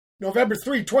November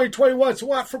 3, 2021. It's a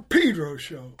Watt from Pedro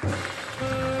Show.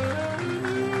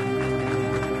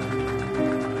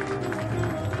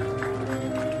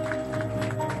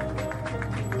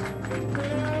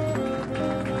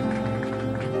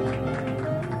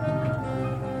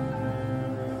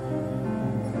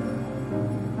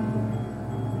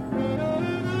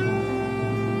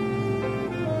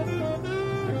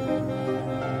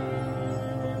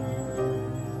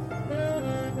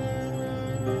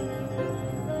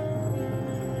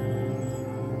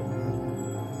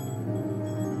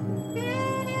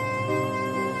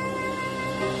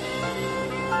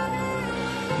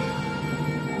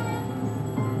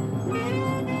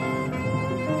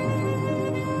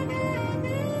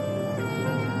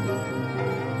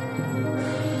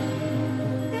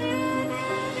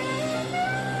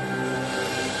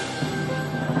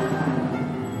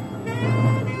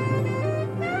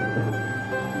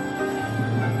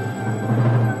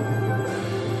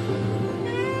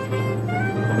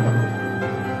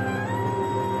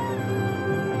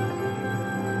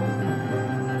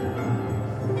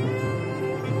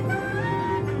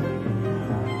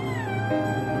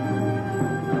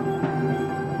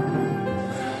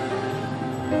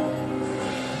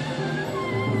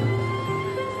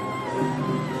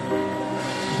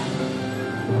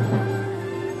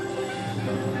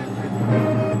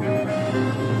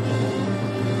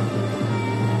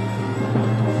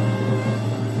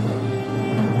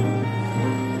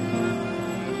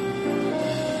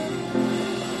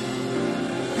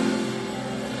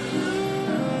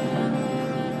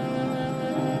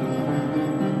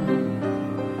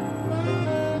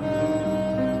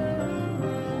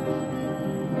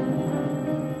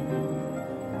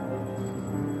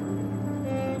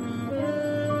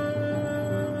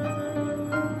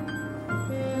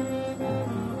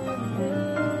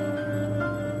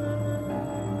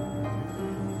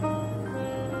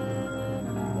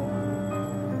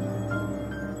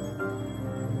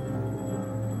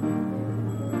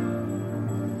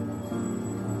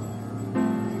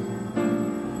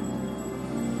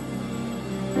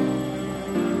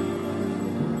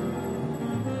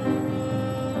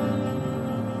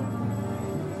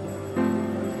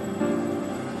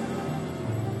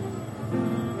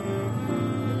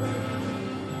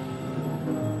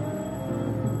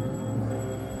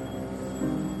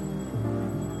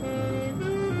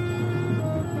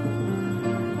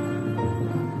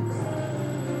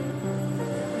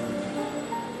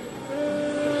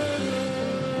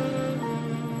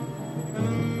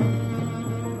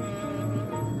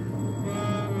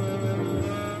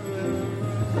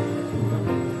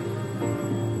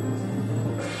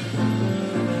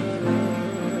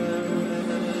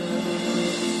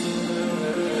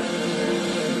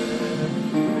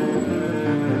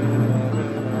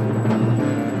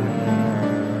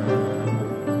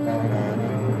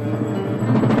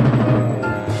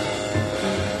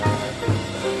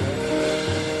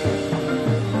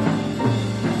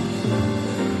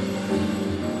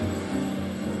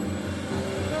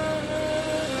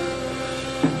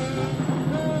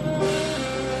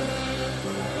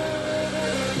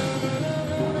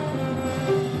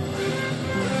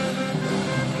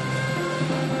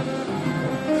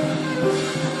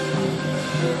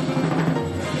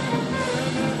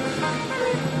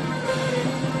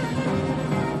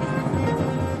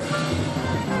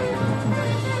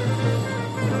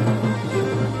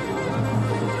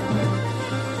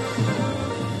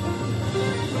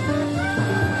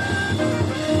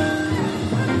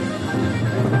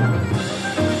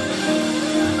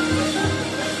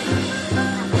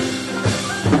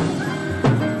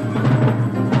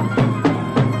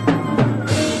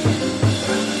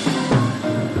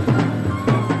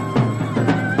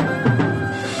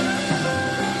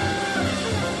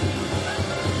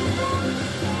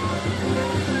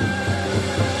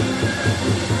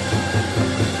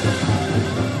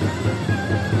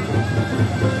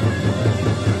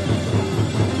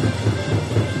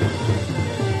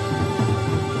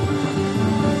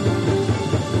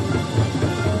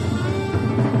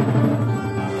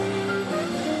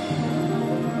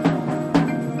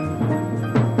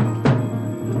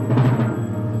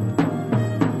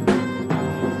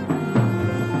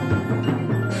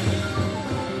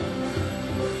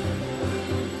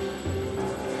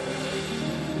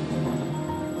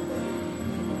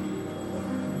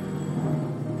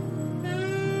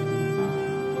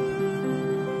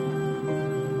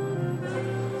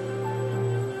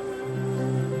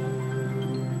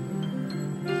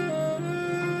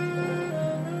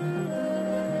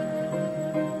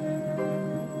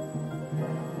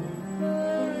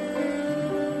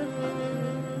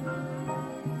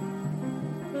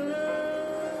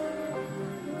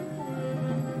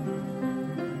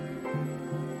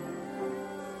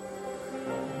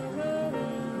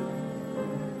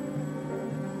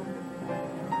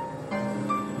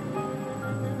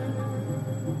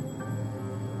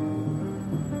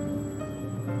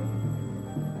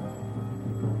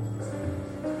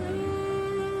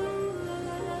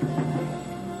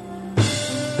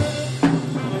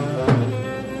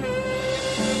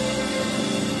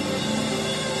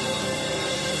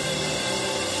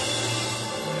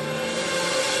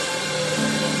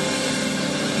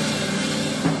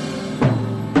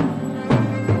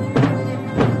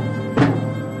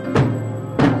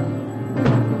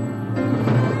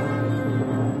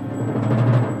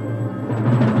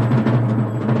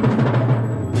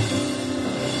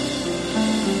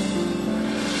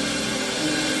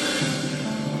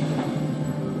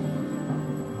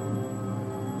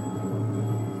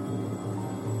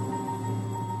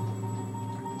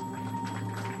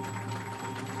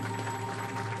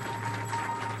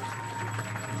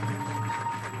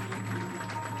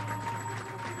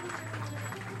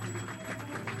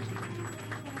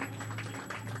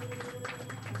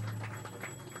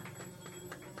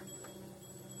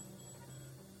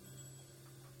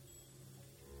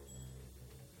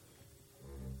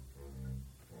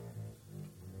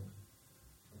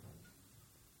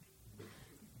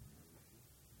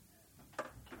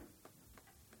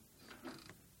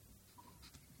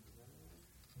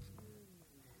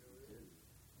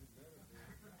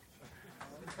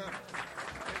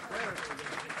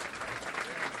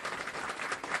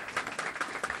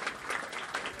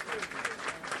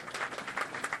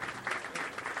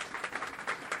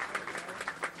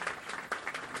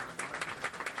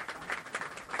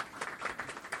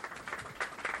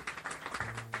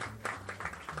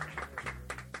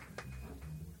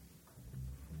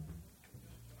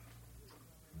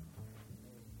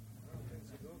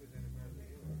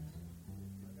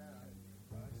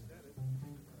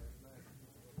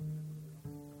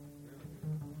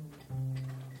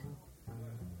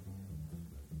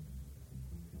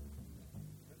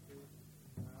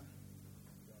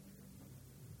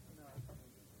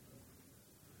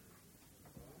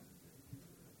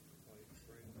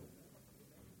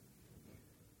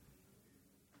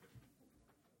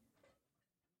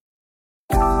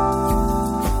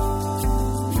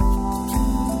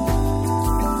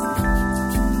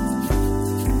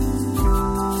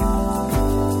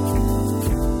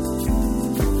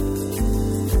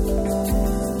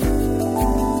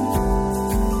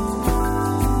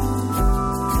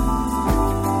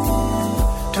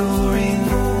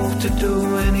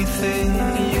 anything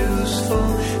useful.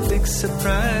 Big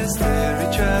surprise there, he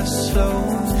drives slow.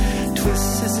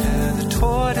 Twists his hair, the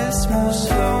tortoise moves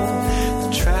slow. The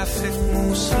traffic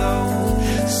moves slow.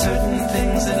 Certain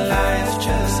things in life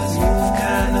just move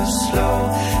kind of slow.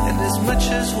 And as much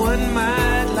as one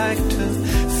might like to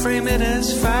frame it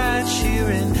as fight, sheer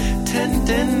intent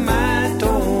in mind,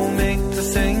 don't make the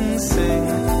thing sing.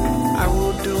 I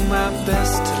will do my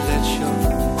best to let your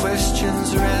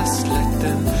questions rest. Let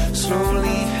them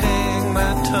slowly hang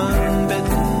my tongue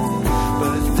bitten.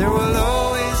 But there will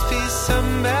always be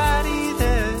somebody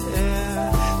there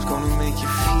who's gonna make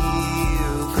you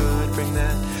feel good, bring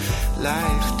that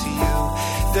life to you.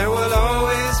 There will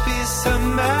always be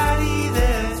somebody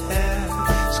there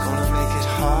who's gonna make it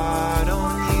hard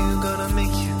on you, gonna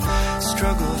make you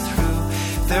struggle through.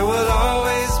 There will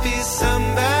always be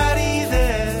somebody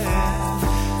there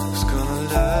who's gonna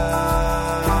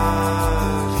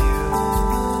love you.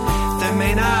 There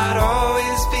may not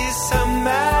always be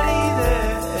somebody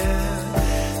there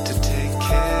to take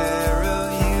care of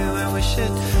you. I wish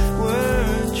it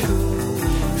were true.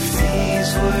 If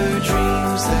these were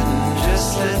dreams, then just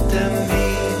let them be.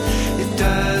 It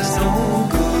does no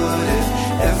good if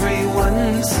everyone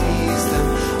sees them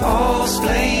all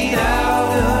splayed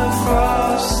out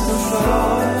across the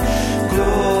floor,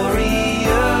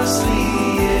 gloriously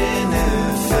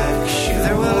ineffectual.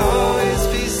 There will always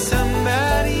be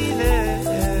somebody there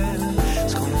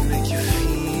who's gonna make you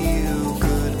feel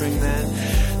good, bring that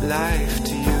life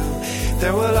to you.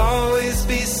 There will always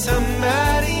be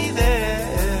somebody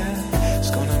there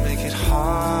who's gonna make it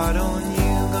hard on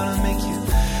you, gonna make you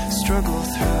struggle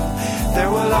through. There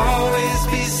will always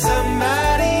be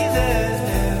somebody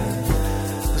there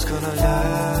who's gonna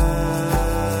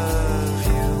love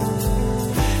you.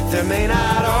 There may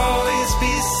not always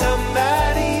be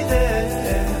somebody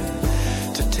there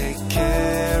to take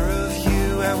care of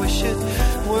you. I wish it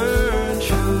were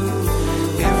true.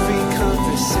 Every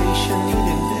conversation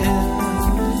needed end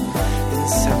in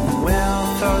some well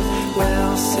thought,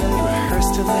 well said,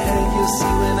 rehearsed in the head. You'll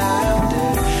see when I'm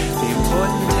dead. The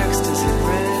important text is in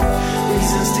red.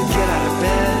 Reasons to get out of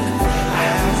bed. I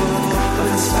have a book of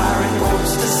inspiring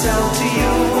quotes to sell to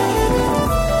you.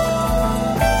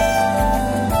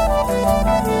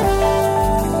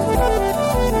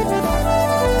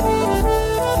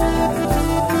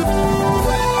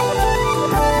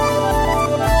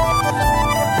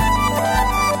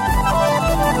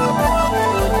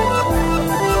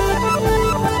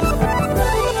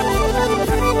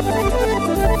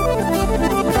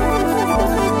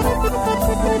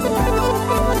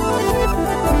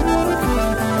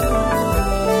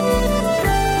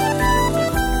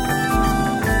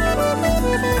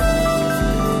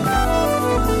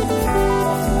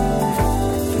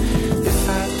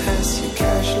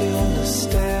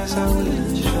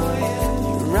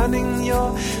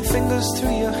 Fingers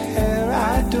through your hair,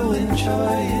 I do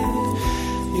enjoy it.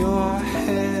 Your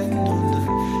hand on the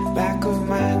back of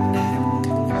my neck,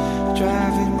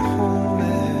 driving home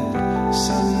at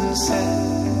sunset.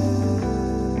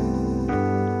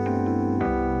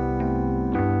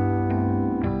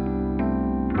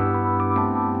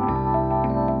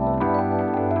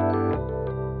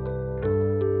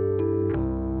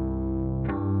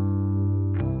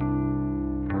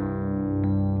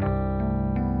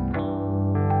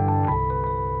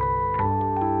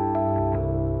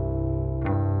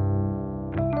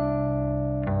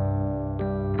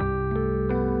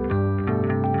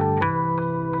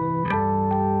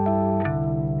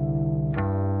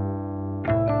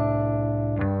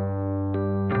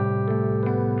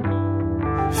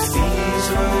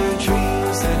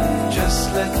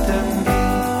 Let them be.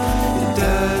 It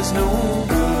does no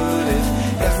good if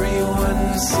everyone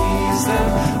sees them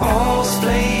all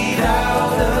splayed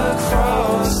out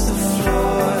across the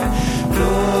floor,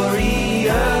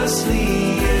 gloriously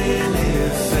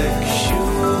ineffectual.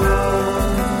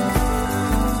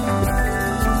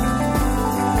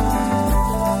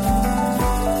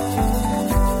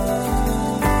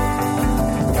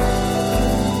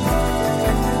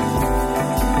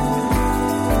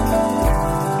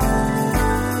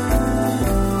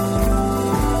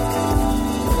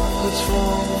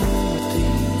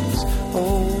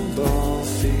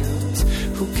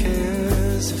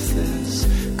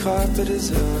 Carpet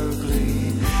is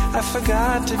ugly. I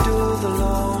forgot to do the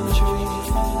laundry.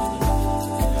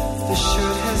 The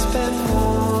shirt has been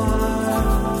worn.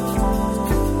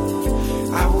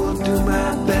 I will do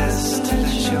my best to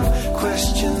let your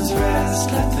questions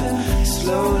rest. Let them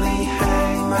slowly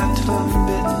hang my tongue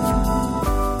bitten.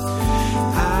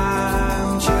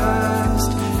 I'm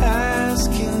just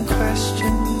asking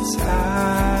questions.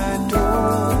 I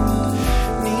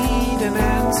don't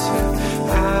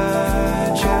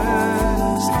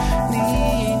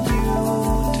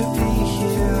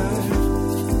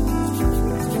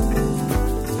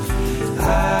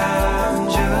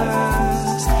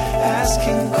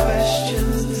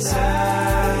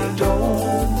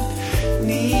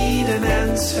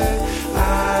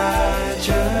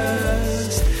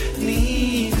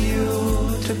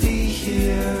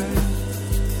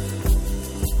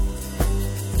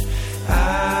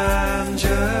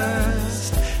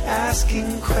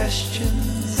asking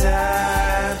questions.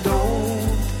 I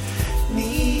don't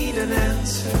need an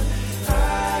answer.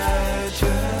 I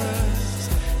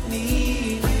just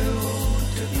need you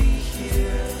to be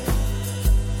here.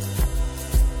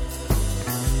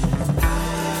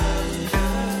 I'm just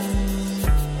asking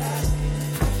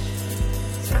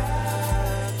questions. I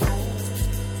don't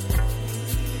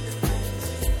need an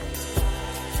answer.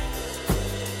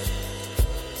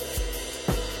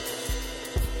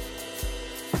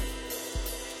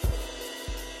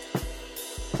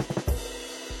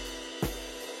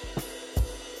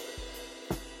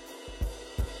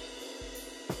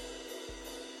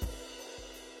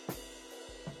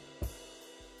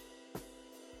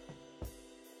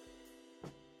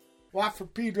 Watt from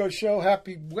Pedro Show.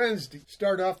 Happy Wednesday.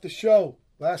 Start off the show.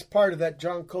 Last part of that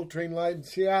John Coltrane live in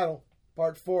Seattle.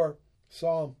 Part 4.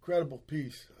 Psalm. Incredible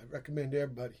piece. I recommend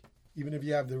everybody. Even if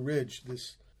you have the Ridge.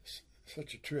 This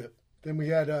such a trip. Then we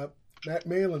had Matt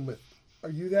Mehlan with Are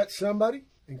You That Somebody?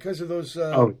 And because of those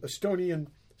Estonian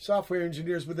software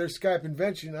engineers with their Skype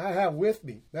invention, I have with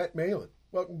me Matt Mehlan.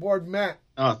 Welcome aboard, Matt.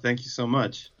 Oh, thank you so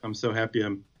much. I'm so happy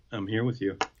I'm here with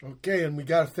you. Okay, and we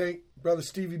got to thank Brother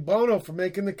Stevie Bono for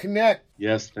making the connect.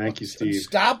 Yes, thank you, Steve.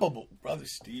 Unstoppable, Brother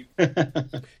Steve.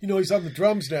 You know he's on the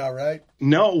drums now, right?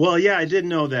 No, well, yeah, I did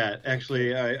know that.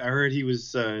 Actually, I heard he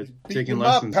was taking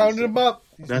lessons. Pounding him up.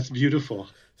 That's beautiful.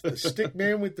 The stick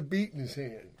man with the beat in his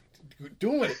hand.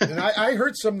 Doing it. And I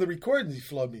heard some of the recordings he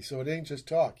flowed me, so it ain't just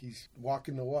talk. He's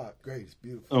walking the walk. Great. It's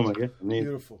beautiful. Oh, my God. Neat.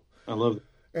 Beautiful. I love it.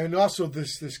 And also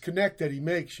this connect that he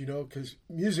makes, you know, because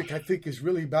music, I think, is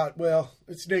really about, well,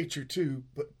 it's nature too,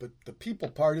 but the people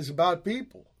part is about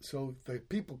people. So the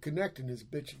people connecting is a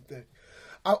bitchin' thing.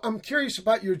 I'm curious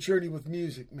about your journey with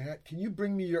music, Matt. Can you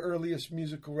bring me your earliest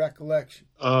musical recollection?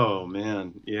 Oh,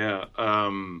 man. Yeah.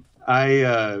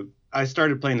 I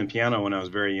started playing the piano when I was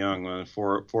very young, when I was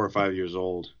 4 or 5 years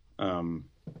old.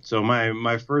 So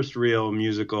my first real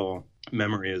musical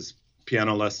memory is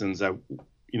piano lessons at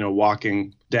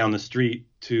walking down the street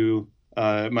to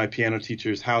my piano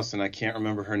teacher's house, and I can't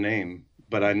remember her name,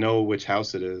 but I know which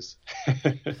house it is.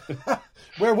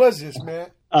 Where was this,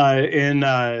 Matt? In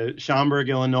Schaumburg,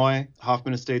 Illinois,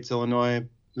 Hoffman Estates, Illinois,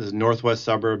 the northwest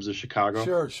suburbs of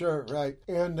Chicago. Sure, right.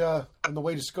 And on the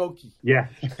way to Skokie. Yeah.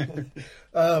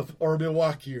 Or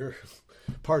Milwaukee, or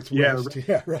parts west.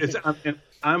 Yeah, right.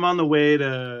 I'm on the way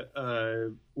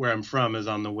to where I'm from is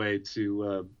on the way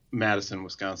to Madison,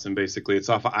 Wisconsin. Basically, it's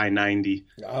off of I-90.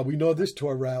 We know this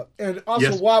tour route. And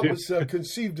also, yes, Watt was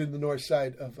conceived in the north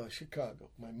side of Chicago.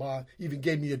 My mom even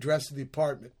gave me the address of the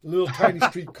apartment. A little tiny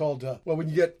street called, when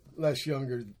you get less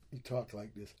younger, you talk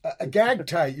like this. A gag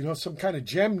type, some kind of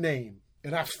gem name.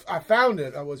 And I found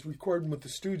it. I was recording with the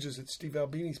Stooges at Steve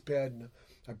Albini's pad, and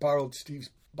I borrowed Steve's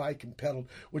bike and pedaled,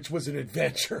 which was an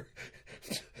adventure.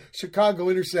 Chicago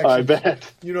intersection. I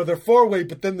bet. They're four-way,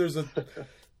 but then there's a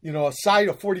side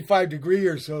of 45 degree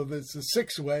or so. That's a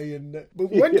six-way.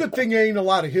 But one good thing, ain't a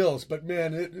lot of hills. But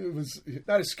man, it was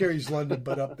not as scary as London,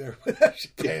 but up there.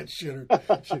 Can't shit.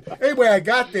 Anyway, I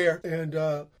got there and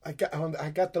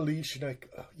I got the leash and I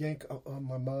yank on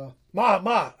my ma.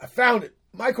 Ma, I found it.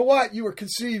 Michael Watt, you were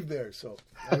conceived there. So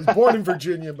I was born in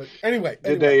Virginia, but anyway.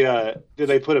 Did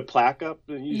they put a plaque up?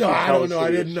 No, I don't know.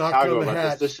 I didn't knock on the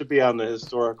hatch. This should be on the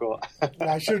historical.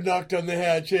 I should have knocked on the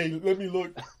hatch. Hey, let me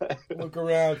look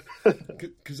around.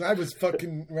 Because I was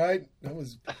fucking, right? I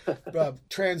was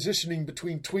transitioning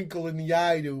between twinkle in the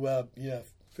eye to,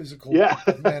 physical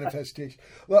manifestation.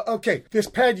 Well, okay, this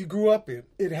pad you grew up in,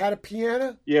 it had a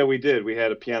piano? Yeah, we did. We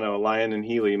had a piano, a Lion and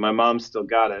Healy. My mom still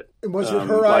got it. And was it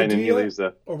her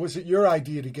idea, or was it your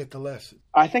idea to get the lesson?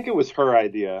 I think it was her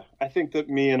idea. I think that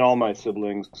me and all my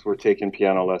siblings were taking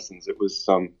piano lessons. It was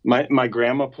my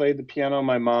grandma played the piano.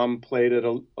 My mom played it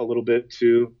a little bit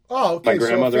too. Oh, okay. My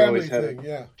grandmother so always had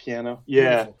a piano.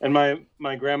 Yeah, beautiful. And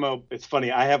my grandma. It's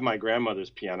funny. I have my grandmother's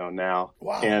piano now.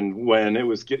 Wow. And when it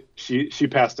was she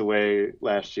passed away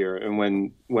last year, and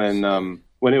when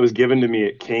it was given to me,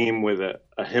 it came with a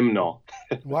hymnal.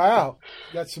 Wow,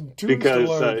 got some tunes because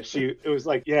to learn. It was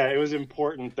like, it was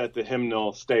important that the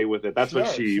hymnal stay with it. That's what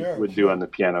she would do on the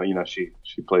piano. She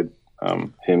played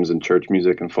hymns and church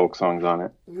music and folk songs on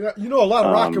it. Yeah, a lot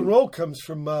of rock and roll comes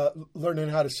from learning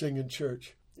how to sing in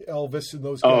church. Elvis and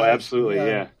those guys. Oh, absolutely,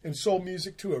 yeah. And soul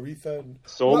music too, Aretha. And,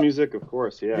 music, of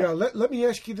course, yeah. Yeah, let me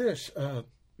ask you this.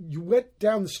 You went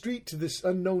down the street to this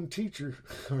unknown teacher,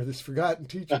 or this forgotten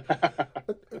teacher.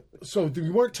 So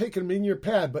you weren't taking him in your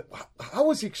pad, but how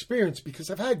was the experience?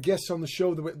 Because I've had guests on the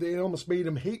show that they almost made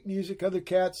them hate music. Other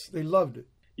cats, they loved it.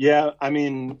 Yeah, I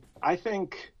mean, I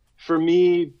think for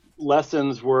me,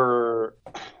 lessons were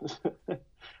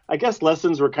I guess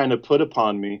lessons were kind of put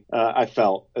upon me. I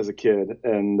felt as a kid,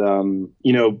 and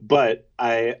but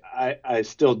I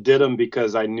still did them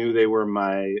because I knew they were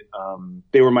my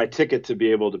ticket to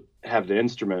be able to have the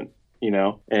instrument,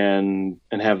 and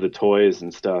have the toys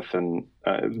and stuff. And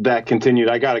that continued.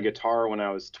 I got a guitar when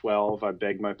I was 12. I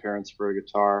begged my parents for a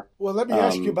guitar. Well, let me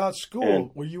ask you about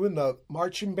school. Were you in the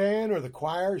marching band or the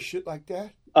choir or shit like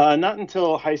that? Not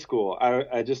until high school.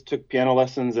 I just took piano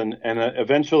lessons, and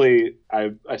eventually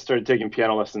I started taking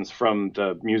piano lessons from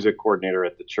the music coordinator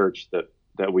at the church that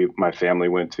my family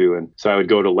went to. And so I would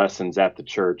go to lessons at the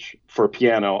church for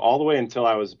piano all the way until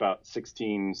I was about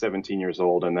 16, 17 years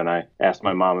old. And then I asked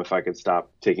my mom if I could stop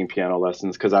taking piano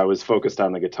lessons because I was focused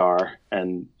on the guitar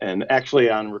and actually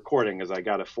on recording, as I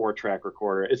got a 4-track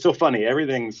recorder. It's so funny.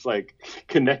 Everything's like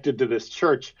connected to this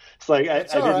church. It's like I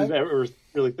didn't ever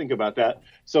really think about that.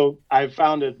 So I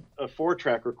found a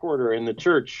 4-track recorder in the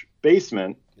church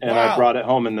basement. And wow. I brought it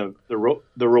home, and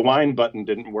the rewind button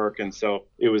didn't work, and so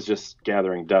it was just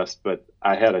gathering dust. But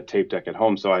I had a tape deck at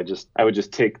home, so I would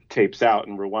just take tapes out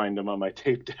and rewind them on my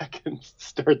tape deck and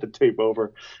start the tape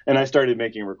over. And I started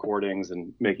making recordings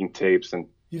and making tapes. And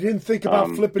you didn't think about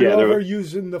flipping it over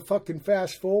using the fucking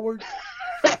fast forward?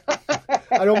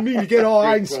 I don't mean to get all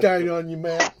Einstein on you,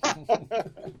 Matt.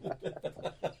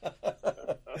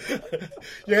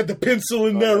 You had the pencil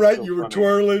in there, right? So you were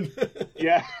twirling.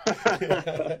 Yeah.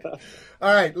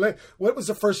 All right. What was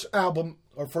the first album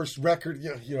or first record?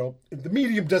 The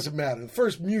medium doesn't matter. The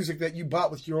first music that you bought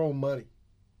with your own money.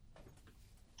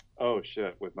 Oh,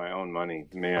 shit. With my own money.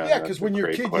 Man. Yeah, because when you're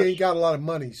a kid, you ain't got a lot of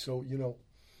money. So,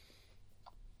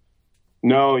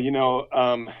 No,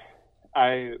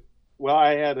 I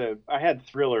had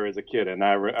Thriller as a kid, and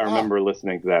I remember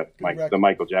listening to that, the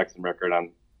Michael Jackson record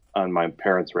on my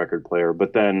parents' record player.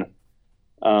 But then,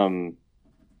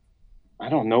 I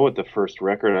don't know what the first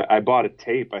record. I bought a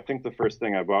tape. I think the first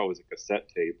thing I bought was a cassette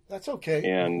tape. That's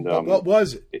okay. And what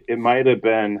was it? It might have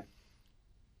been.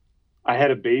 I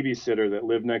had a babysitter that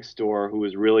lived next door who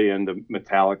was really into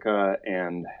Metallica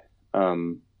and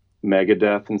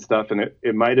Megadeth and stuff, and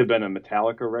it might have been a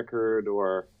Metallica record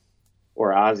or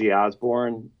Ozzy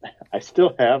Osbourne. I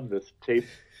still have this tape,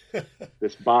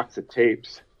 this box of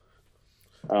tapes.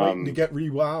 Waiting to get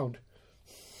rewound.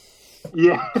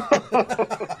 Yeah.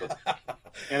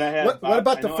 And I had. What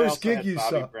about the first gig you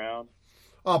saw? Brown.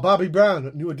 Oh, Bobby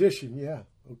Brown, New Edition. Yeah.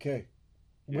 Okay.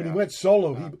 When he went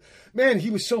solo, he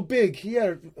was so big. He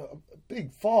had a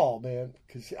big fall, man,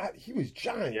 because he was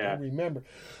giant. Yeah. I remember.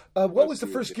 What was the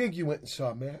first gig you went and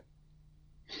saw, Matt?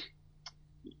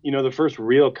 The first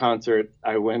real concert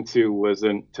I went to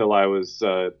wasn't until I was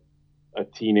a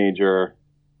teenager,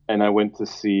 and I went to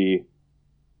see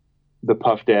the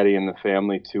Puff Daddy and the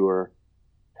Family tour.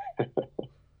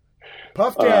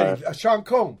 Puff Daddy, Sean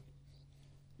Combs.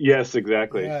 Yes,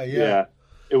 exactly. Yeah.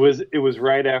 It was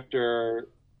right after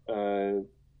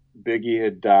Biggie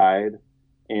had died,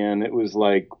 and it was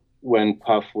like when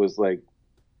Puff was like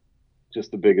just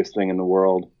the biggest thing in the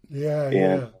world.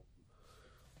 Yeah.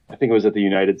 I think it was at the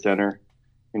United Center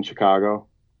in Chicago,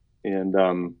 and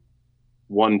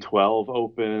 112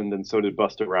 opened, and so did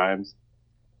Busta Rhymes.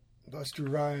 Busta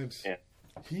Rhymes. Yeah.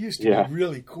 He used to be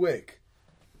really quick.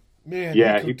 Man,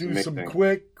 he could do some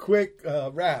quick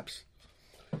raps.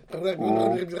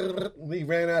 He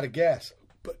ran out of gas,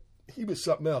 but he was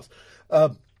something else.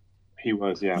 He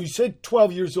was, yeah. You said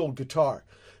 12 years old guitar.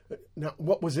 Now,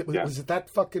 what was it? Was it that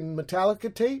fucking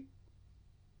Metallica tape?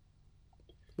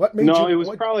 What made you? No, it was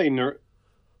probably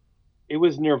it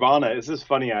was Nirvana. This is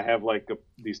funny. I have like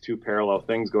these two parallel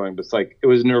things going, but it's like it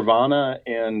was Nirvana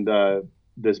and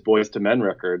this Boys to Men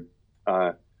record.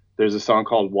 There's a song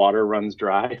called "Water Runs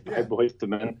Dry" by Boys to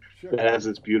Men that has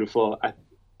this beautiful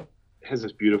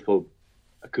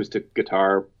acoustic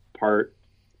guitar part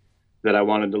that I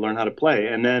wanted to learn how to play.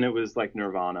 And then it was like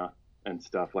Nirvana and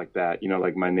stuff like that.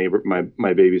 Like my neighbor, my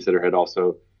babysitter had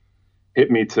also hit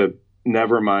me to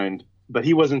Nevermind, but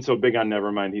he wasn't so big on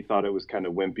Nevermind. He thought it was kind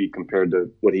of wimpy compared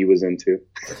to what he was into.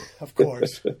 Of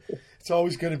course. It's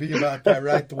always going to be about that,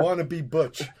 right? The wannabe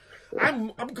butch.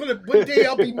 I'm gonna one day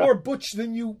I'll be more butch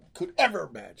than you could ever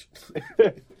imagine.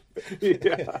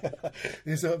 Yeah.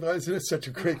 Isn't it such a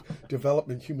great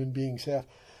development human beings have?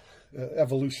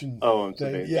 Evolution. Oh, I'm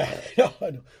saying. Yeah, I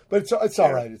know. But it's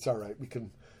all right. It's all right. We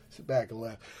can sit back and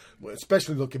laugh,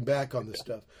 especially looking back on this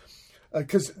stuff.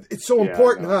 Because it's so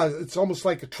important, huh? It's almost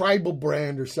like a tribal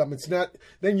brand or something. It's not.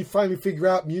 Then you finally figure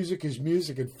out music is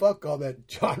music, and fuck all that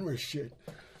genre shit.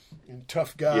 And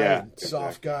tough guy and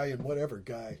soft guy and whatever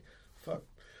guy. Fuck.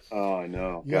 Oh, I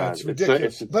know. Yeah, God, it's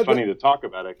ridiculous. It's funny to talk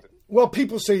about it. Well,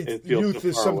 people say It feels youth so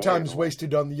is far sometimes away.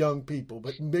 wasted on the young people,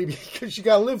 but maybe because you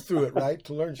got to live through it, right,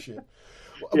 to learn shit.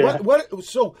 Yeah.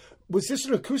 So, was this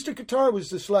an acoustic guitar or was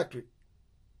this electric?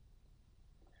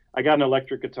 I got an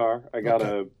electric guitar. I got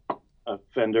a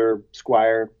Fender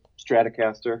Squire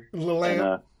Stratocaster. A little and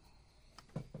amp.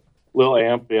 a little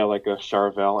amp, yeah, like a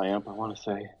Charvel amp, I want to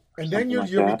say. And then you're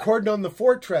like that. recording on the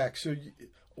 4-track. So,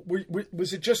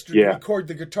 was it just to record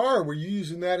the guitar, or were you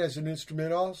using that as an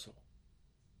instrument also?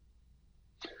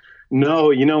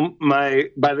 No, by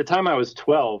the time I was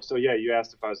 12, so yeah, you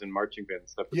asked if I was in marching band and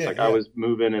stuff. It's I was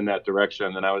moving in that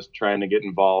direction, and I was trying to get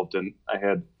involved. And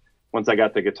once I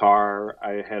got the guitar,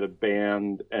 I had a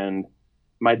band, and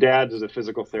my dad is a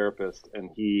physical therapist, and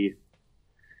he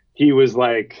was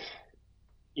like,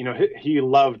 he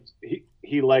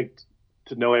liked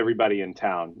to know everybody in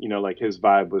town. Like his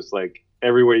vibe was like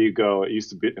everywhere you go. It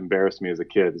used to embarrass me as a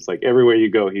kid. It's like everywhere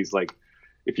you go, he's like,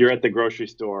 if you're at the grocery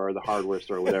store or the hardware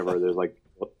store or whatever, there's like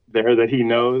there that he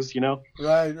knows,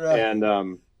 Right.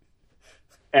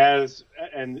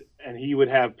 And and he would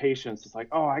have patients. It's like,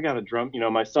 oh, I got a drum.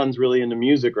 My son's really into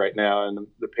music right now, and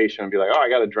the patient would be like, oh, I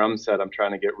got a drum set I'm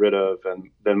trying to get rid of,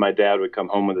 and then my dad would come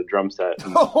home with a drum set.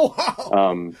 And, oh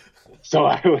wow! So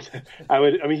I would.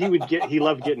 I mean, he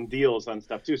loved getting deals on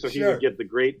stuff too. So he would get the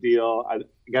great deal. I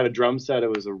got a drum set.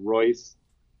 It was a Royce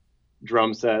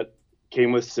drum set.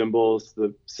 Came with cymbals.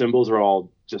 The cymbals were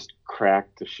all just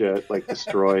cracked to shit, like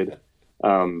destroyed.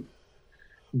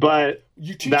 But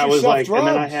you teach that yourself was like, drums.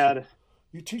 and then I had.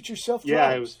 You teach yourself drums. Yeah,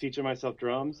 I was teaching myself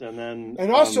drums, and then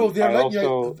also they're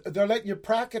letting you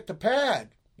practice the pad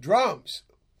drums.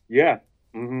 Yeah,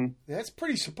 mm-hmm. That's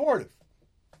pretty supportive.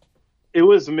 It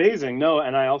was amazing. No,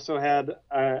 and I also had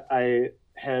I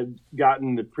had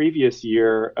gotten the previous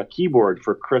year a keyboard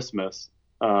for Christmas.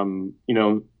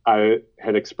 I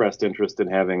had expressed interest in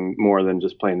having more than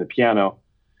just playing the piano.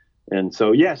 And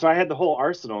so I had the whole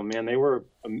arsenal, man. They were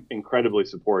incredibly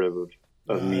supportive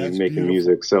of me making beautiful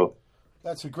music. So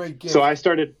that's a great gift. So I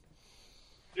started,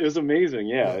 it was amazing.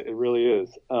 Yeah, it really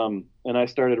is. And I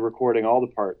started recording all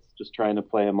the parts, just trying to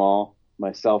play them all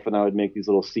myself. And I would make these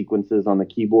little sequences on the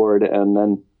keyboard and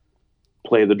then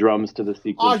play the drums to the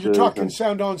sequences. Oh, you're talking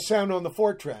sound on the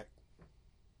 4-track.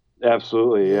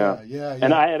 Absolutely, yeah.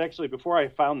 And I had actually, before I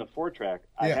found the 4-track,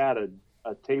 I had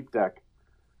a tape deck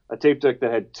that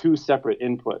had 2 separate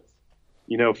inputs,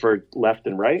 for left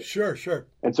and right. Sure.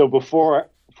 And so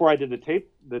before I did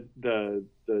the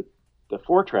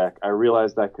 4-track, I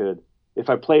realized I could, if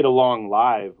I played along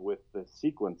live with the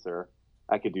sequencer,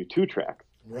 I could do 2 tracks.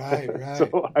 Right.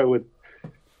 So I would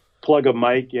plug a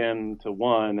mic into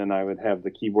one, and I would have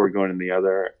the keyboard going in the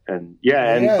other. And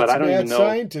but I don't even know.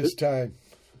 Scientist time.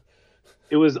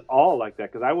 It was all like that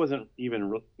because I wasn't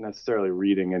even necessarily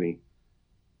reading any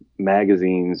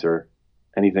magazines or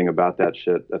anything about that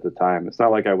shit at the time. It's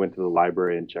not like I went to the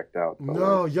library and checked out.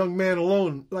 No, young man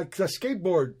alone, like a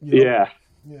skateboard. Yeah,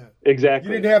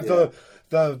 exactly. You didn't have the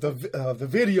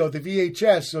video, the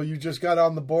VHS, so you just got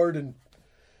on the board and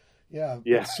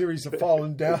a series of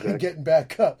falling down and getting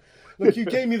back up. Look, you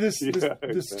gave me this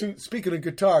tune. Speaking of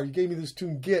guitar, you gave me this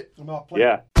tune. Git. I'm not playing.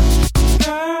 Yeah.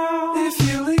 If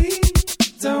you leave,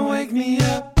 don't wake me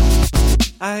up.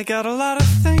 I got a lot of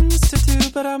things to do,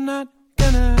 but I'm not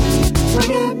gonna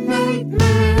forget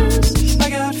nightmares. I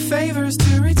got favors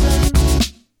to return.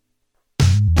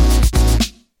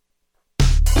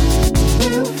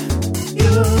 If you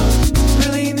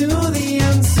really knew the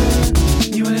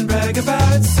answer, you wouldn't brag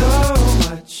about it so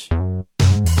much.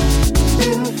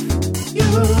 If you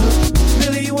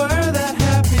really were that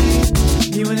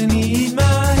happy, you wouldn't need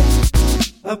my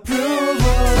approval.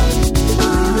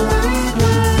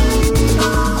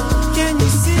 Can you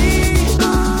see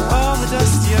all the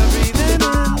dust you're breathing in?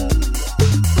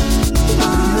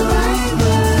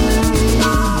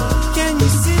 Can you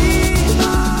see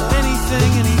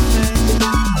anything?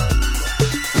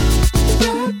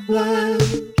 That was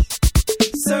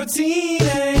so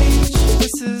teenage.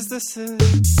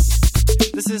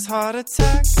 This is heart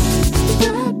attack.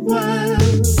 That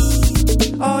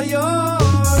was all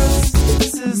yours.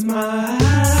 This is mine.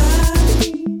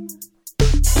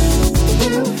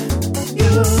 If you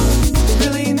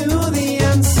really knew the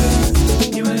answer,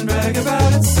 you wouldn't brag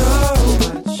about it so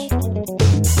much.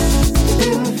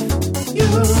 If you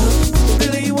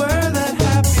really were that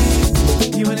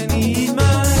happy, you wouldn't need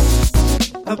my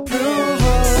approval.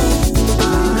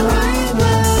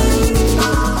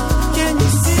 Can you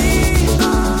see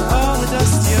all the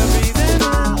dust you're breathing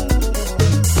in?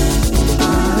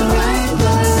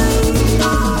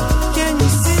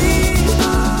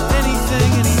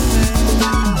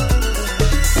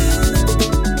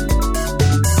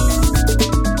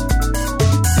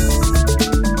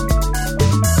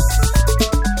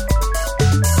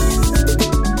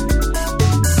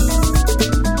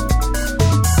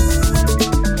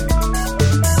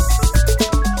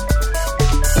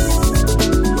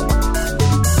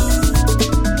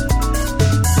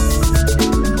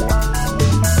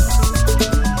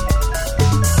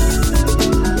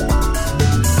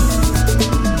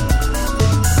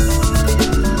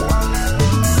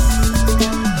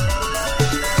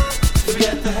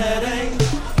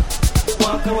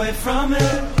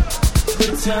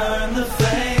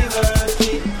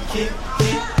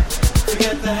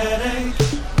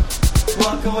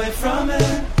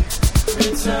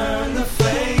 Return the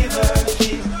favor.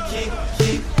 Keep.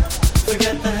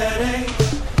 Forget the headache.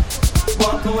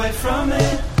 Walk away from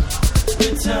it.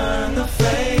 Return the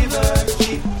favor.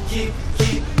 Keep.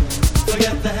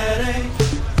 Forget the headache.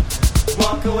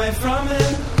 Walk away from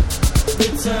it.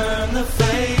 Return the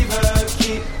favor.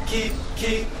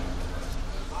 Keep.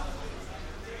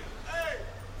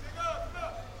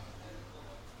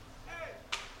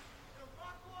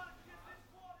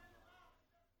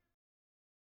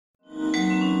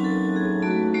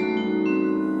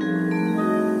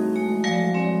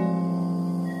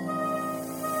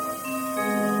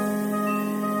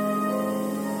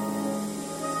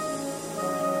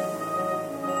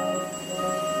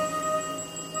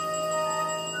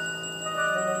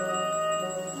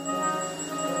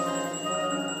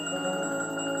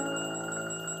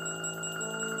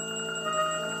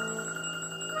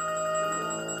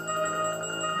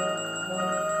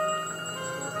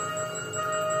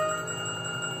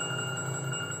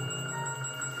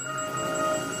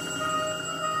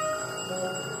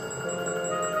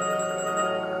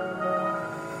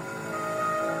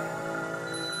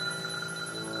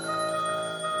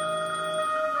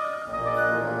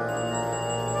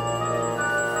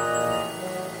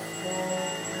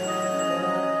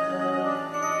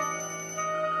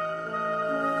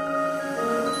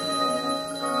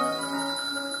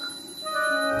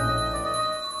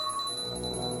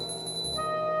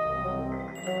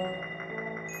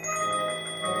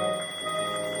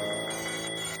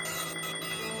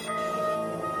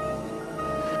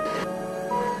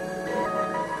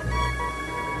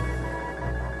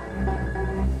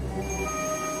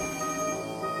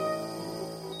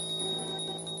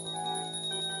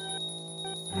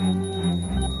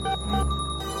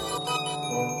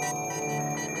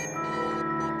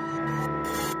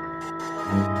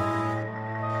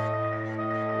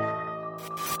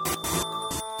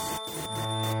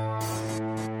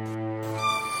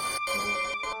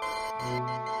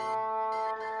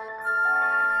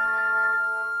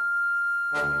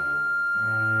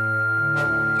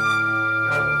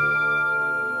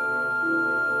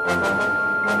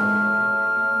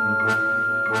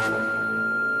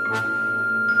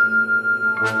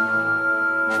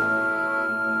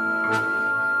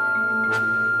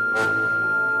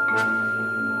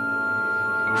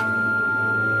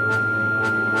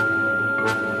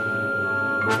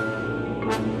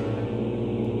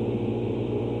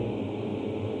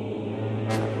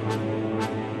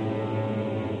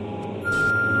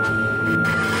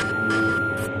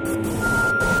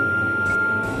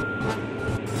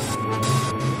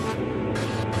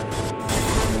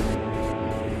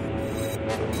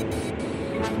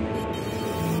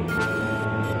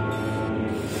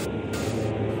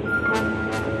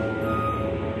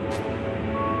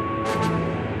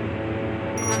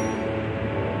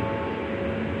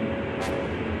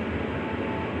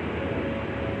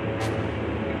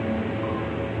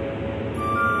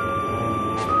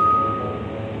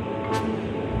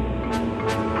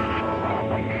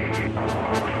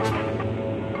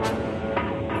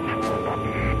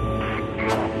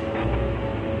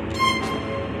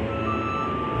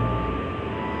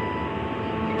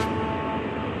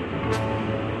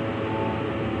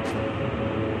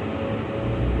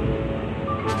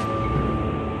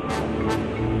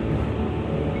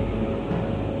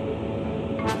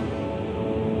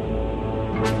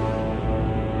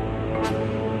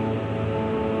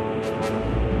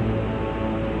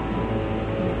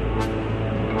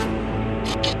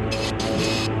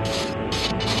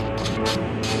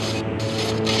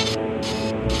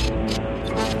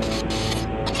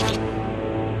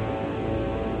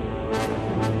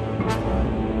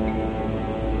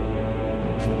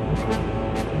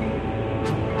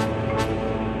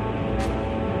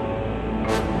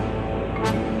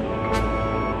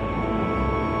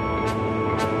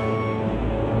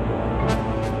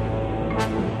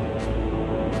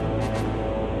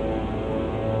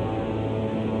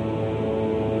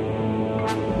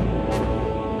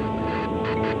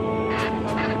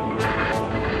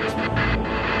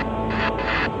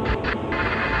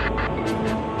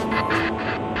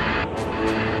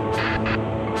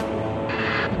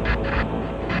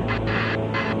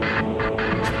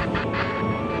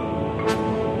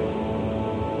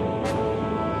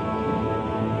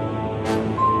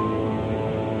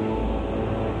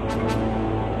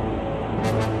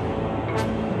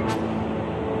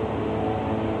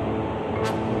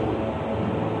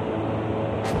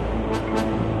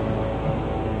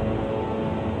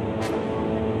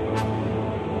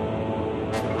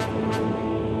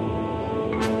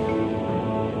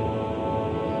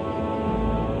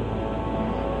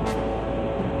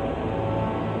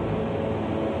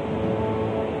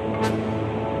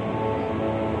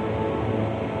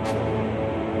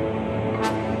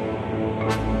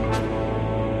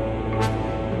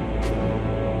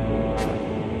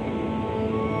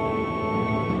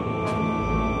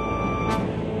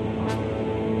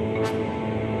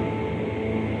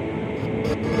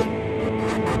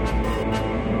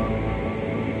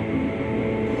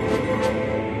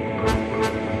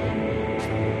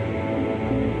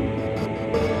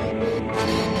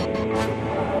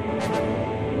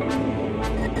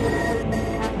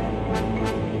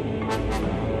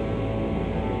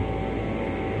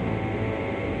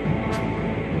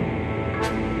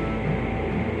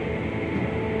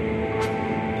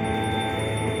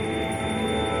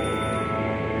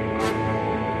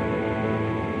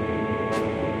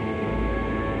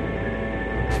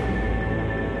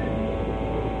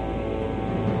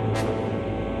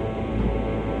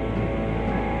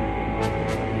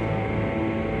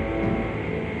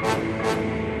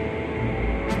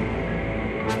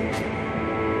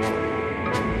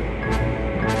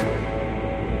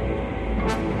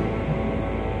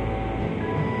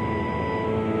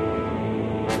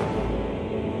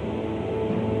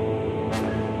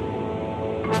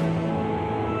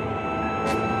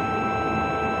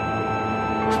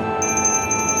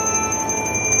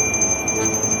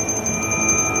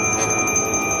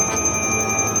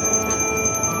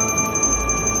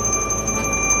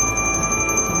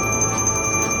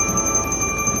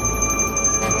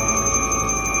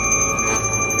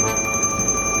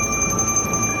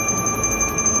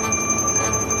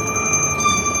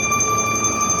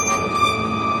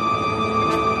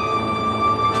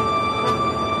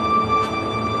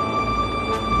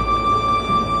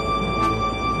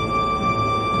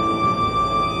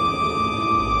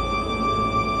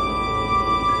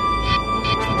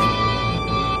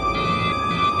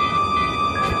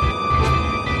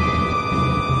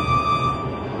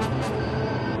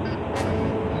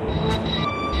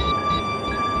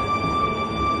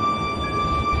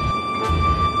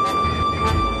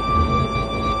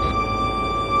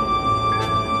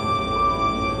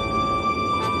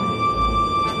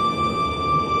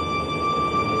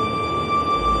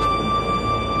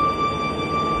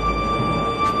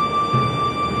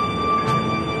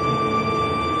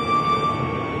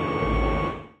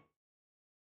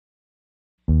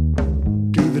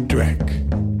 the dreck.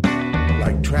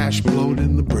 Like trash blown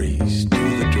in the breeze,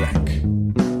 do the dreck.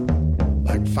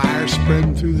 Like fire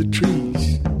spreading through the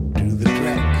trees, do the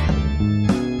dreck.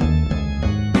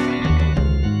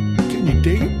 Can you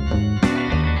dig it?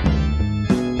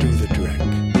 Do the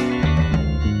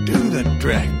dreck. Do the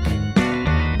dreck.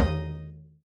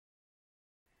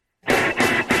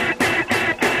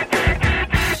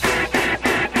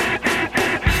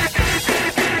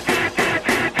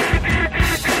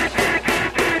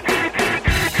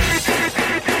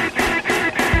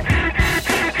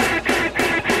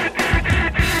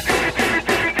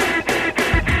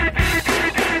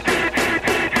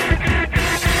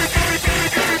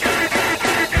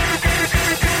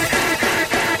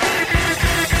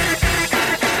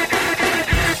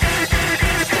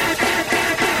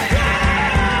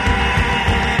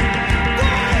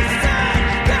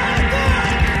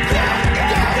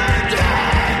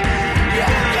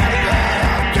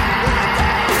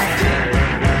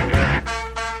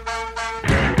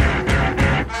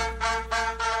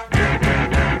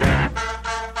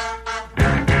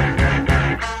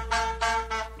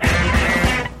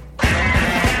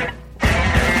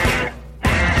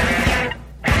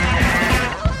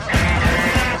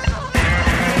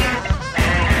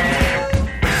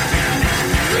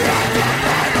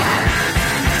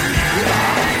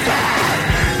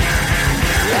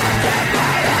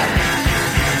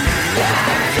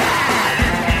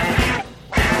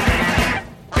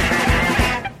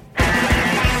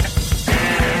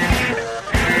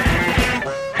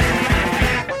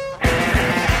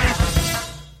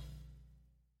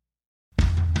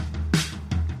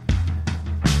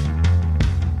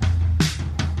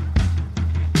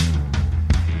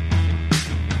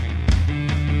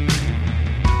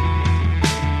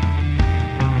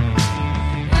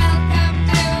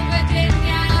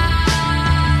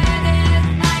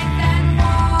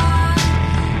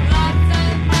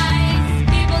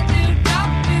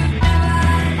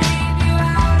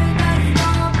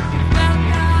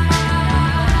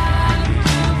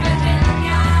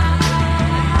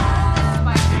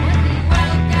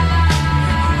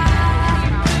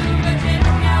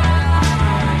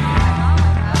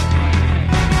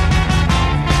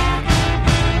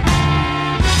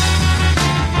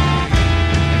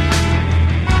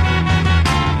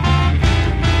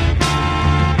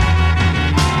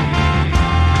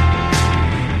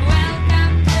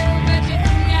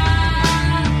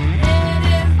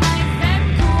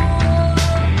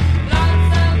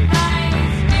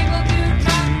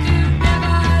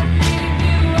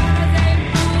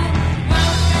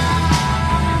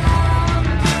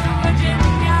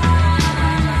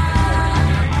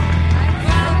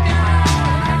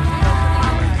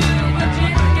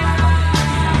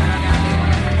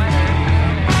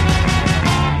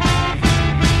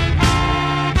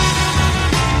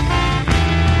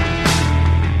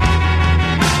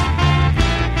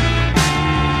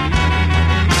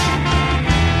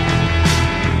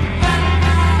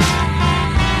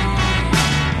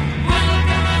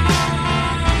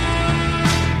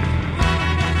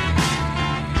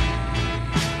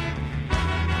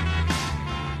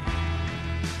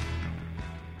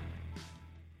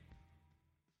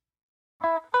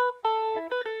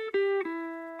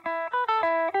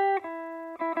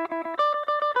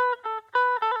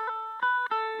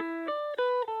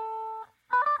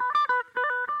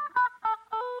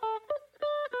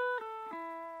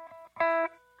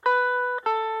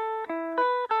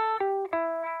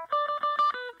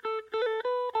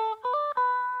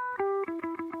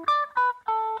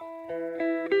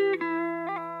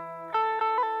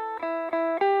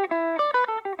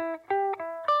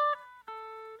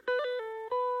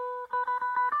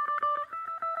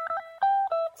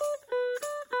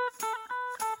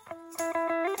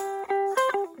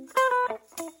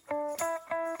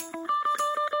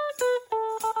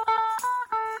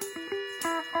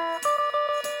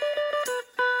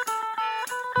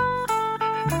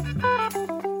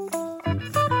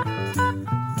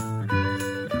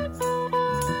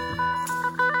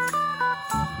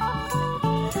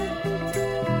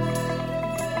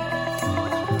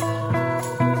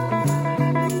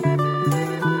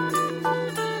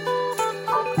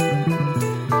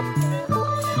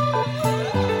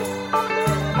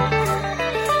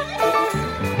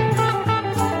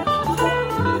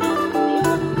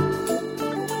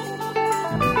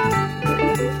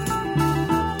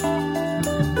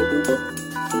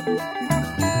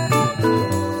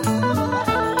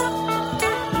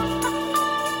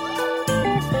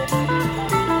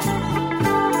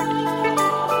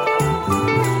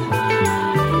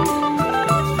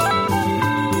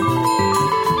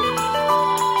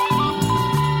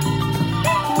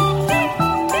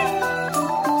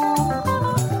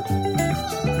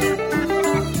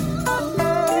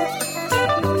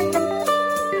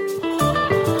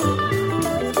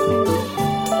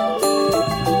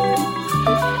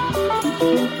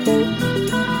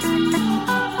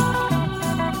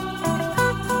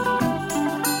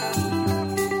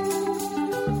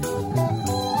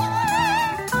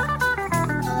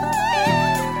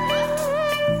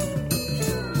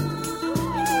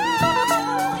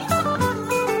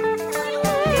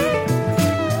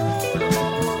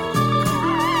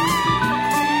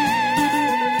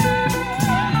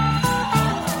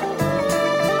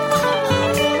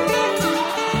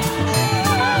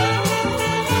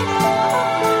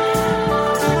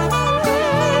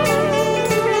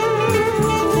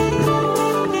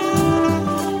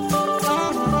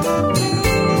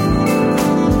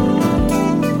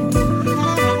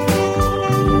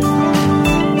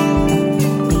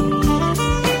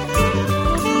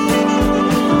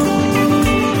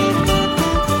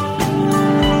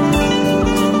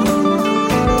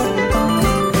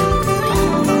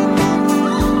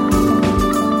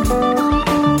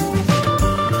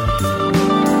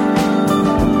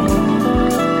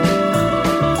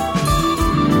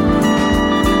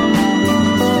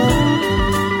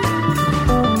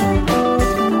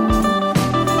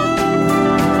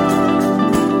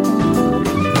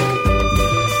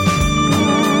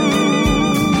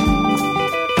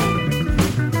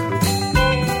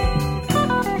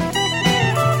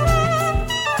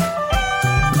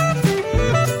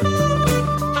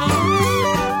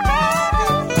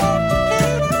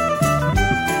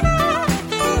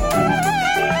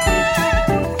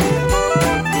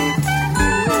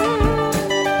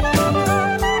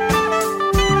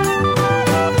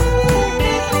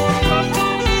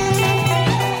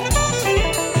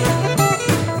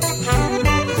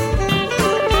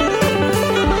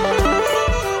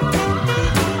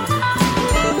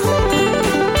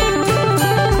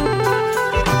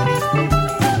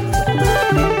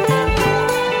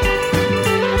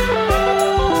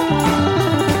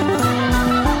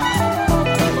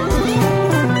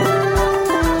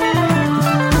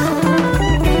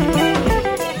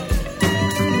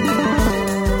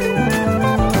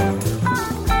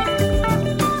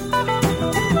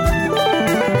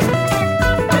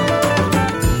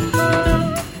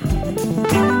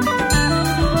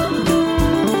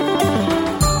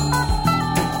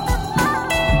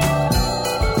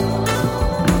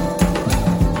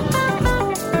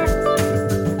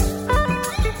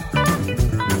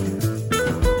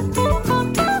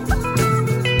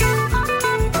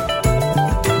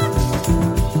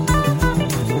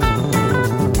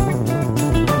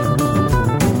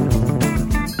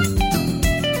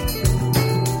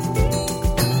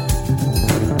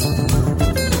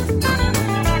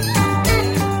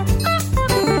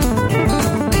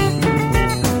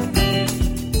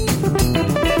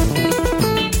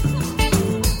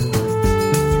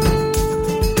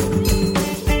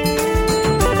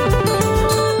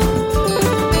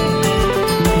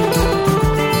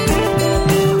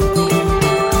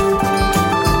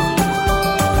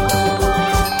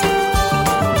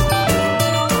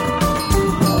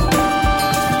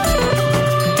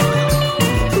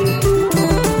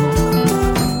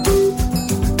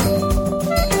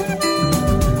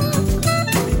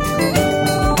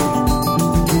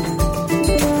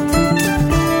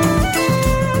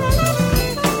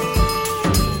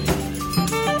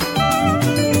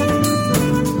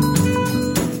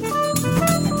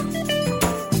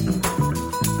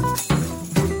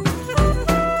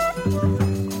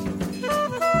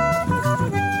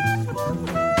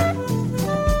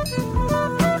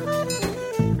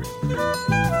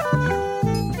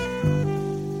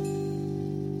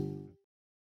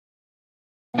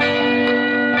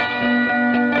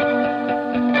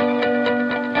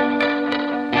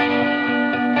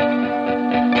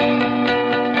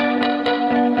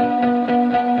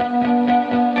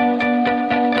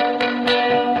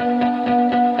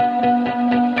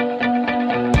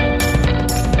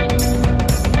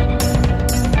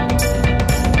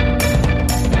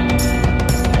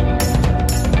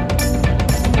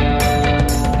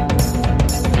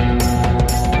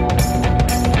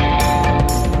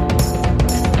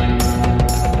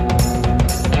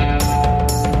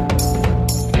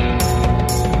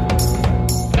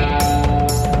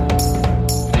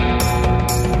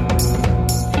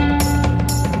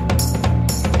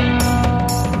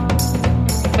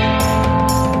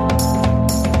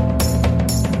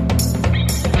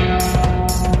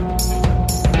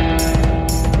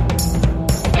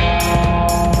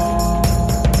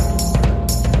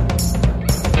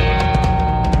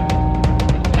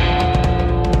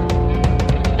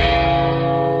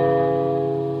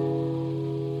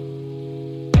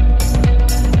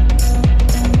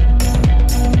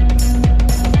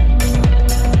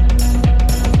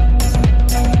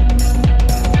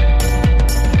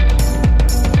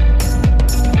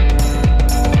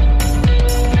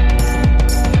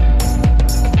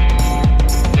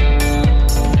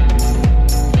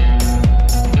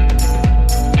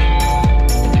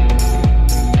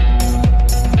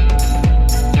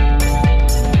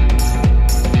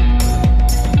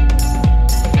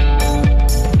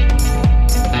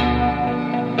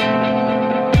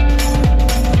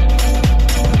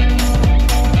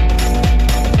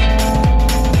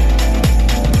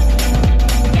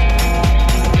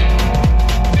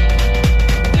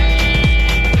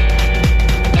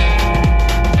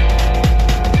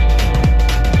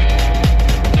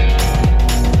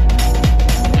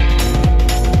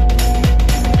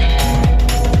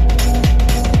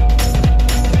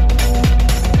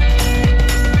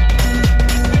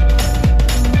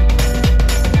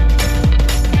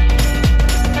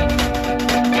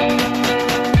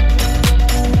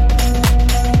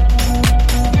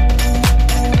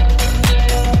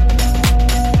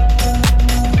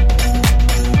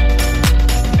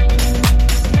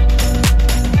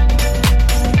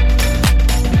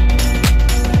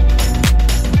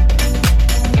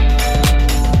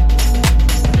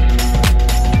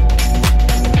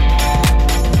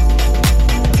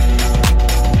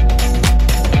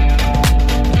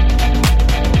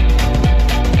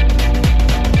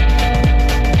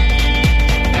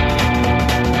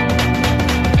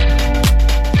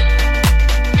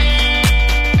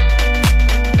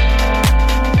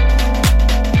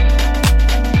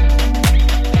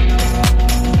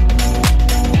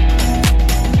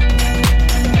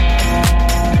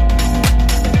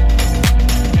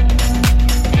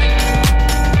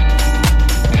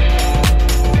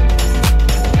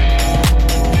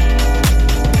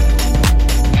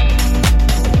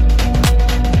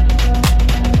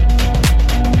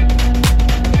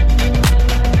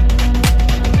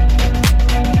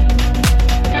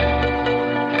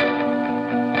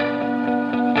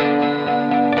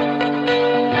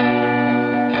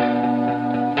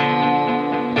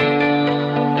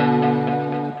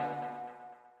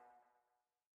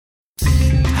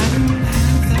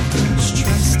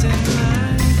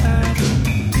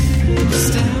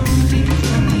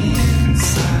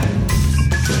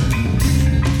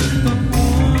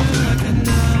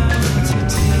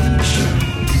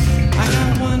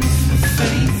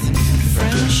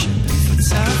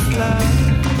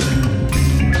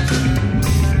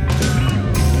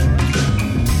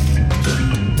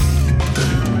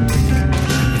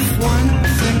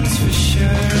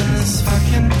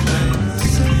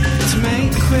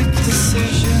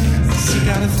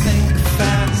 gotta think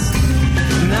fast.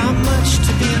 Not much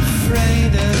to be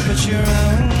afraid of, but your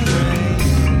own brain.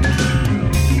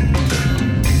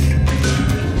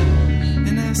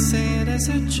 And I say it as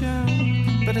a joke,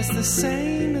 but it's the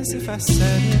same as if I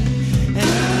said it any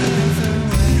other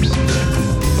way.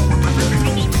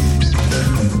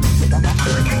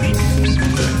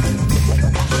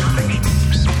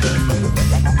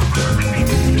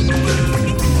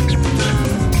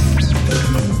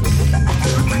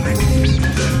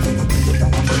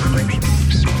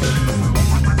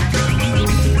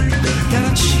 Got a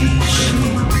cheat sheet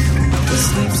that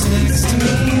sleeps next to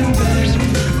me in bed.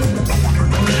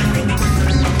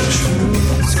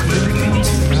 Truths, clues,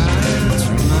 rides,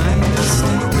 reminders,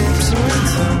 snippets,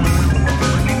 words on.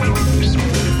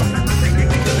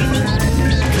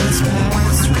 Cuts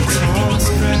past through the tallest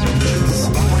grass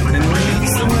and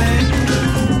leads the way.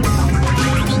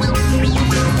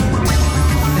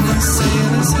 And I say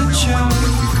it as a joke,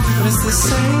 but it's the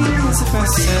same as if I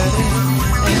said it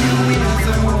any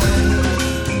other way.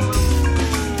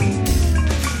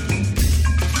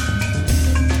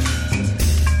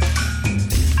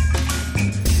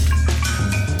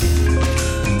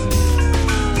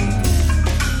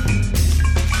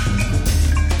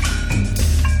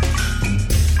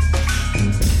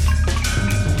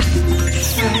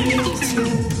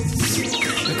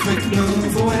 A quick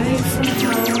move away from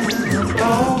home, a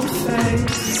bold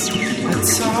face, a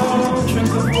tall drink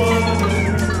of water.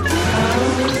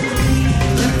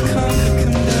 Let the coffee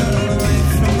come down away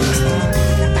from the top.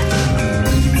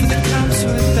 For the cops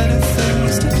with better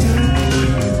things to do,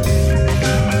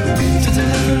 to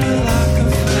deliver a lock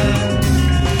of hair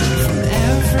from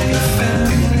every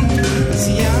family's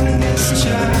youngest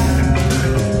child.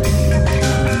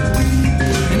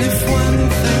 And if one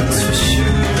thing's for sure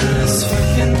in this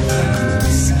fucking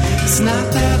place, it's not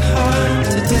that hard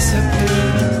to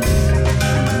disappear.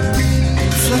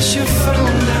 Flush your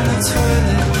phone down the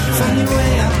toilet, find your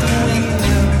way out the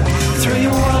window, throw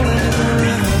your wallet in the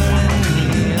river and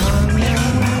be on your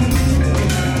way.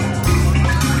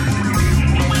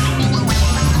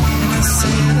 And I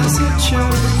say it as a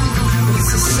joke, but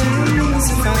it's the same as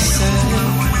if I said it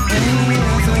any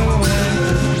other way.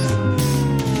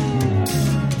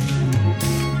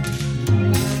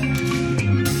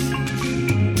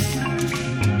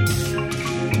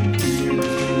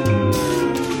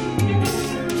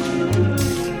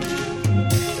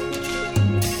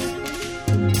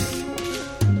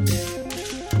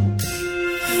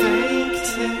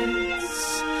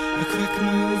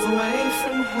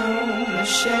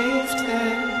 Shaved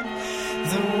head,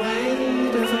 the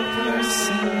weight of a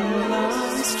person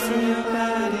lost from your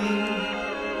body.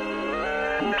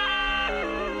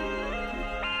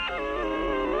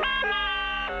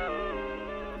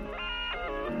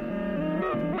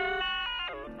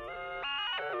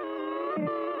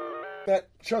 That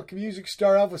chunk of music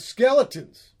started off with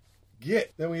Skeletons.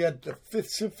 Git. Then we had the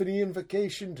Fifth Symphony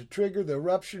Invocation to trigger the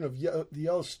eruption of the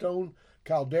Yellowstone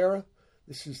caldera.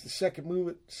 This is the second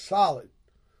movement, Solid,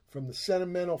 from the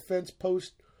sentimental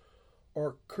fencepost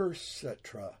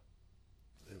orcursetra.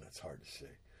 That's hard to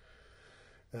say.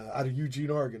 Out of Eugene,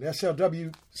 Oregon.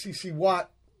 SLWCC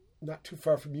Watt, not too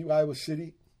far from you, Iowa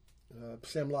City.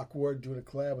 Sam Lockwood doing a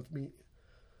collab with me.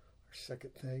 Our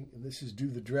second thing. And this is Do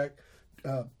the Dreck.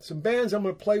 Some bands I'm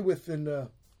going to play with in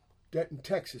Denton,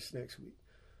 Texas next week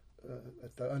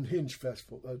at the Unhinged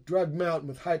Festival. Drug Mountain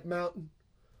with Hype Mountain.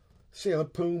 Sailor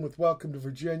Poon with Welcome to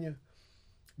Virginia.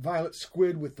 Violet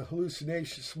Squid with the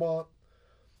Hallucination Swamp.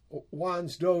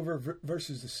 Wanz Dover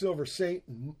versus the Silver Saint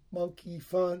and Monkey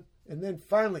Fun. And then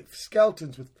finally,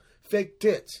 Skeletons with Fake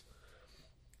Tits.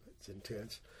 That's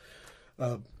intense.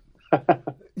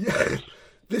 Yeah,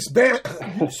 this band,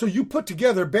 so you put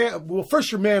together a band. Well,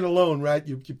 first you're man alone, right?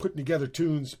 You're putting together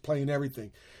tunes, playing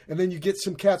everything. And then you get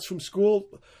some cats from school.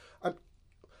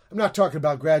 I'm not talking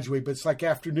about graduate, but it's like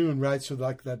afternoon, right? So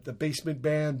like the basement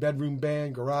band, bedroom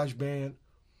band, garage band.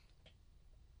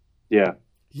 Yeah.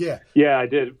 Yeah. Yeah, I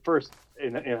did first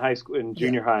in high school, in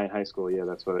junior high and high school. Yeah,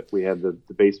 that's what we had, the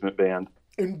basement band.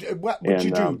 And what did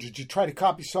you do? Did you try to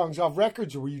copy songs off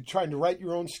records, or were you trying to write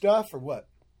your own stuff, or what?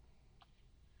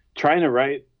 Trying to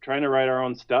write our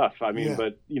own stuff. I mean,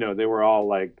 but they were all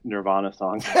like Nirvana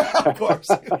songs. Of course.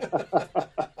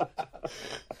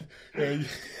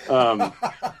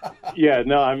 Yeah,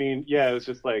 no, I mean, yeah, it was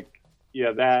just like,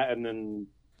 that, and then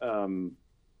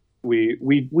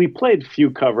we played a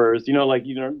few covers, like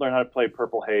learn how to play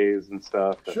Purple Haze and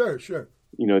stuff. Sure.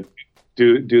 Do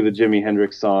the Jimi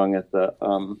Hendrix song at the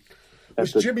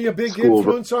Was Jimmy a big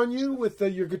influence on you with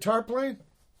your guitar playing?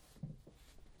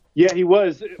 Yeah, he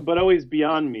was, but always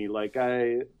beyond me. Like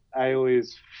I I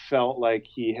always felt like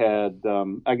he had,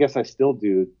 I guess I still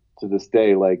do to this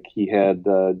day, like he had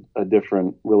a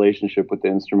different relationship with the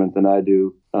instrument than I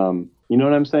do. You know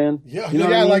what I'm saying? Yeah, you know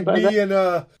yeah, what I mean like me by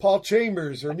and Paul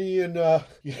Chambers, or me and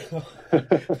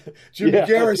Jimmy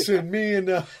Garrison, me and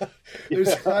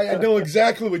I know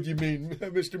exactly what you mean,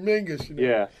 Mr. Mingus. You know?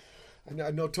 Yeah.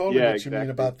 I know totally what you mean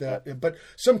about that. But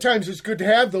sometimes it's good to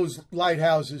have those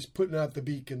lighthouses putting out the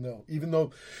beacon, though. Even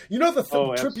though, you know, the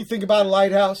trippy thing about a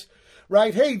lighthouse,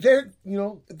 right? Hey,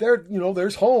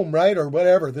 there's home, right, or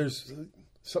whatever. There's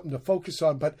something to focus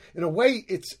on. But in a way,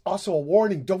 it's also a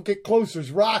warning. Don't get close.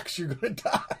 There's rocks. You're going to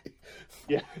die.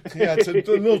 Yeah. Yeah, it's a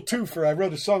little twofer. I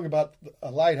wrote a song about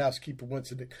a lighthouse keeper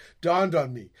once, and it dawned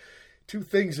on me. Two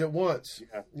things at once.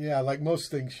 Yeah, like most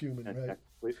things human, right?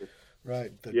 Completely.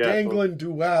 Right, the dangling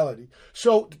duality.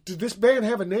 So, did this band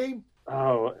have a name?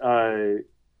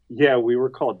 Yeah, we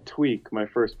were called Tweak, my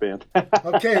first band.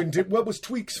 Okay, and what was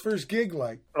Tweak's first gig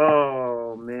like?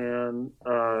 Oh, man.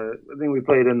 I think we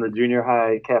played in the junior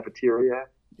high cafeteria,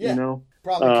 you know?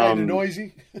 Probably kind of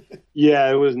noisy.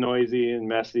 Yeah, it was noisy and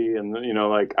messy. And, you know,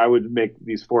 like I would make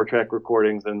these 4-track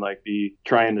recordings and like be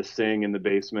trying to sing in the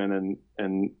basement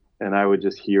and I would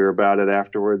just hear about it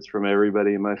afterwards from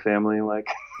everybody in my family. Like,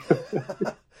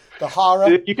 the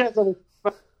horror. You guys ever,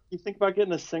 you think about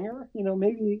getting a singer? You know,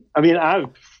 maybe. I mean,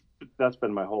 that's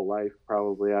been my whole life.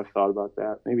 Probably, I've thought about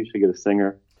that. Maybe you should get a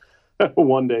singer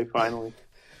one day, finally.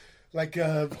 Like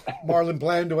Marlon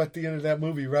Brando at the end of that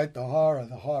movie, right? The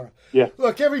horror. Yeah.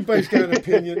 Look, everybody's got an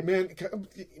opinion, man.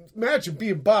 Imagine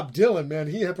being Bob Dylan, man.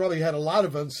 He probably had a lot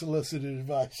of unsolicited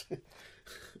advice.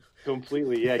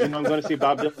 Completely, yeah. You know, I'm going to see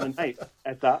Bob Dylan tonight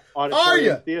at the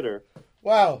Auditorium Theater.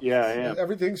 Wow. Yeah, I am.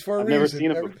 Everything's for a reason. I've never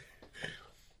seen him before.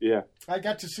 Yeah. I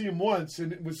got to see him once,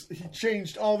 and he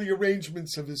changed all the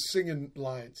arrangements of his singing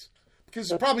lines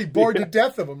because he's probably bored to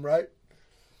death of them, right?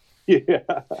 Yeah.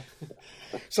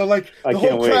 So, like, the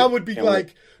whole crowd would be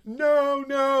like, no,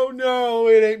 no, no,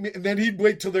 it ain't me. And then he'd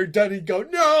wait till they're done. He'd go,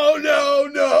 no, no,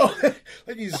 no.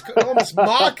 Like he's almost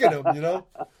mocking them, you know?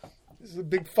 This is a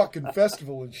big fucking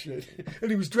festival and shit.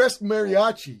 And he was dressed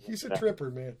mariachi. He's a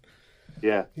tripper, man.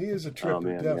 Yeah. He is a tripper,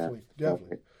 man, definitely.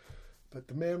 But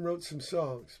the man wrote some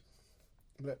songs.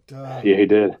 But, yeah, he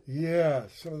did. Yeah,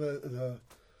 some of the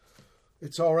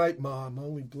It's All Right, Ma, I'm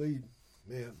Only Bleeding.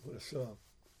 Man, what a song.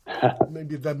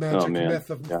 Maybe the magic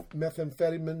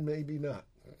methamphetamine, maybe not.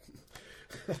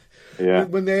 Yeah.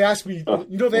 When they ask me,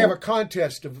 you know, they have a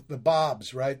contest of the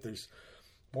Bobs, right? There's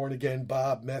Born Again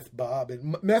Bob, Meth Bob,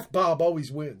 and Meth Bob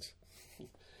always wins.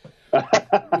 You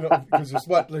know, because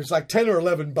there's like 10 or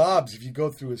 11 Bobs if you go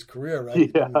through his career,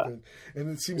 right? Yeah. And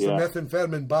it seems the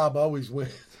methamphetamine Bob always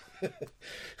wins.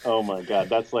 Oh my God,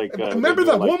 that's like. Remember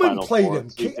that woman Final played Four, him.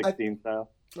 16 style.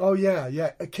 Oh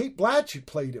yeah. Kate Blanchett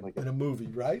played him in a movie,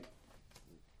 right?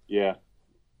 Yeah.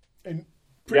 And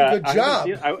pretty good job.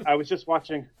 I was just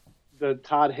watching the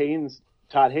Todd Haynes.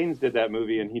 Todd Haynes did that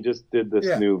movie, and he just did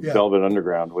this new Velvet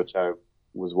Underground, which I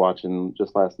was watching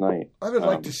just last night. I would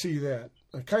like to see that.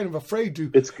 I'm kind of afraid to.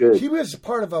 It's good. He was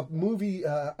part of a movie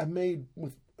I made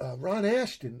with Ron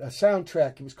Ashton, a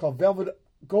soundtrack. It was called Velvet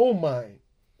Goldmine.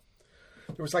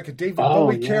 There was like a David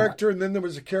Bowie character, and then there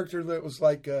was a character that was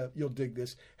like, you'll dig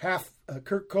this, half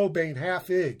Kurt Cobain, half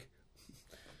Ig.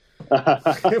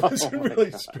 It was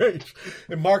really strange.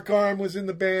 And Mark Arm was in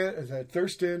the band,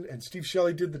 Thurston, and Steve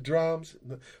Shelley did the drums.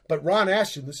 But Ron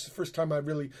Ashton, this is the first time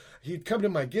he'd come to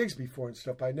my gigs before and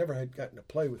stuff. I never had gotten to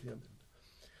play with him.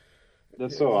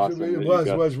 That's so awesome.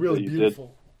 It was really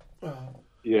beautiful.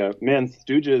 Yeah, man,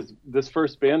 Stooges, this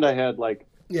first band I had, like,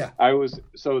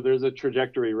 so there's a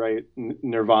trajectory, right?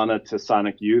 Nirvana to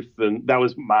Sonic Youth, and that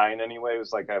was mine anyway. It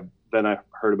was like, then I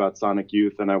heard about Sonic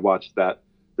Youth, and I watched that.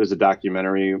 There's a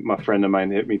documentary my friend of mine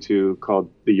hit me to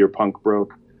called The Year Punk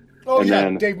Broke. Oh,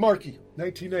 and Dave Markey,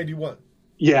 1991.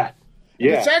 Yeah.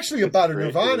 Yeah. It's actually about a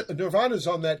Nirvana. Nirvana's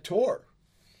on that tour.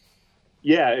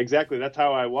 Yeah, exactly. That's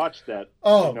how I watched that.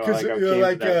 Oh, because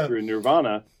through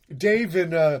Nirvana. Dave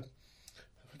and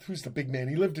who's the big man?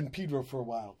 He lived in Pedro for a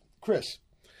while. Chris.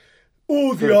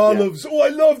 Oh, the olives. Yeah. Oh, I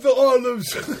love the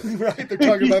olives. Right? They're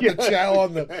talking about the chow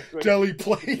on the deli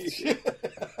plate.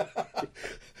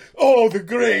 Oh, the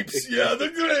grapes. Yeah, the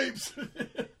grapes.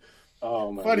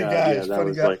 Oh, my funny God. Guys. Yeah, that funny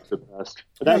was guy. Like the best.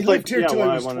 But he lived here until he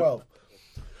was 12.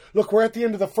 Look, we're at the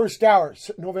end of the first hour.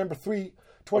 November 3,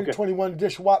 2021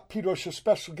 edition. Pedro Show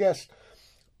special guest,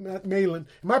 Matt Mehlan.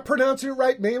 Am I pronouncing it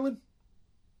right, Mehlan?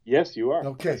 Yes, you are.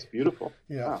 Okay. It's beautiful.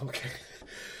 Yeah, wow. Okay.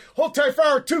 Hold tight for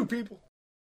hour 2, people.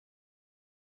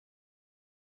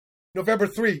 November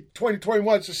 3,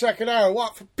 2021. It's the second hour.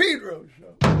 Walk for Pedro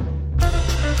Show.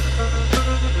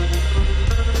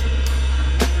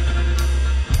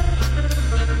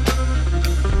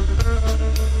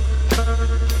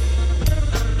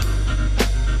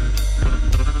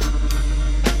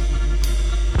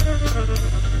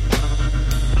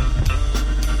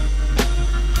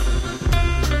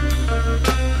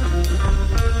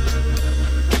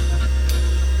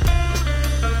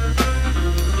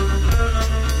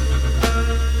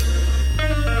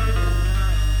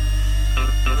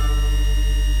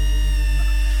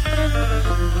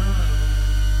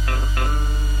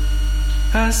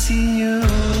 I see you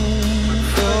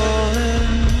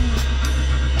falling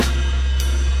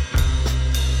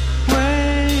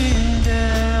way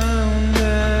down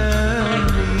the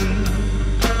knee.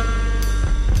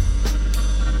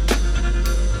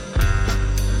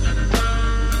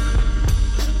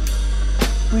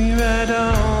 We ride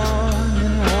on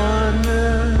and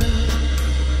wander.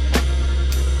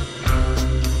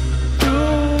 Do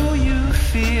you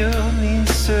feel these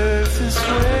surface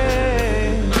waves?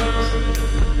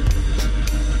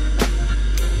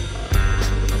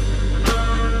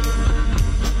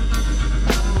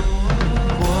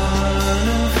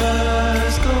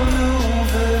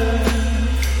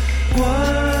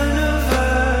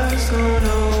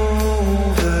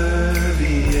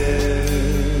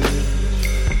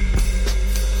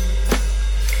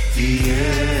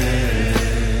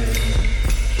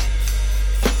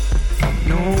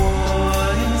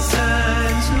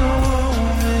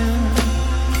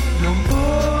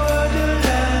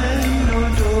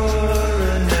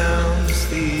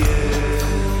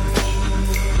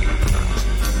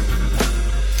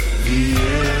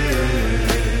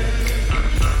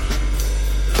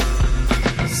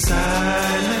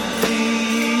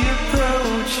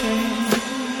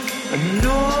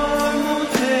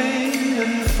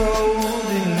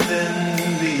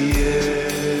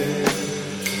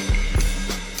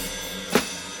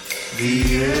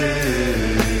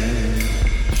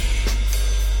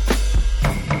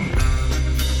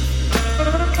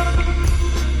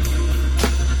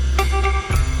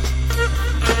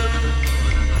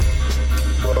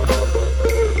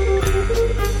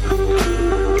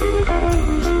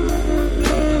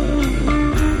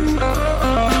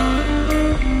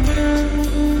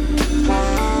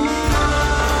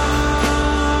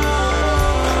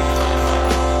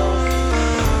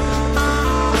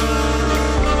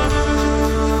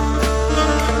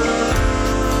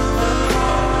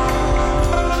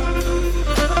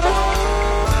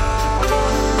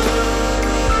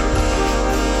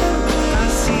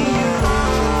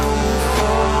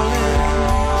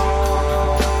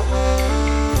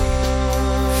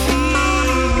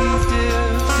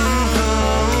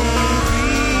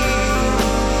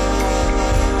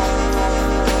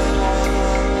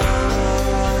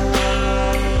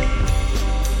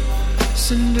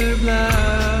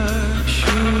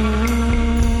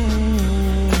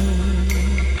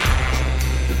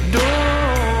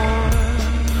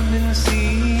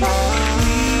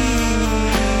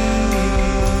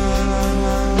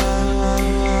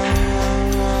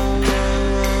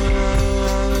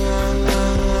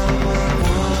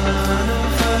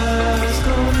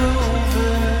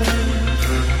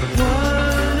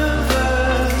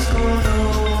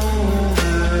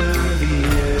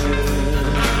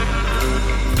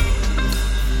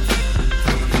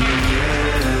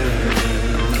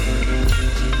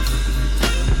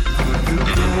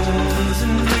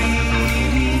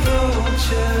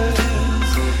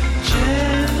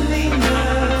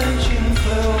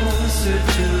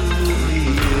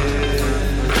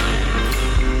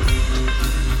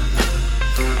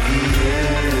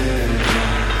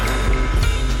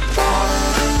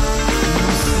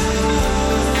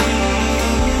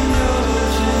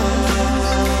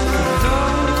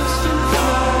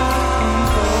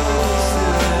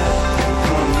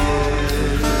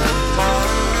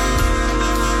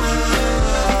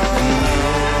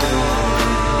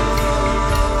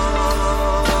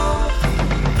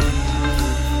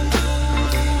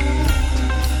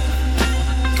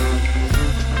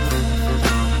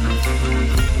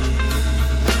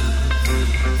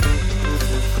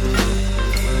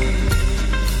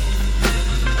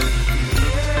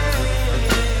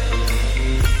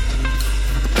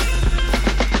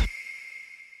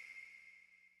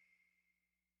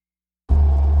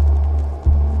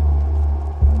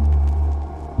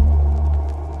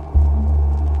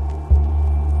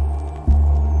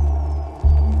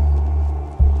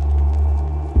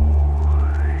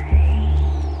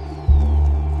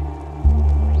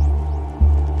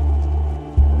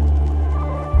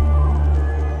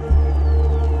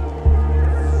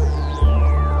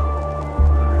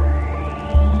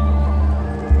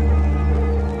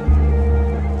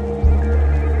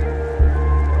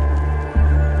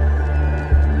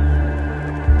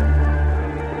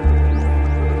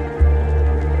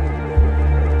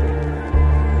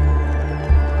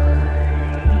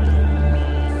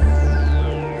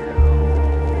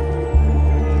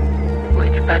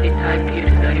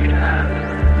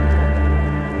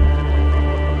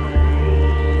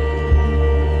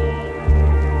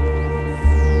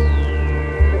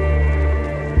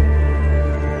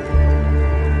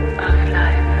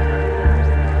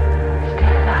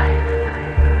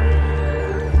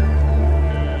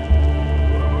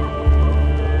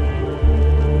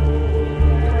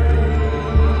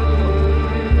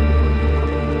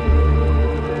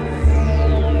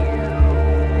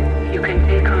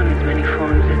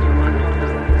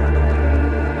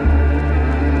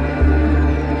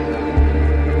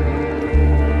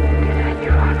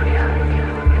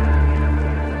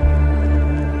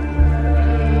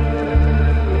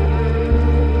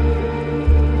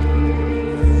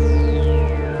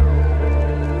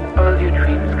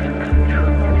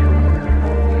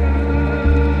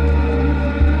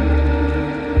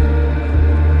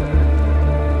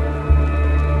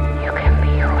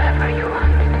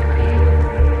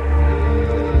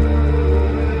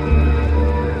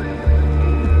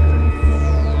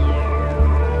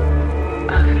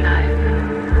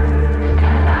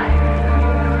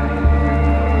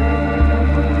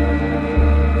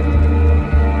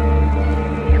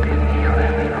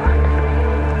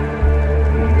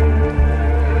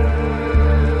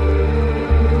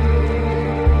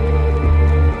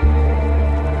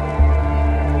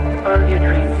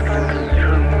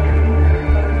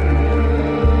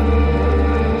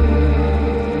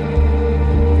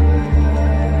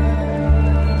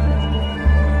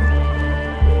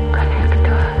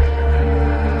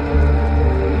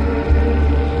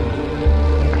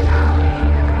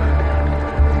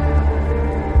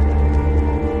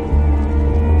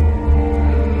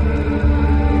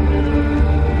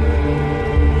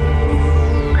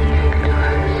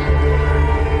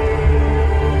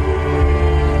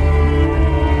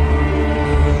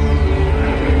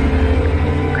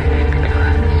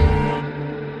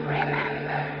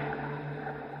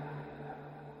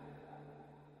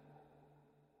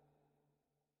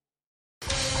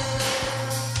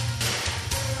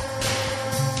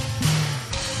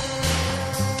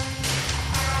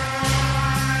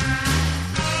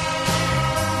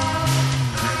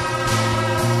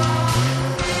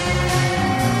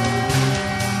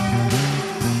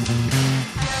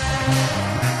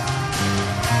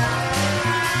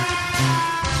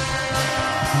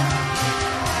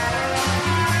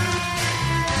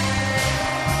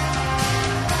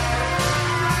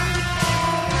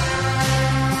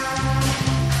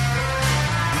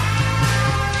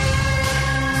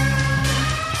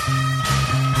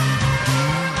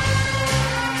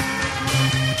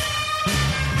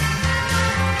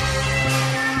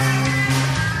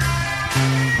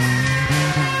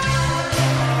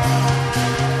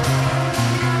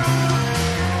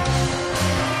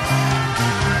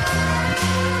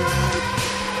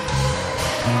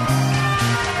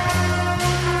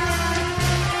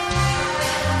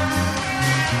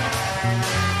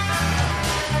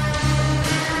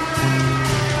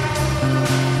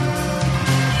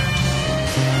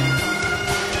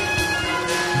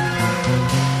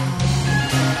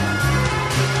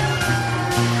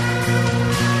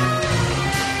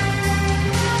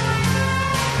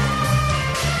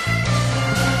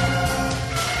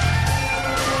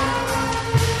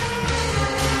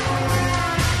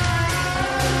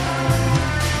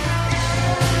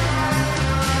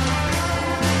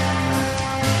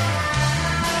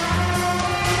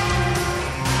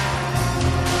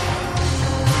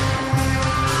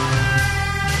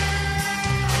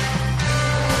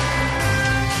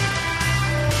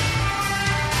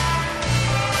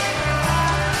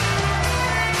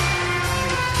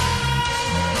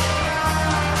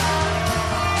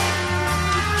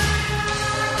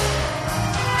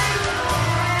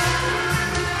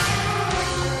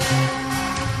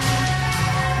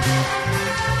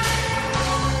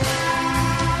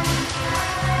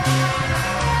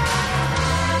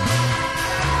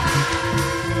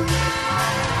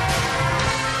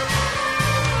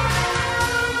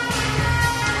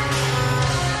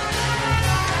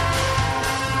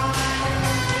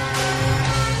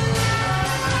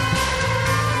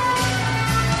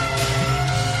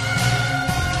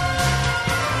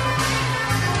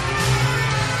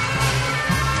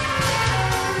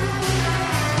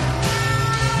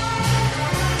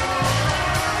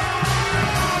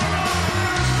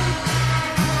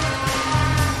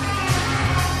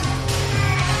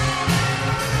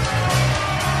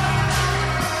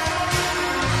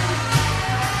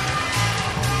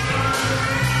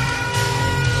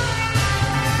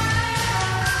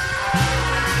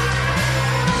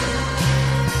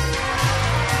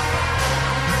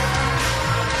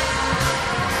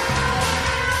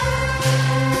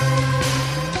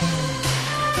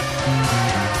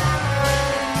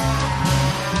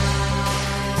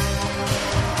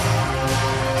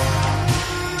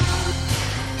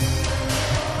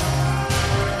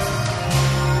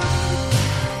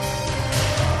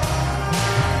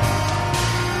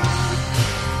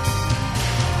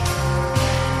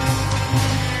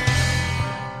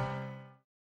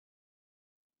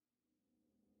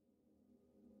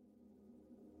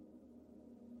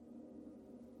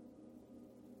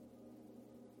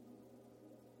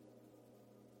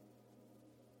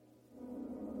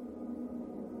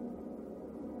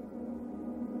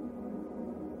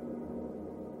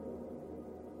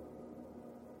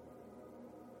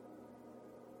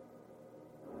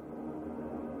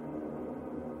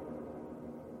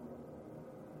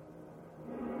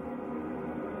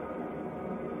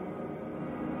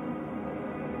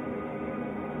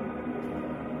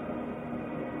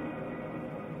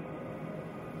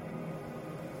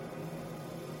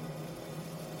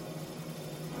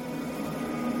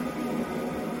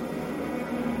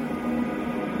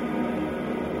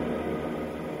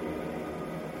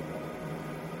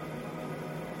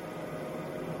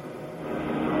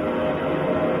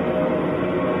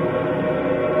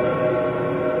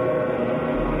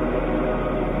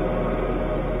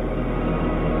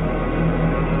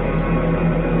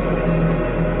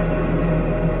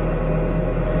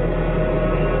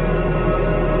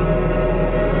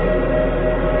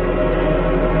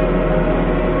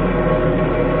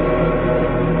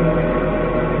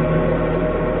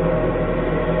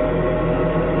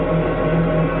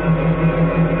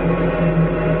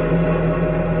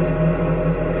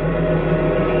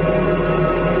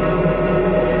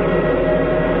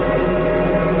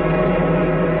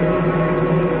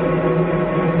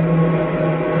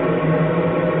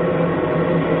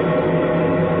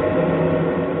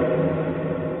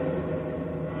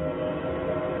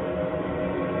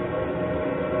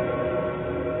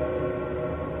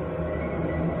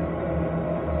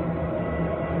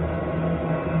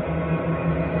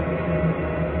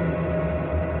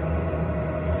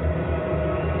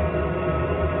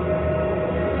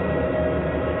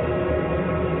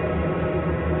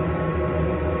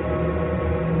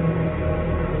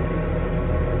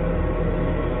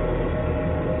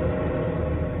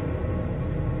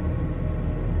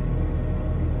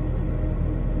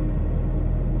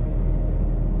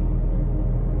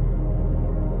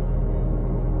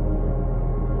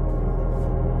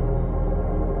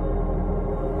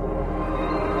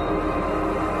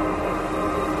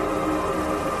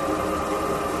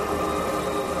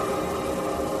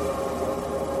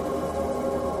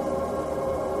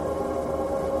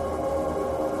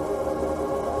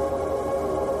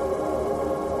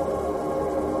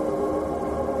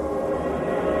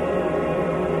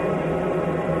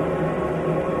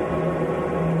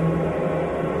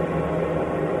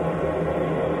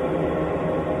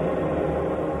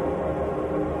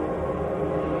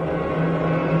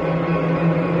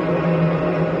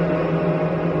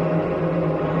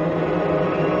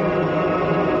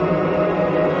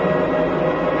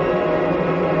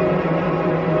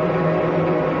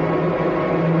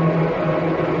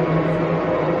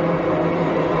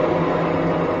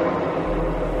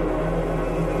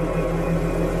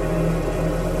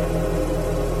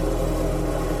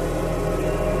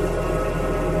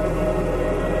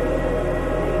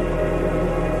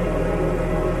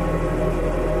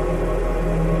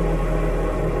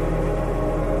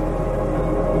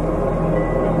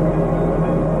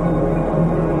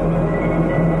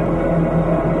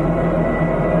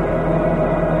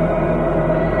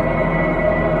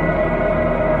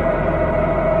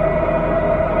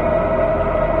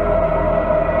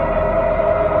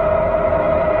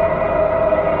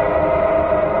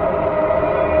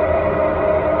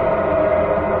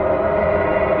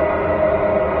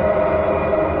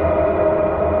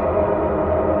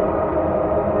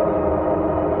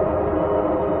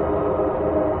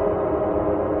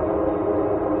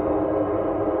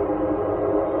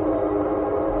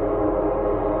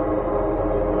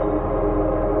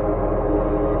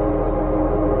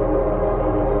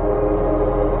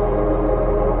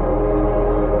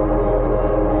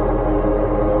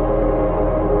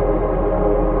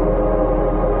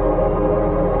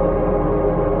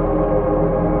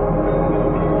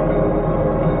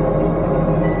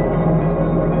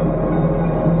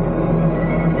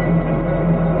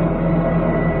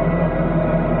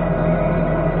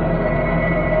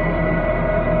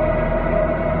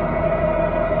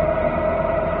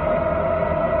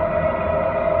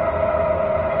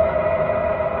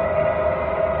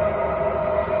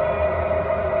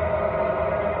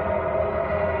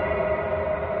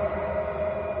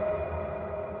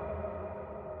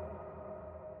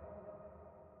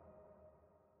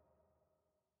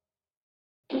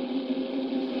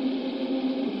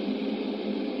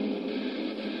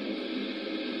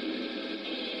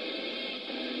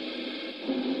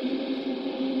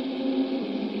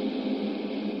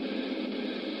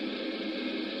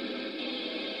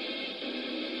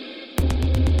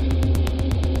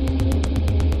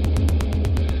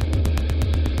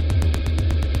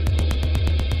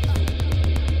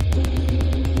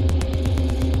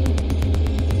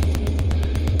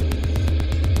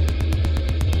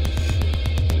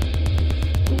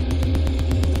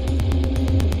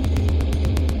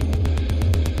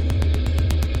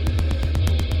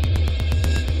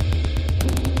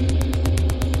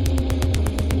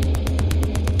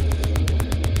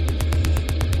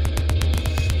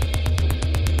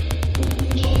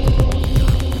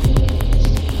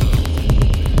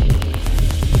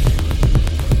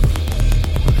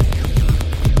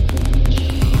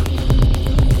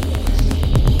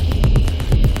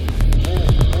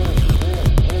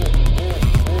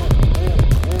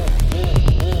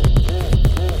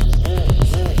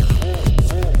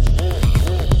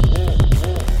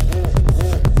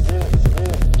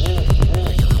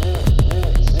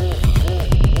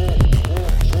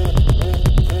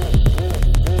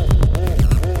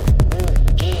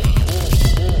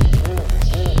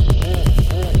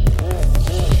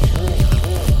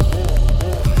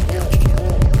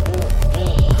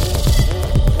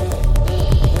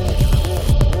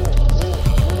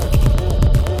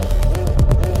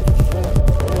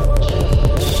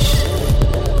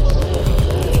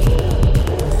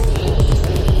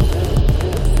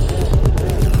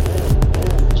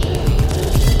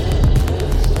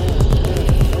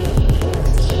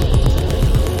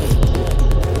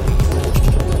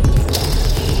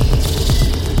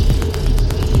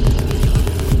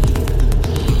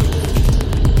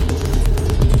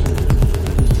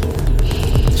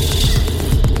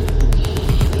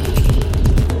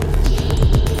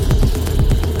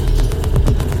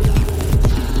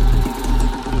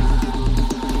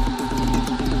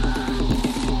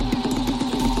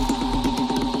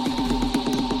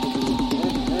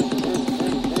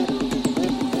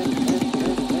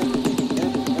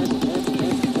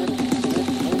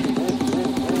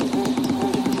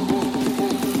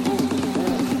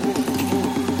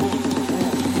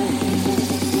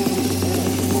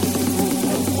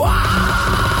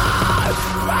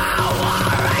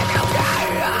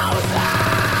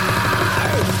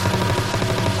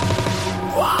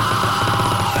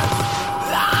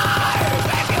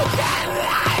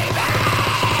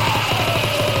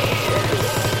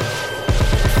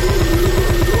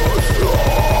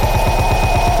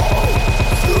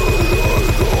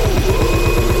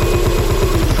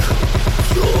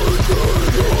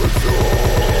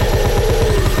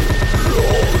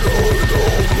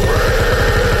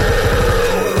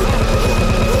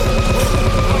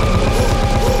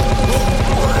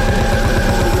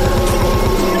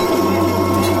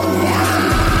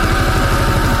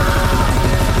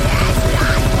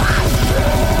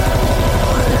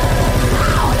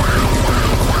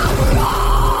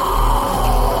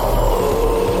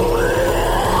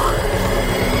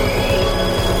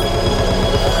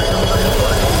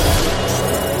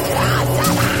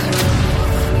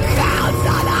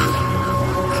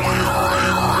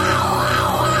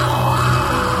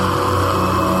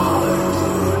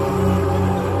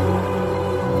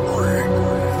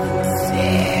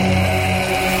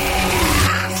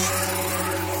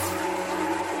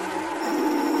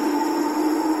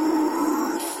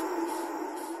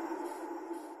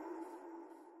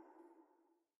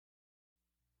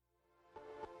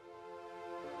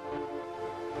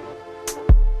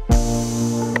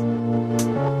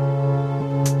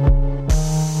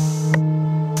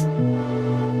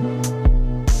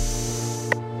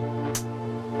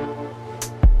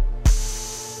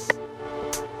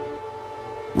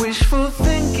 Wishful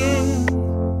thinking,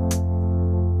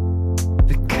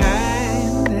 the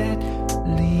kind that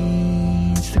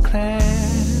leads the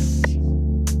class.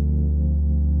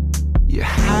 Your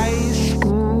high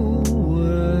school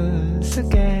was a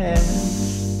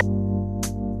gas,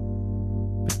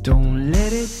 but don't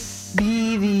let it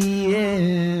be the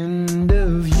end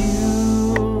of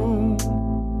you.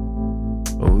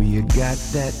 Oh, you got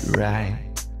that right.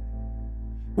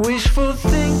 Wishful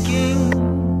thinking,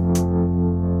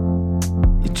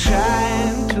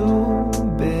 trying to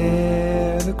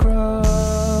bear the cross.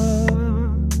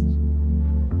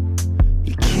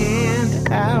 You can't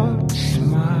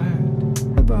outsmart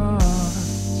the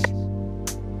boss,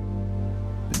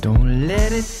 but don't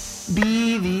let it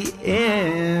be the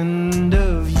end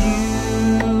of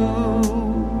you.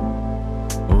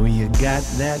 Oh, you got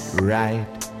that right.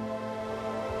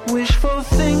 Wishful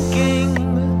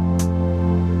thinking,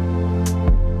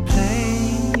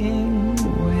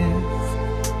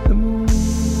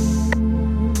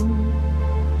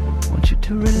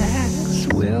 to relax,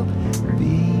 we'll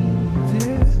be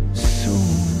there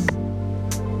soon.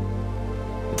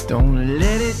 But don't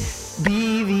let it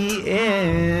be the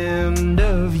end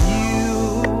of you.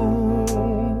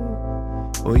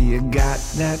 Oh, you got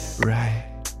that right.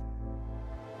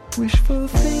 Wishful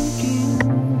thinking.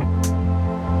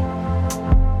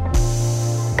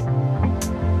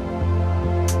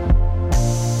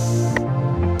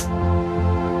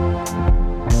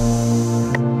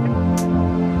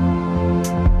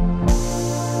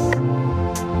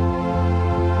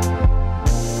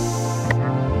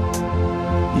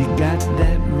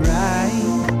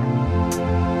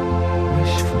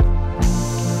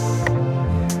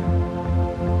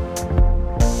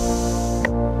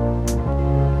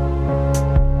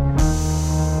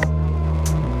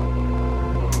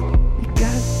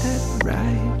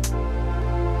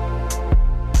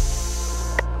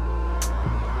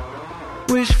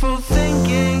 Wishful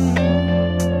thinking.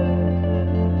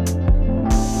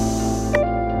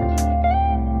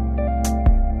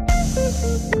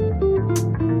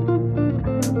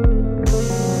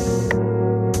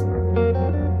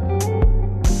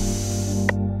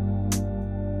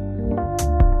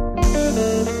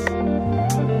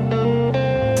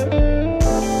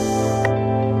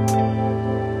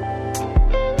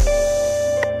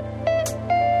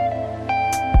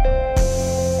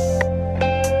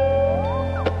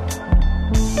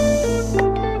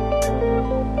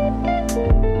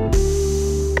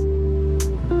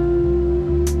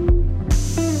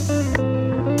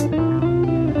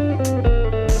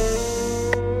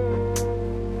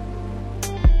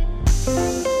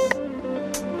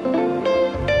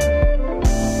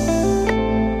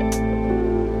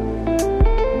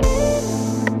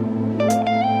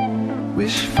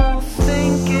 Wishful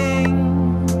thinking,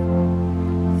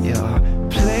 you're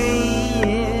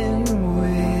playing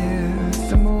with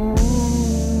the moon.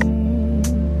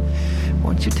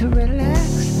 Want you to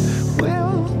relax,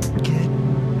 we'll get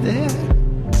there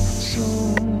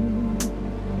soon.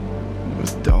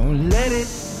 But don't let it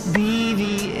be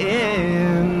the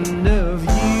end of you.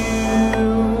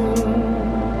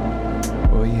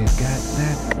 Oh, you got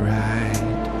that right.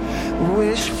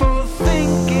 Wishful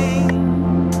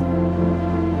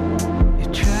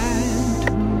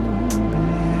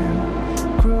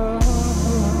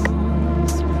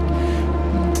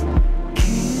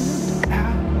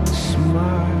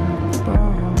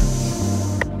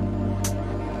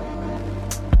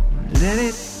Let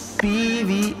it be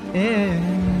the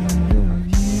end of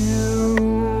you.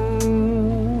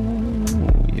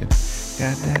 You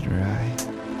got that right.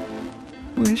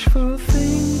 Wishful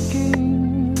thinking.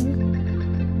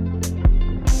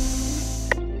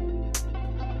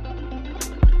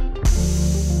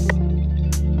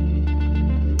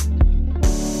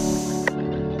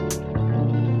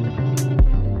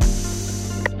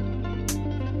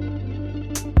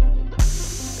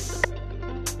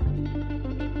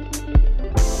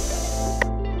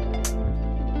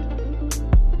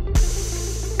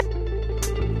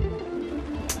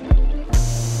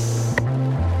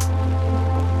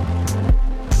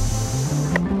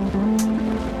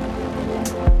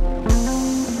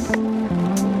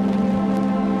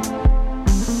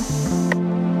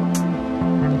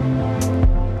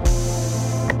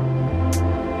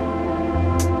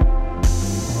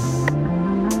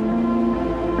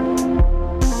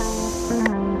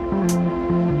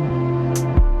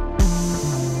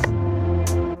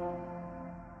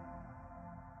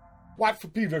 Watt for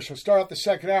Pedro Show. Start out the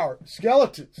second hour.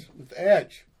 Skeletons with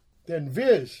Edge. Then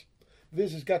Viz.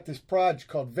 Viz has got this project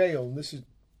called Veil, and this is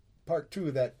part 2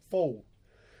 of that fold.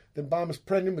 Then bomis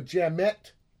prendin with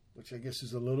Jammette, which I guess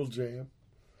is a little jam.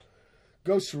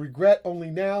 Ghosts of Regret Only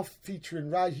Now,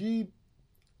 featuring Rajib,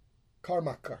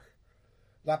 Karmakar.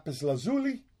 Lapis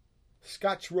Lazuli,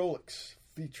 Scotch Rolex,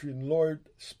 featuring Lord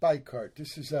Spikeheart.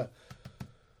 This is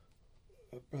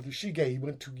Brother Shige. He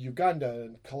went to Uganda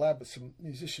and collabed with some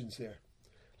musicians there.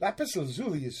 Lapis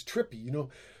Lazuli is trippy, you know.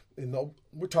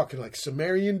 We're talking like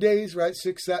Sumerian days, right?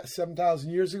 7,000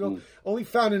 years ago. Only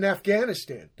found in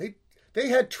Afghanistan. They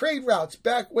had trade routes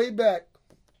way back.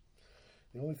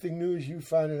 The only thing new is you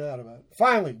finding out about it.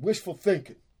 Finally, wishful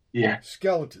thinking. Yeah.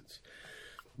 Skeletons.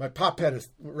 My pop had a,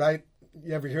 right?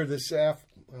 You ever hear this? I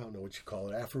don't know what you call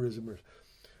it, aphorism, or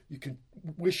you can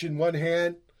wish in one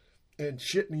hand and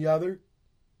shit in the other,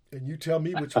 and you tell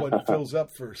me which one fills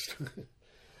up first.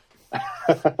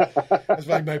 That's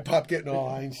like my pop getting all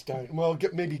Einstein. Well,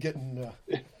 maybe getting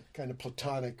kind of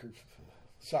Platonic or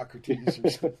Socrates or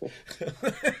something.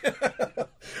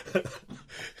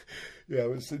 Yeah, it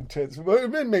was intense. But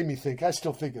it made me think. I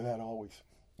still think of that always,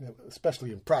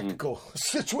 especially in practical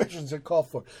situations that call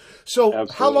for it. So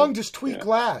absolutely. How long does Tweak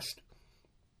last?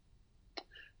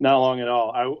 Not long at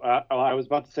all. I was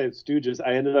about to say the Stooges.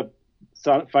 I ended up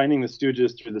finding the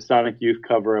Stooges through the Sonic Youth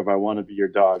cover of I Want to Be Your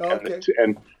Dog. Okay.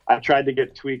 And I tried to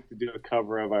get Tweak to do a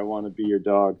cover of I Want to Be Your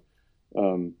Dog.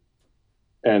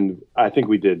 And I think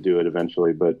we did do it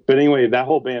eventually. But anyway, that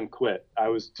whole band quit. I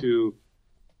was too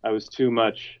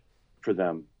much for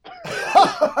them.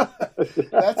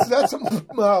 That's a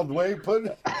mild way of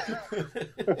putting it.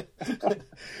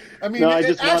 I mean, no,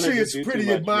 actually, it's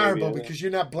pretty admirable because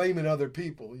you're not blaming other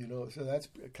people, you know. So that's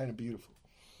kind of beautiful.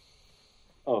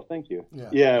 Oh, thank you.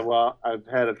 Yeah. Well, I've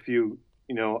had a few.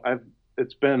 You know,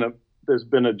 there's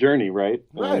been a journey, right?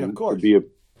 Right, of course. To be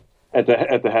at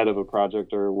the head of a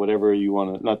project or whatever you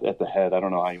want to. Not at the head. I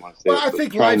don't know how you want to say it. Well, I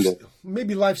think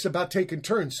maybe life's about taking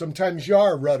turns. Sometimes you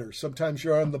are a rudder. Sometimes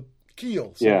you're on the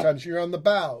keel. Sometimes you're on the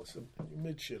bow.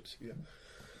 Midships. Yeah.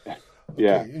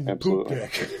 Yeah, in the absolutely.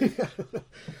 Poop deck.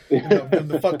 In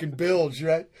the fucking bilge,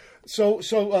 right? So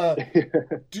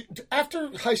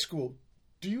after high school,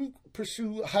 do you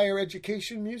pursue higher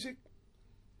education music?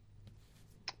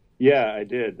 Yeah, I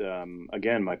did.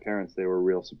 Again, my parents, they were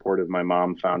real supportive. My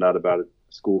mom found out about a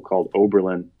school called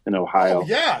Oberlin in Ohio. Oh,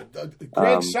 yeah.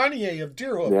 Greg Saunier of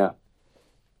Deerhoof. Yeah.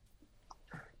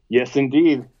 Yes,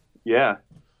 indeed. Yeah.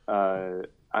 I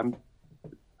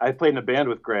played in a band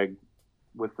with Greg,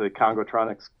 with the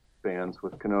Congotronics bands,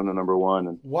 with Kanono No. 1.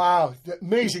 And wow,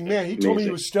 amazing man! He told me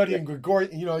he was studying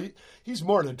Gregorian. You know, he's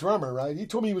more than a drummer, right? He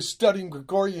told me he was studying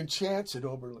Gregorian chants at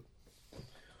Oberlin.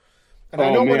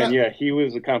 And he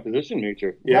was a composition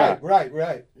major. Yeah,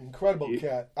 right. Incredible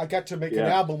cat. I got to make an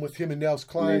album with him and Nels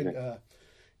Klein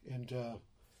and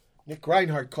Nick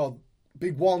Reinhardt called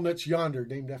 "Big Walnuts Yonder,"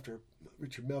 named after a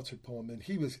Richard Meltzer poem, and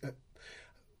he was.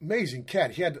 Amazing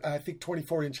cat. He had, I think,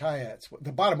 24-inch hi-hats.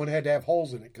 The bottom one had to have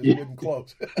holes in it because it wouldn't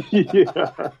close.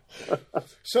 Yeah.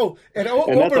 So, and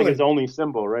that's like his only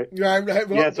symbol, right? Right.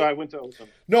 Well, yeah, so I went to Oberlin.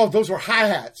 No, those were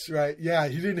hi-hats, right? Yeah,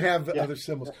 he didn't have other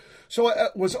symbols. So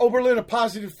was Oberlin a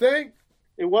positive thing?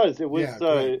 It was. It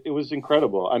was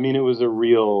incredible. I mean, it was a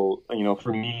real,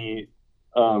 for me.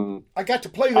 I got to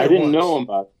play there I didn't know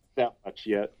about that much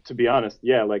yet, to be honest.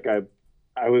 Yeah, like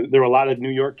there were a lot of New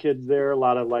York kids there, a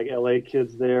lot of like LA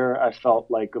kids there. I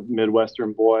felt like a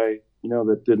Midwestern boy,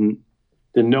 that didn't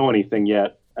know anything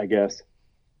yet, I guess.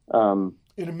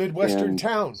 In a Midwestern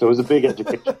town. So it was a big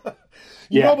education.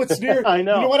 You know what's near? I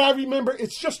know. You know what I remember?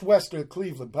 It's just west of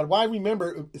Cleveland, but I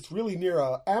remember it's really near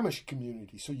a Amish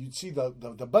community. So you'd see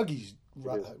the buggies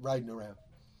riding around.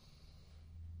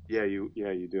 Yeah,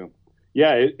 you do.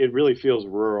 Yeah, it really feels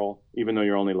rural, even though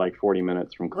you're only like 40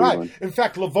 minutes from Cleveland. Right. In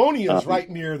fact, Livonia's right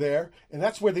near there, and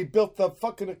that's where they built the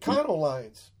fucking Econo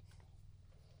lines.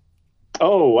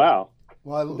 Oh, wow.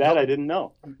 Well, I didn't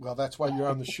know. Well, that's why you're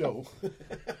on the show.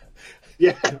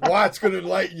 Yeah. Watt's going to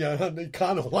enlighten you on the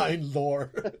Econoline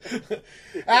lore.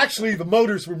 Actually, the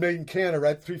motors were made in Canada,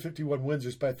 right? 351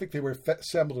 Windsors, but I think they were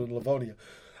assembled in Livonia.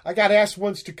 I got asked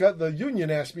once to come. The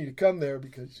union asked me to come there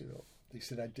because, they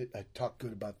said I talked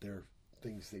good about their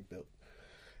things they built.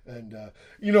 And,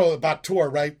 about tour,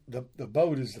 right? The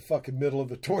boat is the fucking middle of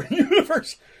the touring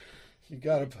universe. You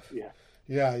got to... Yeah.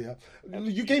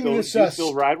 You gave me this... Do you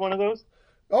still ride one of those?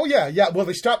 Oh, yeah. Well,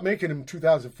 they stopped making them in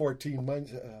 2014.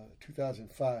 Mine's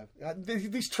 2005.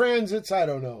 These transits, I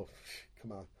don't know.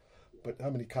 Come on. But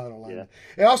how many Econo lines?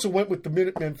 Yeah. It also went with the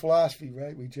Minutemen philosophy,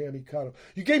 right? We jam Econo.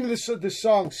 You gave me this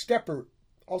song, Stepper,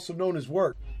 also known as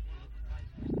Work.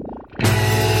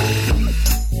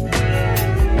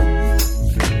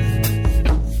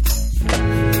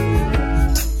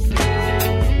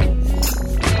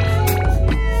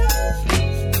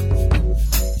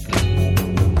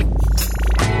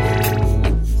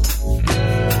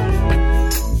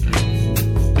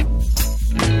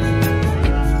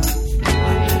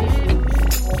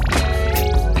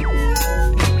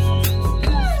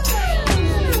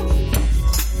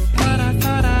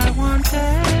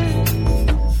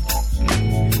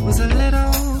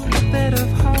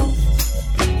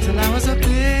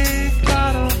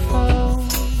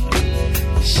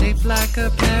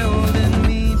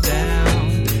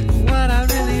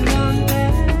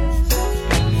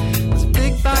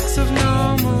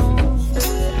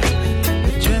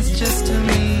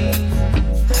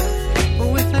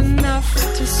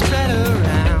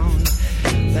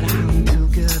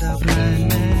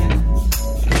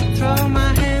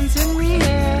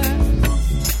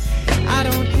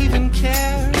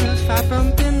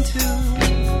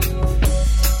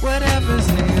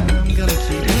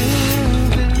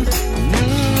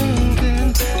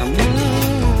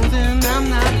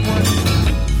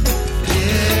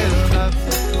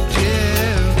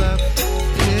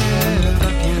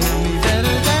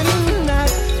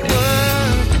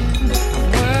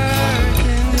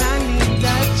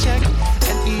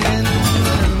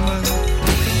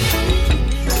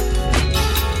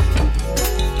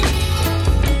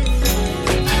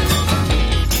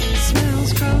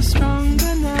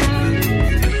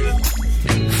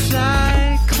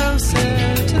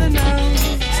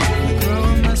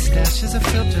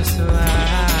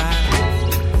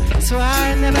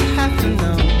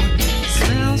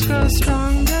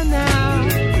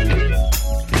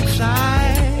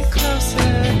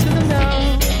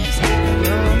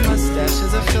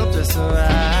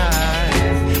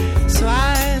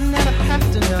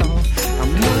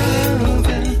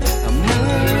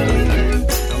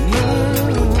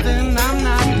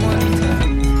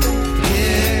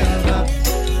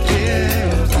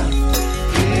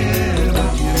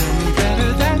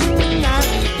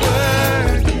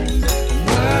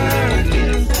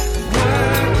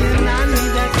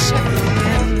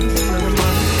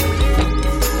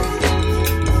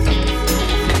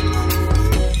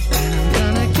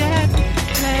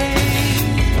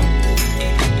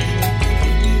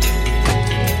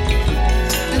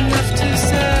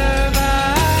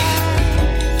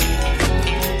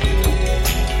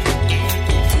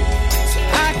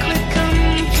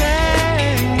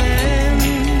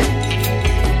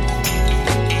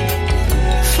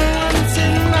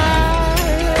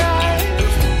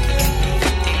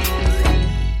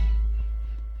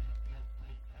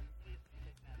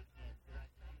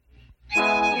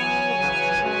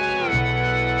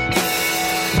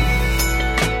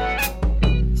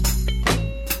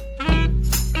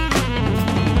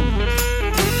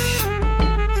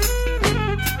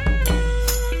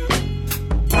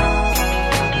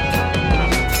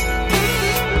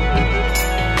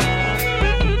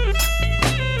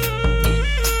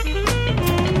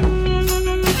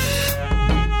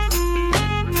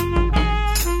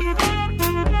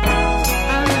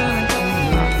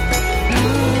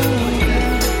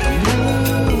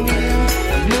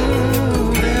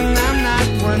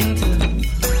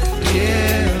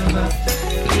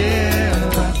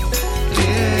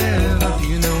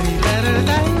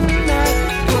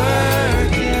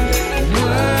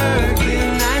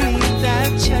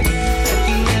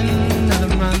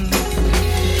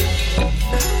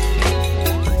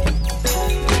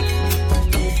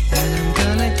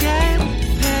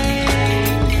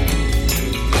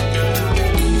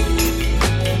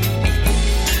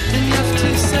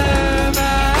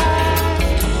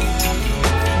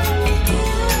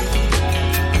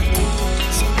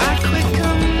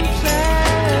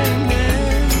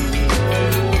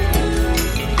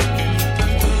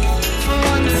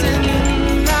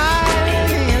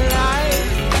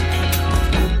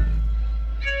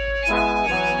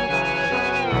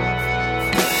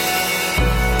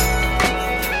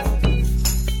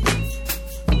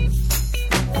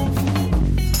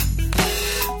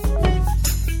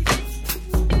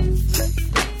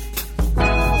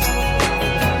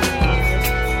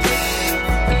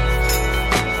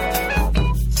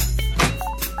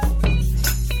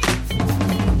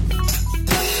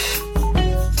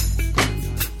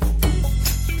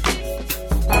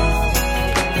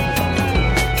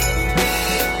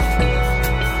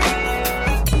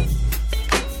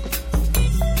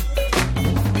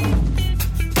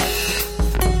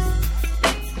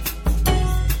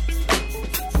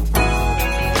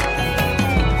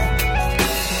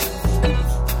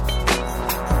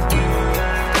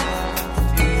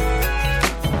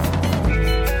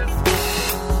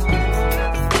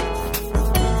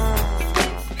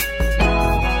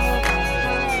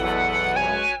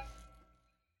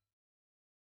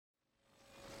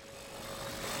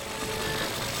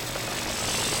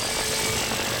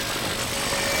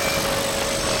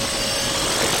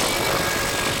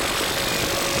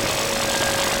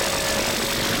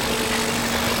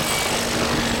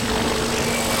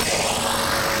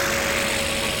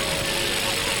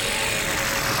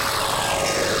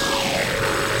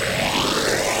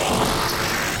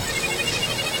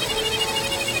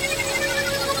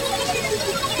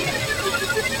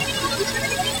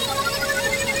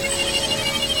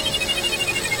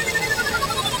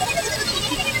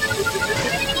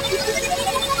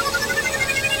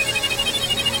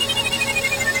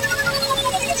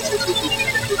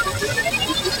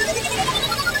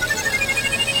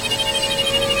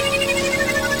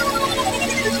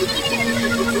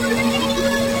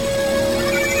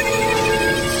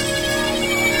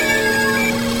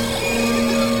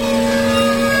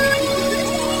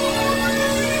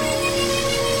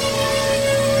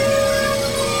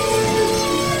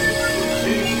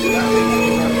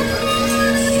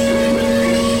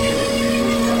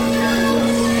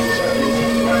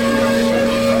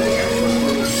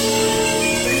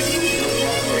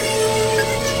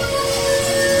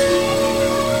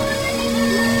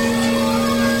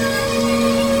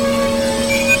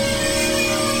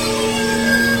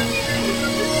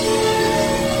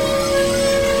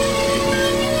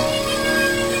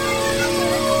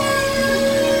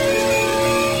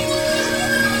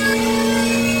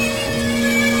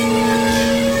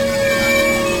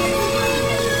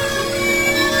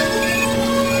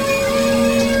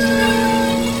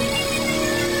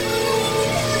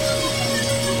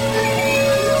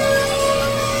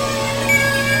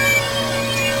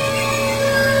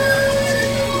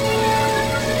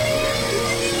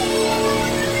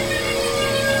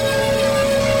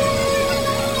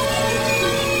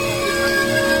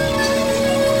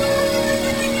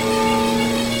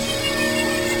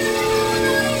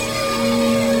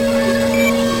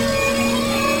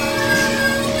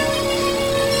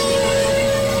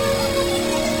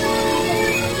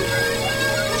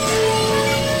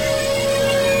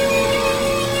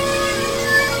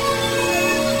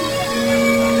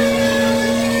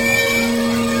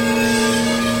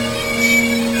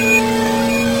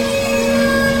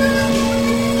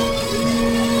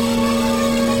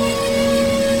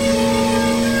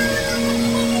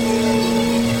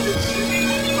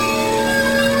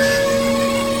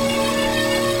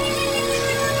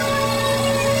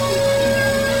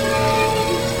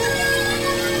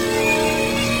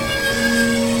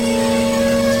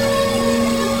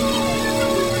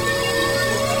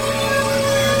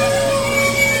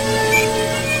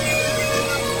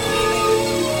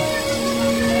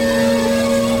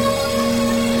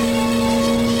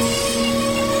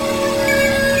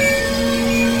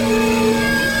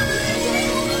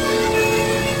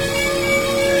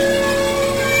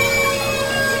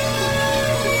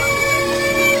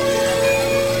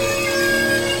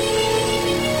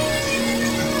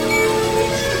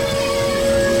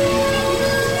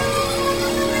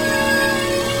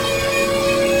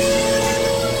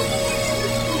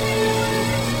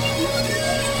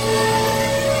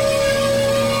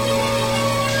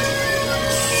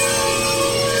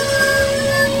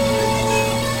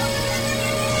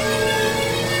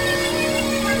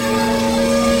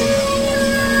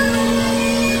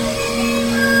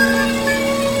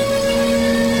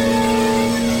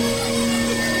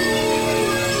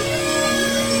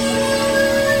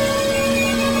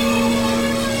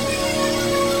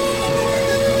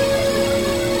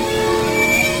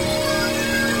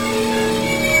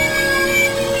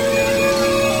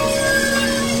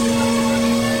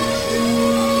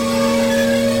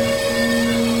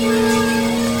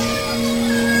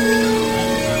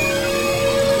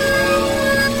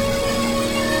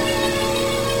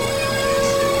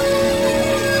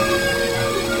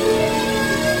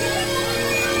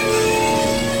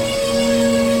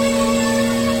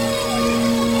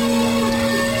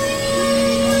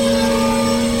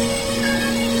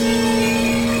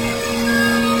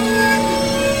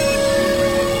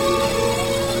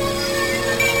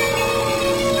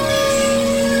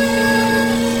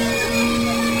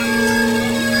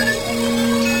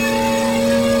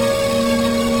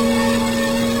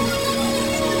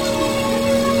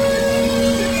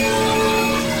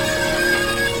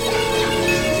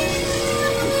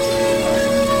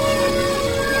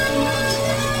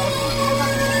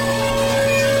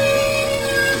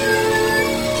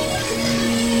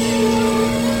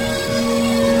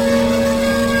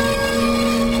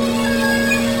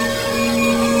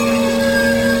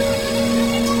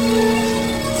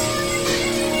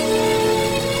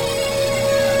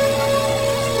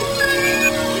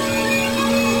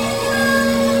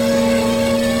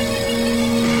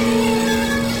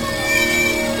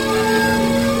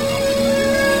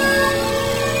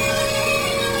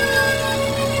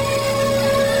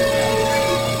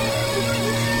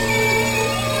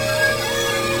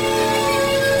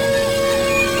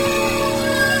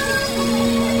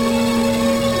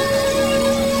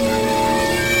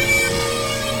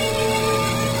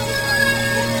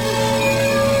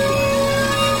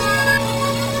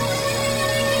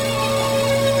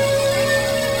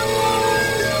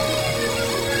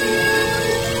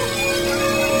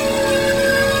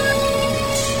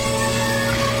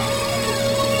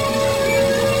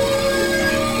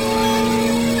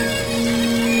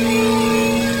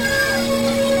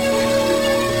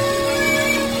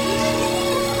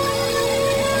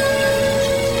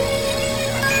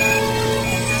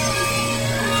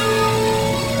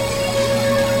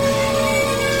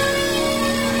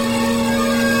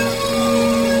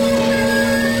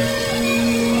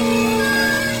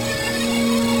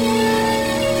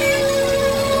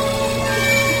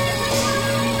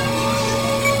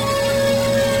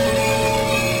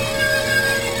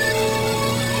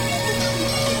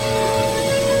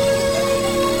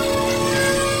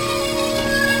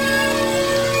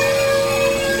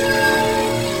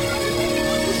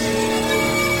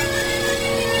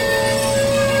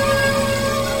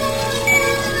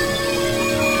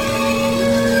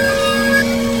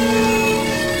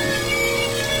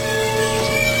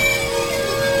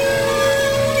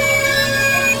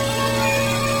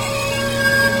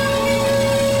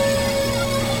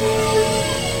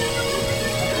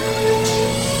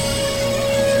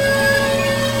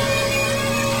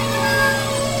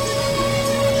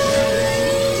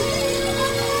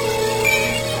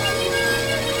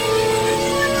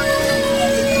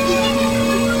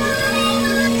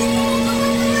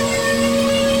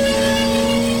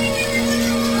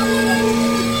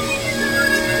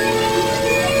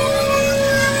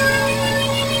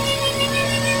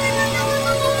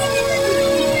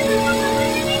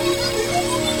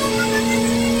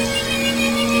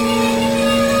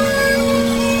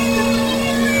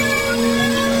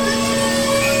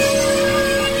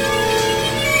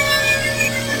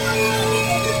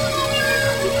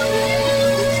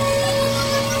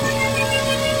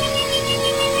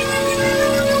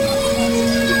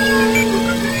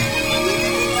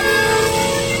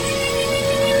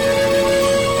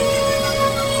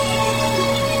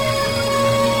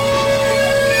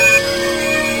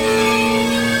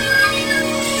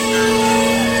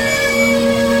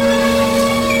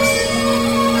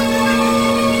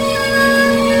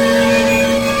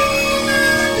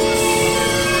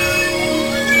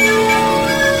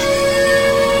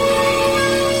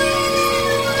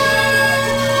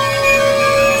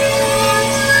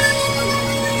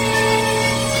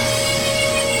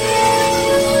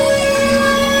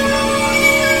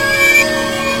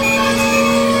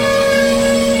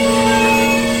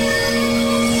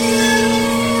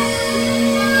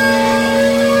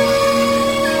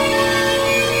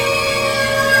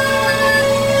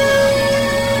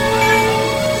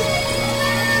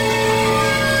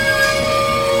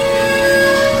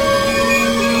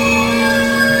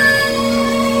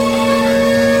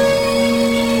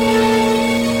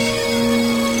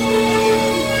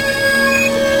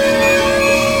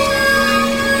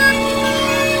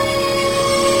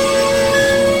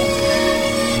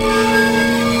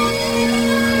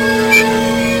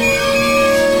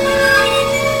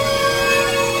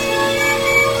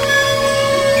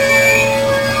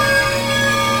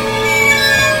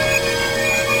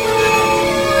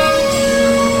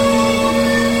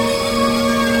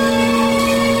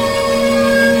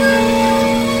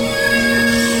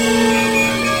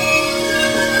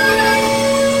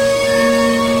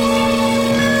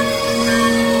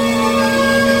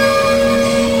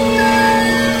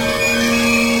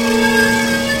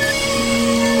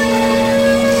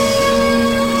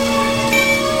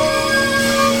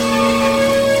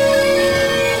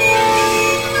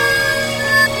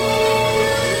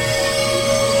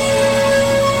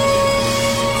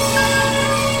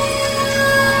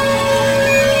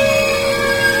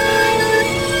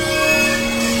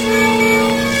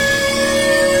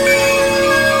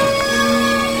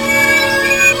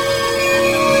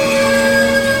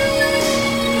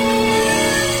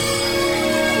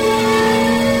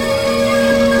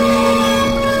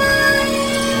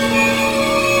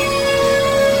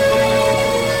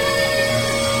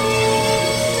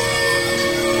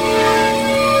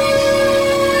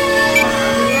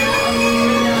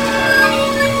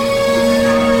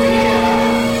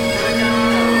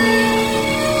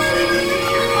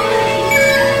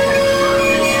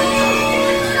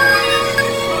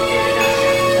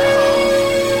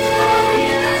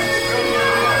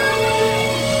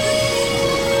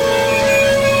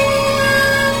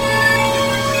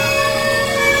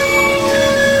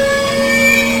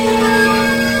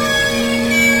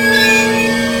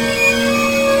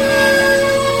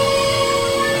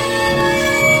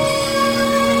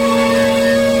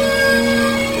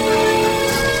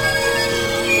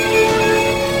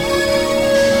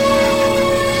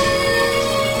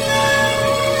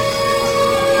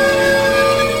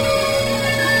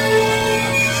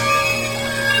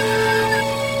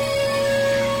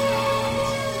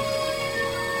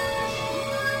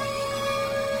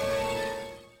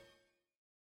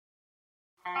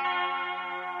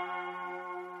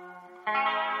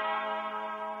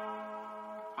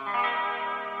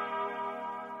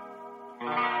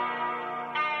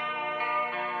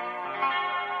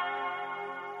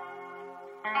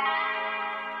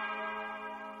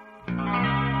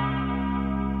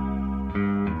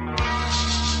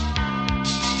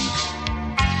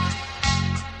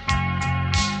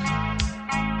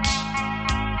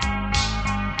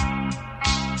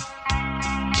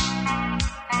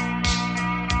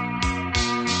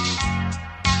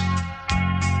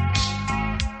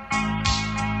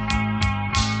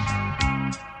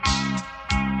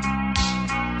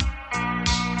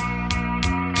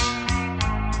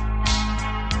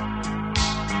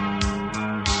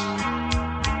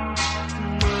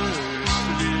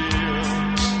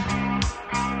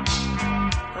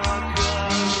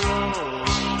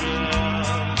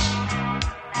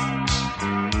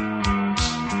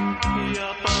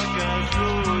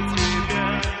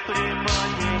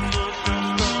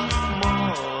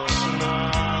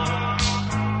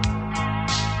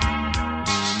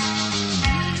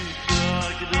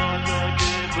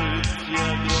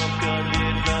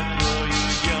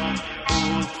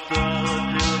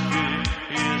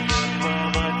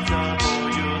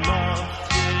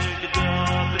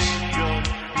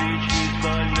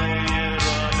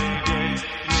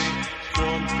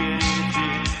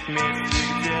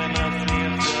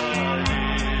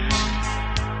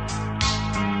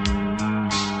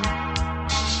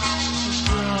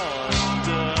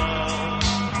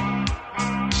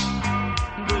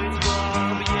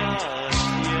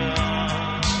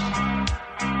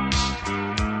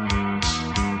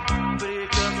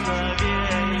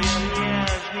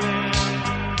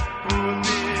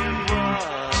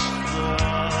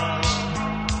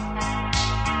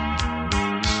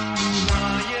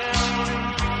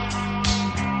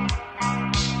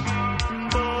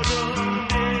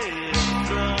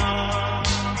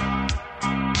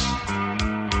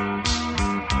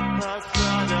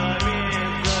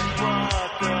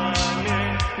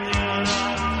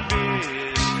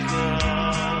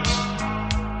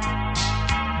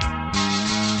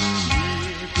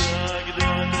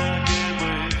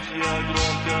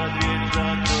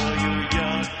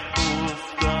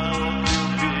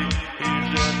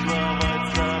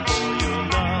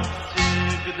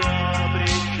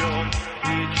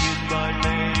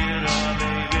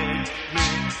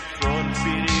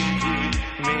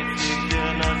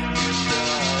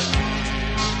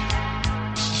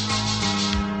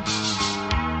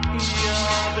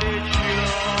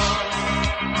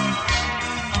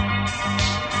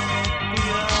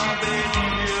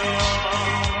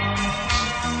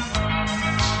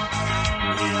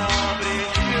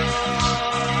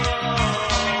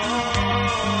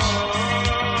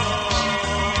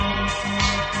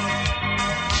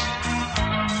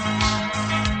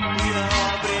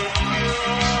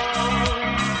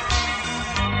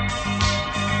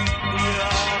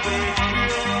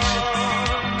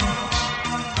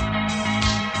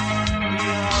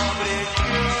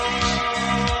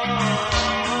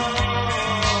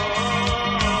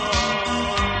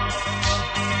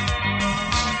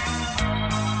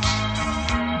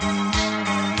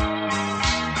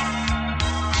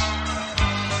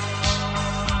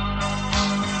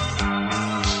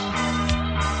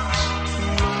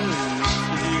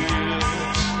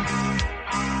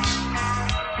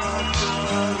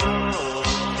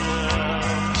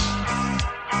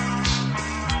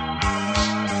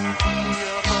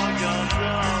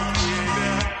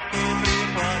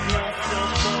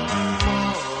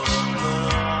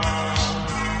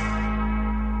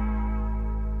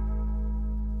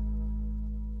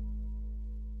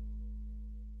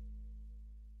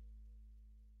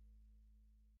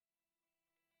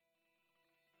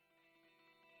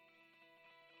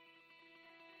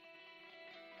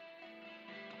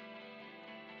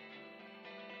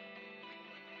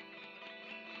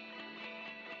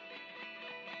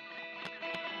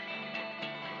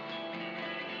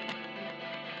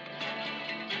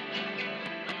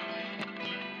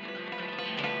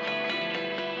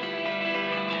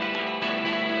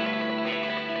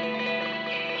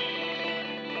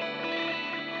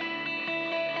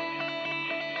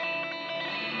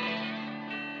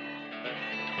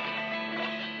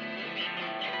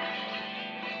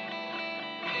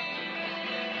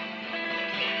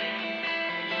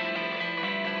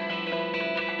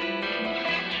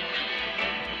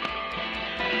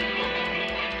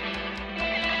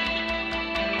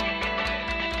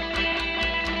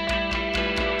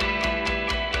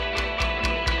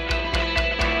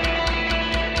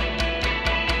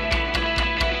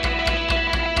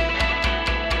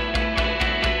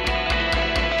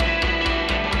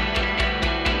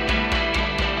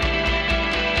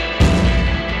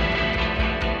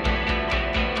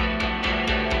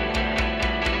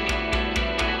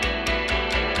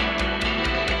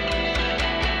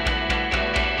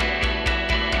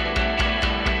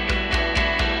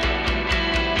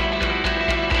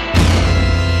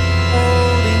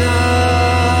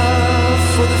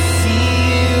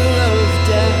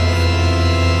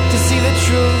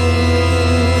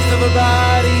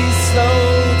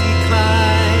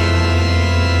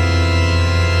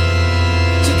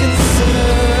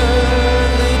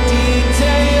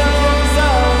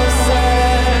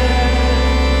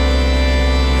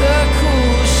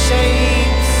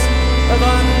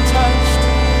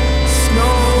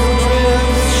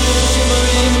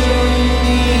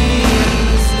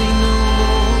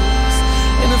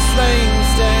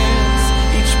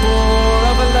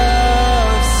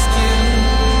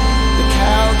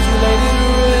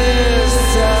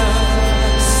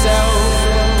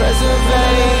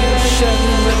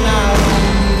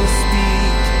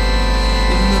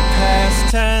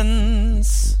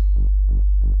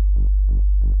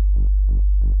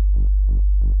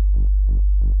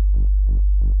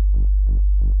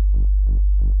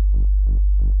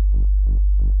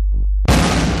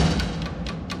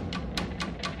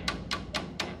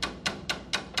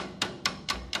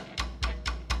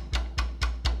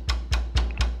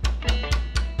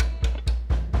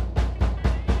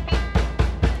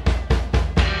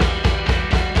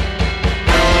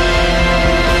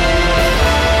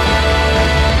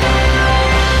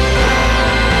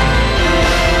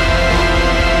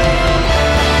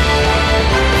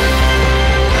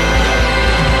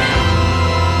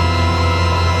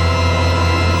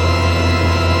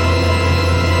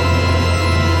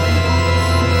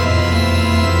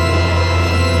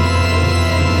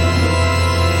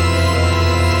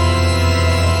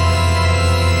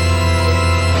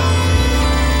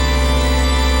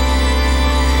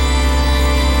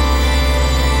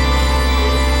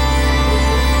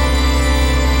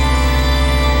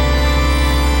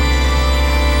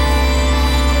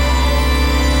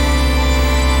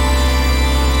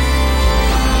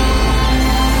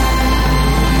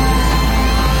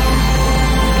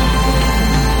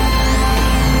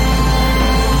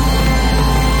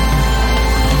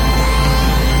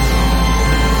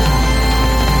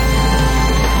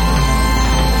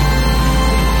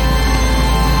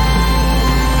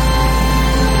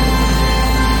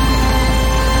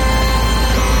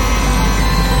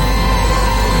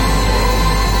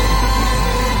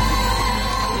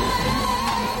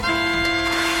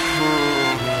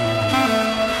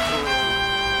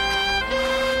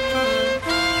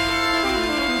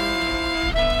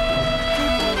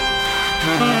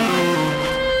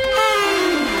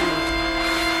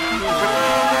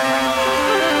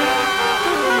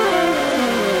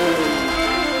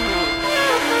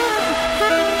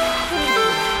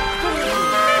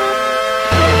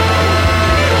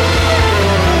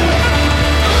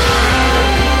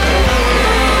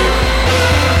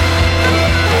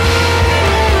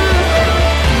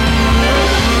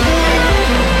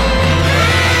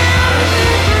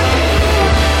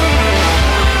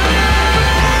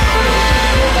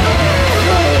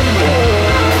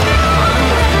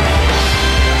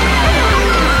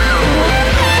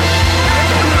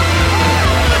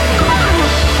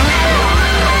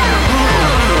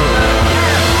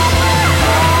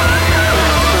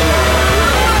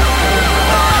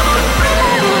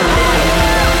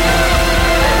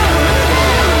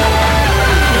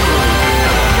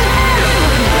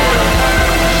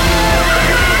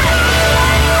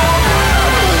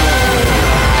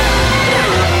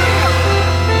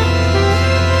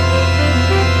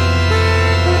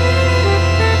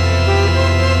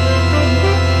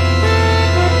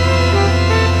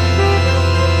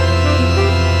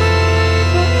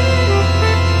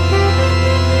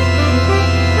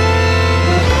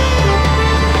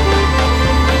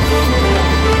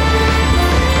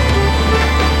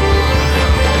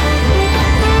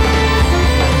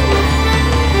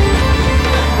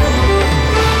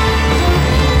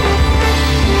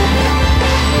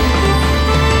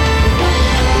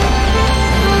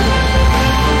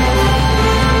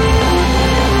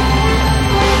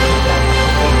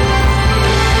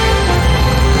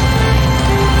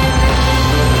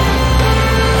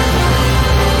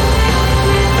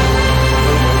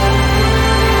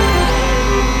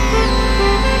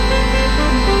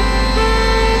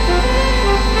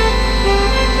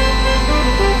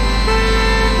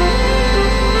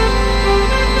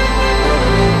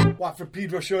 for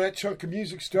Pedro Show, that chunk of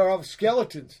music started off with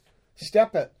Skeletons,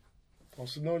 Step It,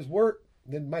 also known as Work.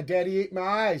 Then My Daddy Ate My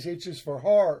Eyes, H is for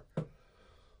Horror.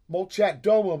 Molchat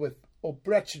Doma with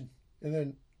Obrechen, and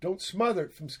then Don't Smother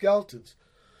It from Skeletons.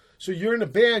 So you're in a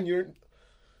band, you're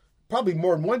probably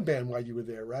more than one band while you were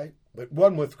there, right? But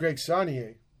one with Greg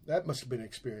Saunier. That must have been an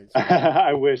experience.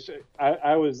 I wish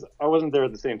I wasn't there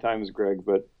at the same time as Greg,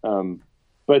 but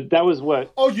that was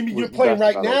what. Oh, you mean you're playing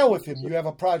right now with him? You have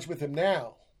a project with him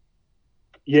now?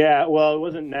 Yeah, well, it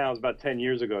wasn't now. It was about 10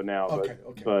 years ago now. Okay.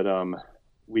 But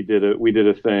we did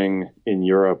a thing in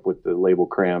Europe with the label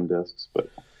Cram discs.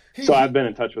 But so I've been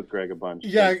in touch with Greg a bunch.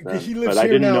 Yeah, he lives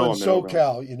here now in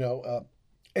SoCal.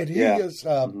 And he is.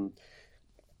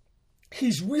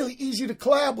 He's really easy to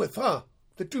collab with, huh?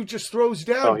 The dude just throws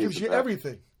down, gives you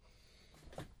everything.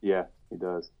 Yeah, he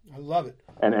does. I love it.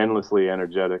 And endlessly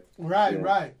energetic.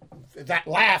 Right. That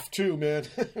laugh too, man.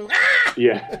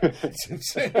 Yeah, it's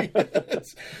insane.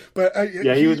 But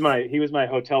he was my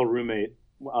hotel roommate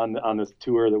on this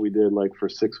tour that we did like for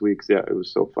 6 weeks. Yeah, it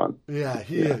was so fun. Yeah,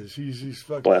 he is. He's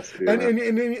fucking blessed. And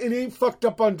he ain't fucked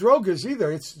up on drogas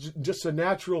either. It's just a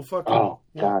natural fucking. Oh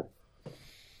God.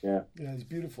 Yeah. Yeah, it's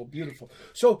beautiful.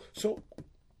 So.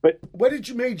 But what did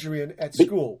you major in at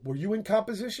school? Were you in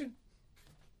composition?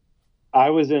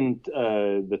 I was in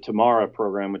the Tamara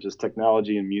program, which is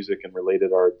technology and music and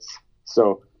related arts.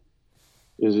 So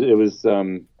it was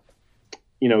kind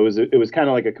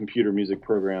of like a computer music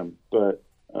program, but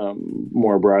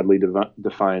more broadly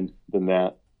defined than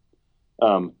that.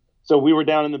 So we were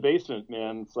down in the basement,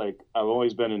 man. It's like I've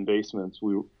always been in basements.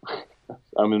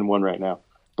 I'm in one right now,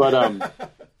 but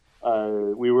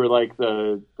we were like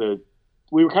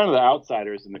we were kind of the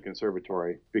outsiders in the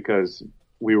conservatory because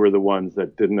we were the ones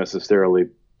that didn't necessarily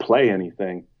play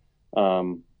anything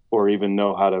or even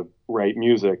know how to write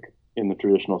music in the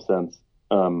traditional sense.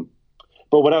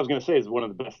 But what I was going to say is one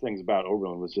of the best things about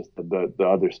Oberlin was just the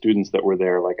other students that were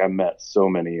there. Like I met so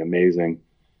many amazing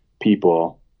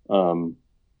people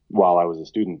while I was a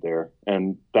student there.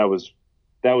 And that was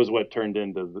what turned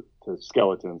into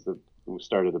Skeletons, that we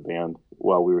started a band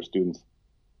while we were students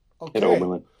at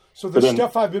Oberlin. So the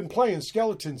stuff I've been playing,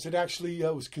 Skeletons, it actually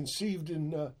was conceived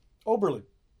in Oberlin.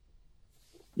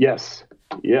 Yes.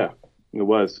 Yeah, it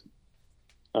was.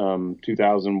 2001,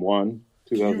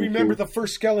 2002. Do you remember the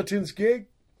first Skeletons gig?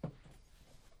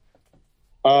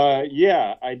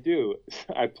 Yeah, I do.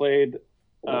 I played...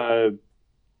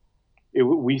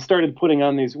 we started putting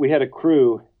on these... We had a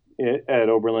crew at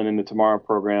Oberlin in the Tamara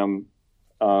program,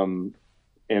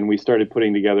 and we started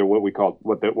putting together what were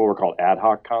called ad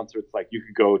hoc concerts. Like you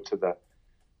could go to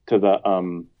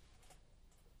the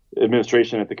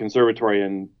administration at the conservatory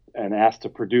and ask to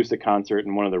produce a concert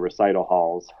in one of the recital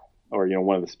halls or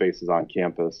one of the spaces on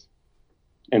campus.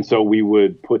 And so we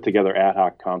would put together ad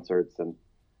hoc concerts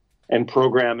and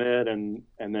program it, and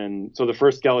then so the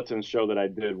first Skeletons show that I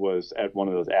did was at one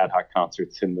of those ad hoc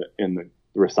concerts in the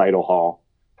recital hall.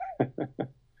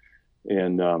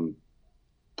 And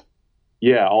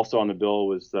yeah, also on the bill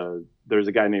was there's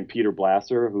a guy named Peter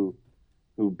Blasser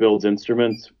who builds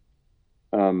instruments.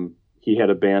 He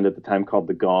had a band at the time called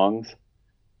the Gongs.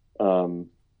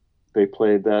 They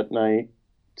played that night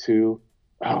too.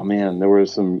 Oh man, there were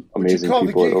some amazing people. Would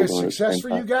you call the gig a success for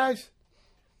you guys?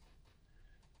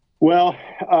 Well,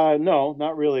 no,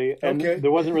 not really. And okay.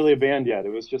 There wasn't really a band yet. It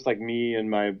was just like me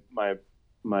and my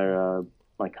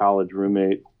college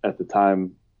roommate at the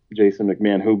time, Jason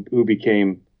McMahon, who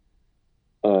became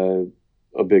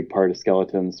a big part of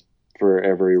Skeletons for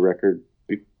every record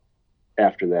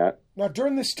after that. Now,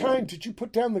 during this time, did you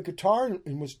put down the guitar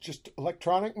and was just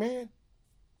electronic man?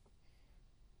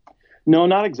 No,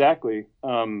 not exactly.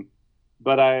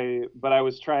 But I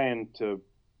was trying to,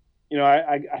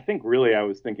 I think really I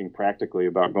was thinking practically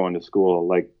about going to school.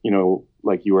 Like you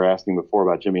were asking before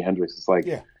about Jimi Hendrix. It's like,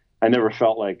 yeah. I never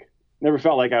felt like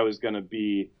I was going to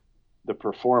be the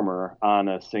performer on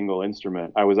a single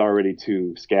instrument. I was already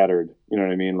too scattered. You know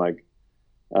what I mean? Like,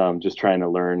 just trying to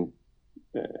learn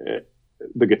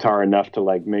the guitar enough to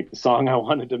like make the song I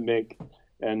wanted to make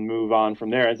and move on from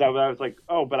there. And so I was like,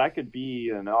 oh, but I could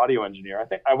be an audio engineer. I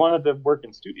think I wanted to work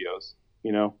in studios.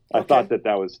 I thought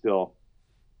that was still,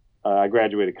 I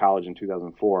graduated college in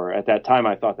 2004. At that time,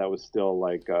 I thought that was still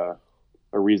like a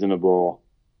reasonable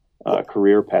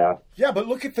career path. Yeah, but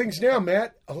look at things now,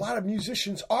 Matt. A lot of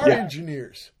musicians are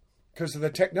engineers because of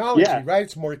the technology, right?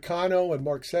 It's more econo and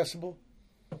more accessible.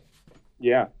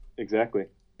 Yeah, exactly.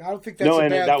 I don't think that's a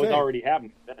bad thing. That was already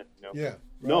happening then. Yeah. Right.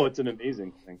 No, it's an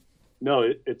amazing thing. No,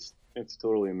 it's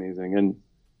totally amazing.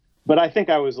 But I think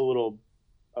I was a little,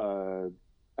 I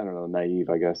don't know,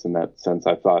 naive, I guess, in that sense.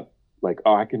 I thought like,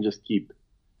 oh, I can just keep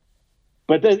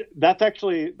But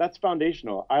that's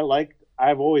foundational.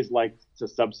 I've always liked to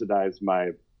subsidize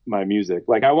my music.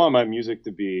 Like I want my music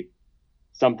to be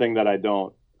something that I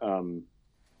don't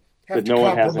that no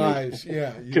one has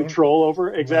any control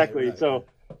over. Exactly. Right.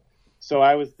 So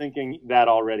I was thinking that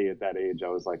already at that age. I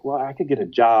was like, well, I could get a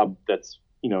job that's,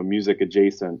 you know, music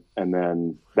adjacent, and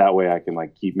then that way I can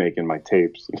like keep making my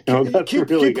tapes. You know, that's keep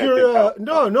your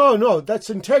no. That's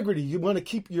integrity. You want to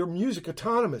keep your music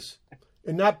autonomous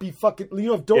and not be fucking.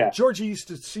 You know, Georgie used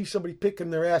to see somebody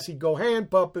picking their ass, he'd go hand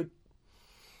puppet.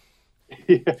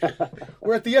 Yeah.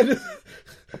 We're at the end of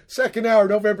the second hour,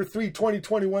 November 3,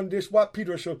 2021. This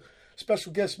Pedro Show.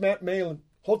 Special guest Matt Mehlan.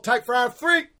 Hold tight for hour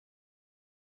 3.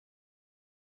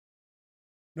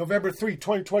 November 3,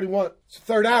 2021. It's the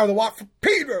third hour of the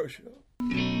Pedro Show.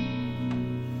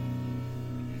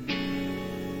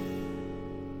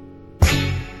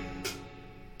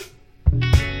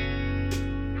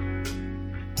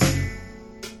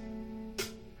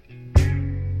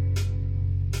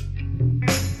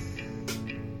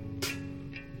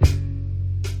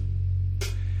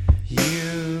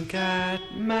 You got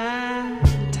my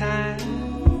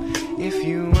time if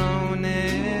you want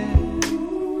it.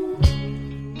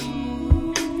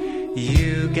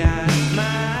 You got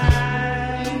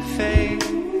my faith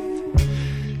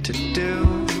to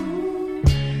do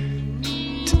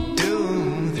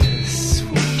this.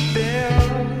 We'll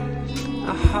build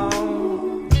a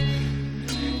home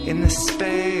in the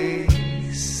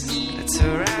space that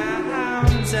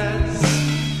surrounds us.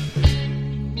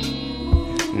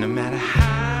 No matter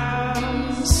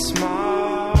how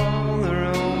small the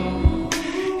room,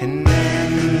 and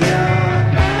then your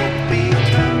act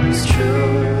becomes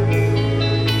true.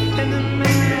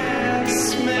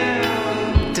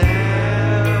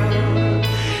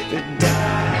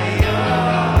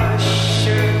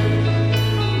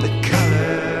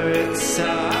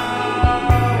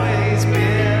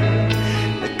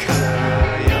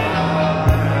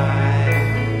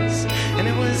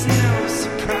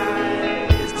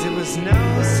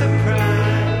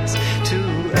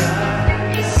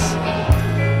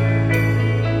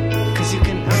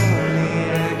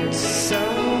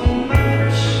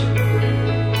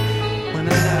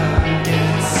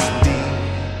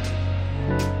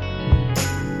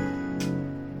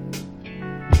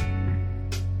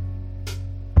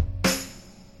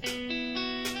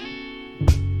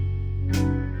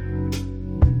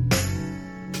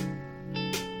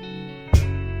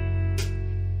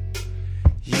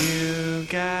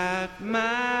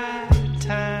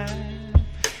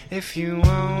 If you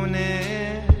want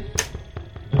it,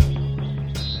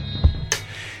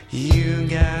 you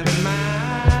got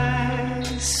my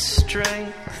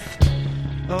strength,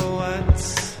 or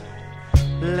what's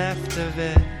left of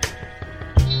it.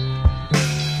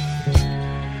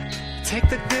 Take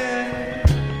the good,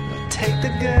 take the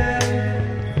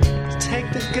good,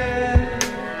 take the good,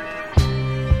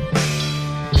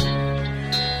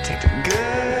 take the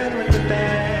good with the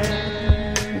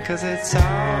bad, because it's all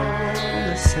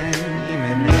the same,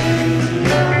 and then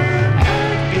your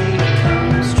act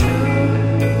becomes true,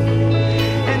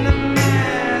 and the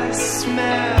mess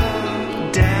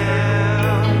melt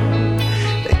down,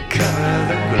 they cover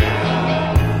the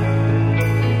ground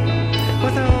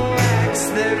with a wax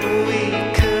that we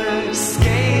could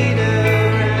skate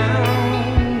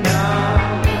around. No,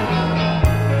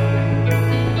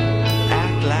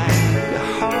 act like the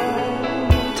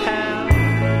whole town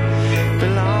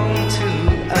belonged to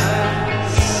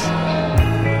us.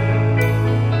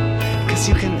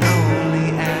 You can only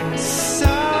act so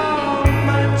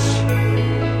much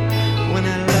when a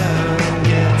love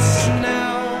gets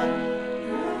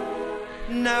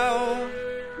no,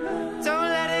 don't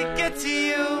let it get to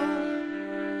you.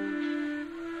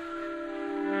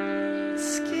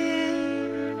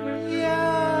 Skin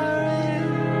you're in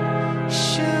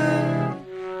should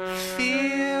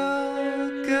feel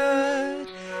good,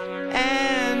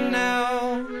 and no,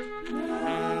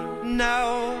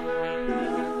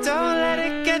 don't let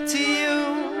it get to you,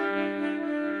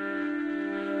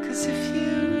 'cause if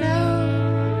you know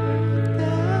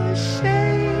the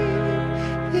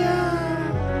shade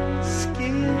your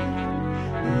skin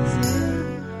is in,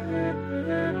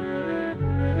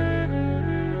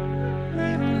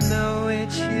 you know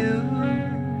it's you,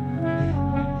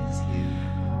 it's you.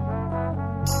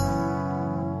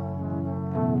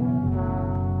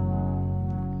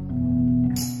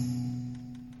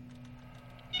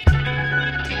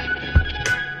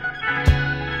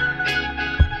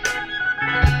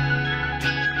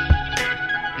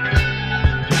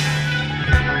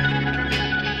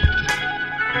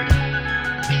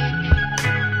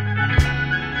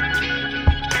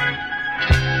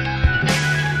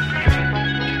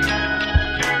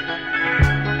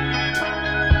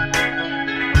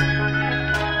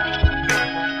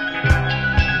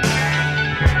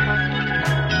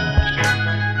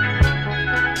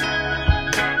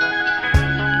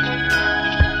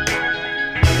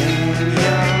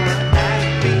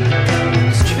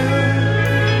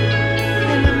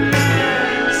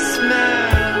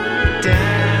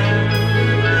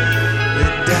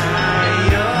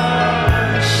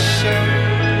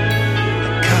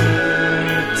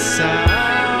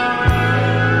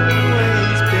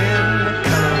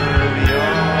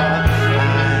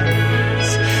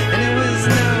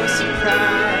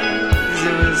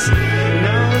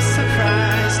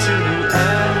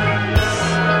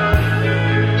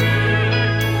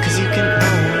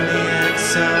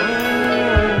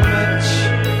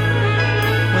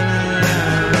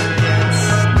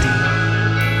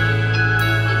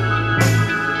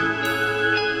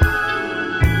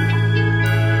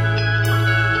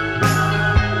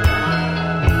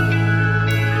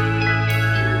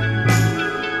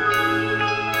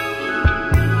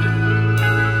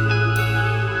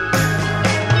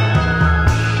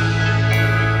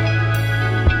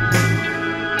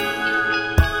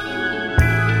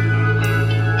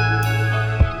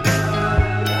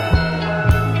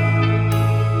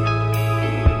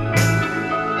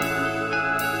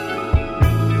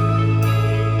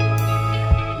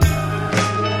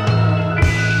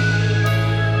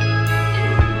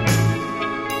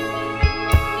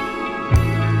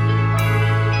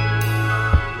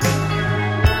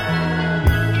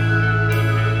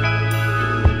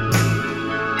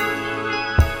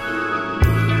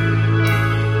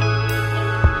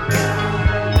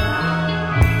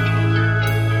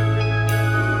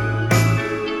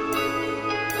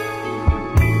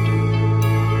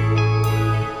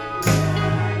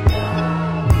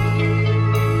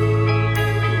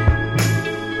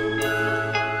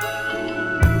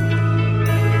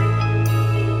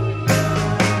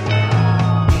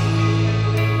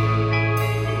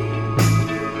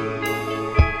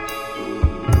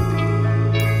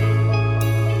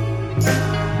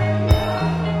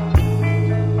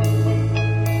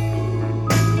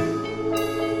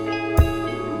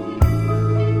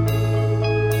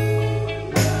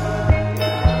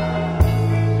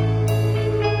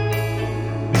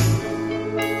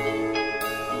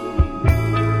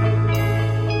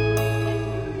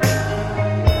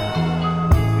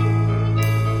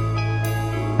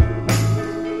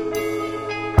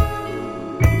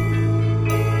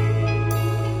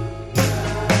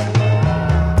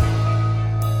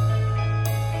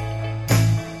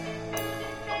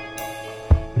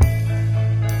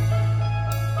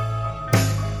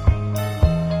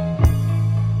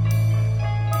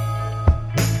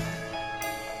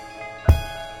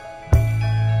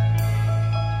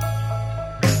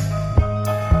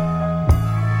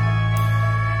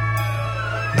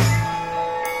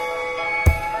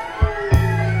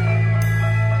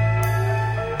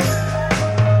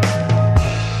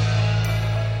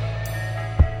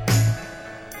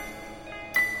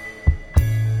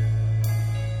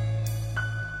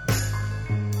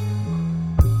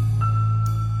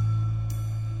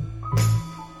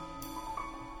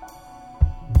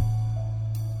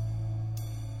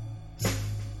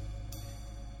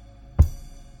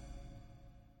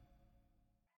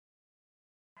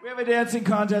 have a dancing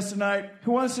contest tonight.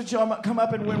 Who wants to come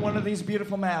up and win one of these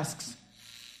beautiful masks?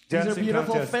 These are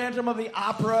beautiful contest. Phantom of the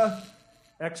Opera.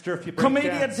 Extra if you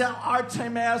Commedia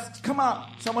dell'arte masks. Come on.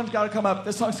 Someone's got to come up.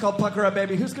 This song's called Pucker Up,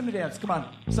 Baby. Who's going to dance? Come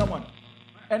on. Someone.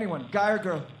 Anyone. Guy or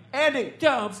girl. Andy.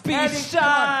 Don't be Andy,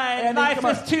 shy. Andy, Life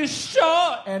is too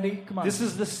short. Andy, come on. This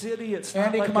is the city. It's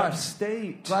Andy, not like come on.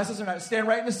 upstate. Glasses or not. Stand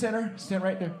right in the center. Stand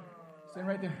right there. Stand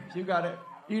right there. You got it.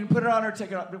 You can put it on or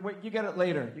take it off. But wait, you get it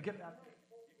later. You get it.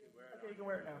 Okay, you can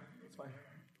wear it now. It's fine.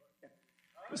 Yeah.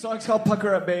 The song's called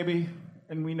Pucker Up, Baby.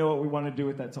 And we know what we want to do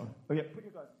with that song. Okay, put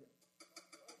your glasses here.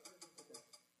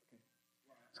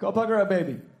 It's called Pucker Up,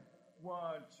 Baby.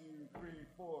 1, 2, 3,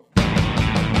 4.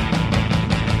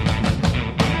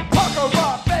 Pucker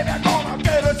up, baby, I'm gonna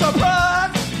get a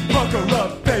surprise. Pucker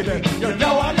up, baby, you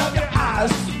know I love your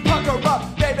eyes. Pucker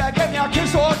up, baby, give me a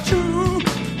kiss or two.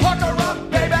 Pucker up,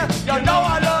 baby, you know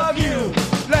I love you.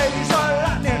 Ladies are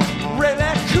lightning,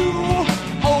 really cool.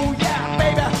 Oh yeah,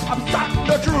 baby, I'm starting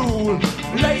to drool.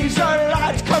 Laser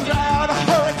lights comes out of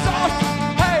her exhaust.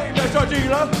 Hey, Mr.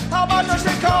 Dealer, how much does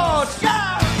it cost?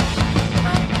 Yeah!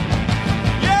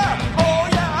 Yeah! Oh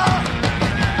yeah!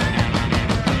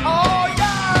 Oh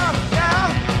yeah! Yeah!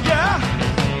 Yeah!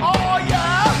 Oh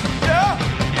yeah! Yeah!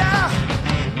 Yeah!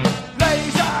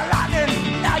 Laser lightning,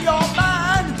 now you're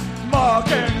mine. Mark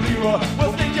and Leroy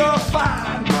will think you're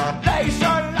fine.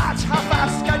 Laser lights, how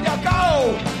fast can you go?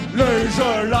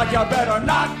 Laser light, you better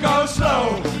not go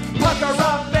slow. Pucker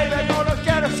up, baby, gonna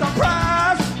get a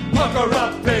surprise. Pucker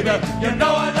up, baby, you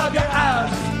know I love your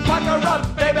eyes. Pucker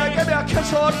up, baby, give me a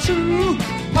kiss or two.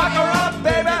 Pucker up,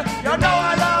 baby, you know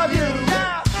I love you.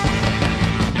 Yeah.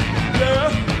 Yeah.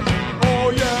 Oh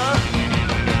yeah.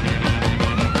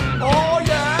 Oh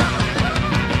yeah.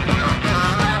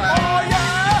 Oh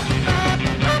yeah.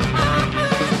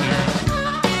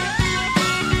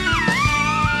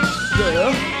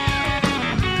 Yeah.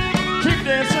 Keep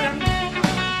dancing.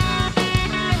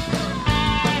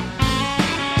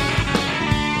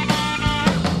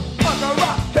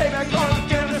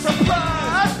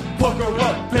 Pucker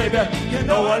up, baby, you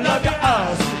know I love your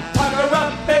eyes. Pucker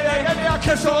up, baby, give me a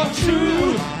kiss or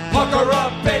two. Pucker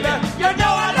up, baby, you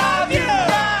know I love you.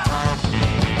 Yeah.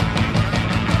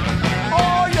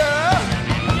 Oh yeah.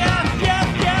 Yeah,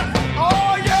 yeah, yeah.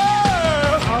 Oh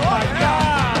yeah. Oh my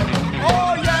God.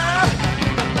 Oh yeah.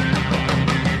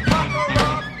 Pucker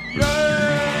up, yeah.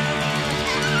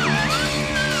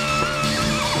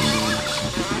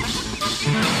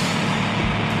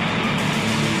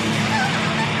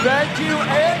 Thank you,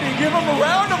 Andy. Give him a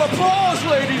round of applause,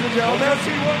 ladies and gentlemen,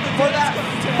 for that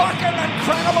fucking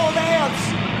incredible dance.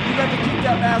 You got to keep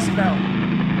that mask now.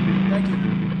 Thank you.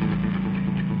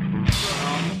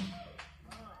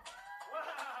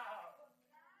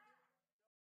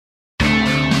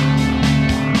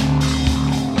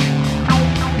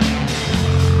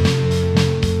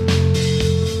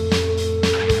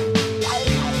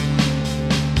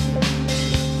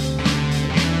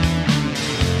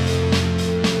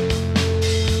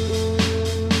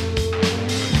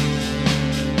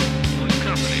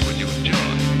 Company would you enjoy?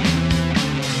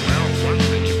 Well, one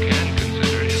thing you can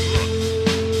consider is look.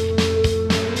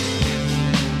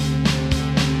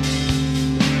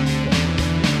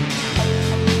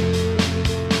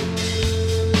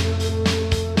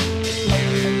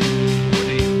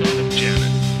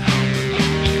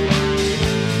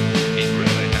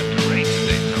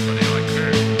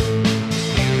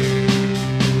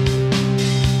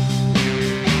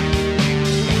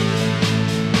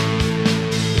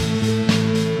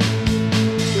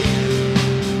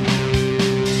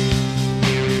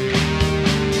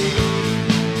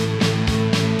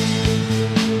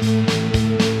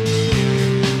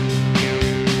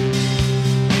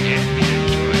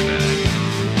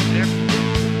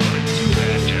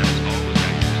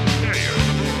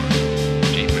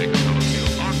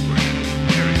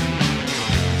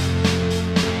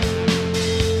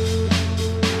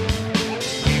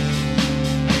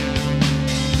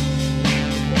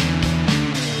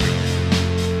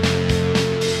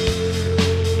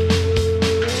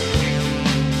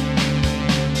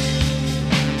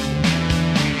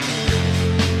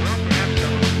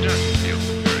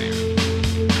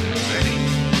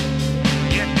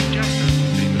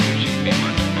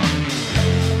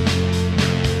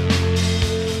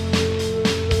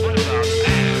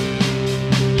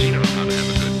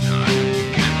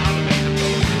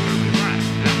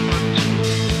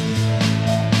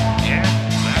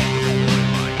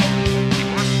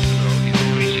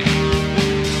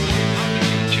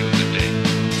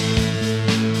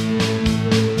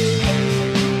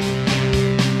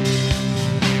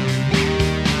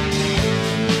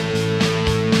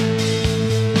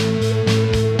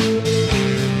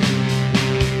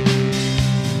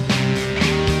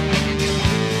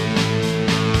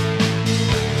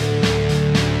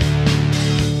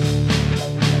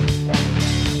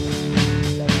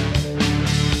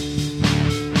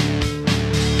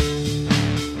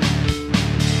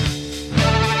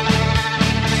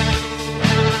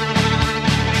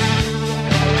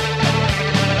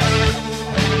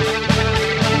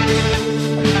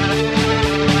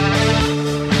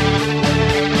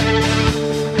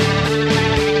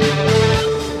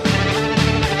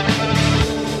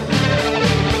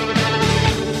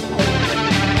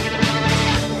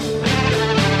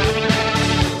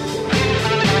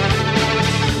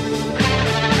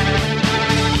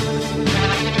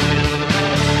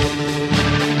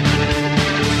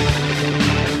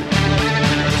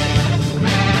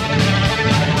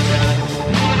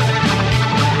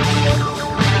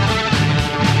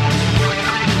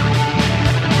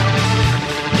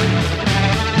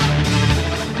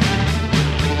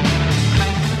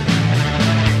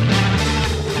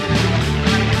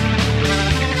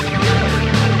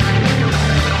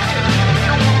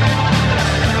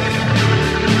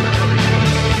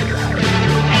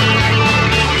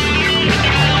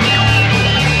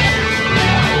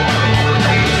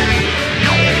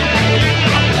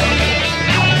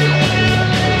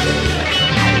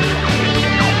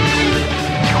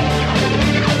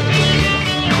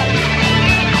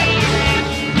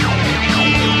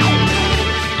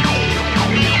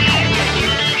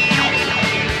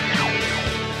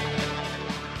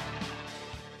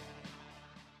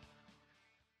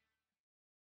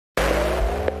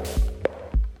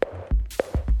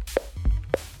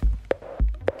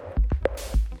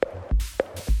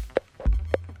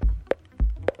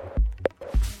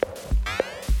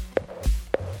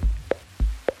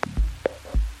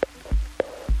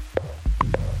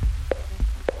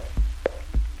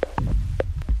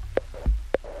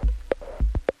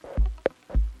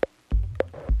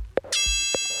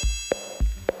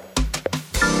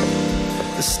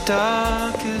 The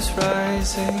stock is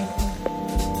rising.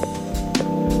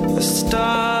 The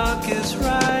stock is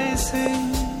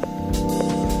rising.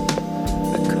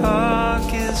 The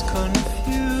cock is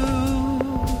confused.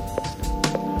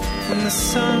 And the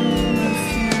sun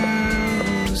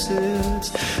refuses.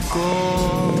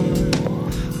 Gone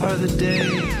are the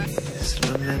days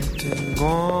lamenting.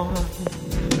 Gone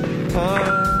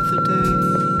are the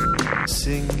days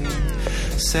singing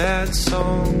sad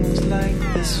songs like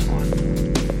this one.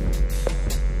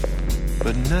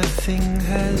 But nothing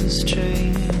has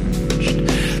changed.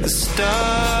 The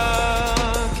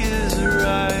stock is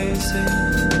rising.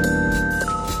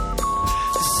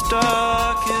 The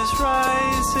stock is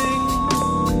rising.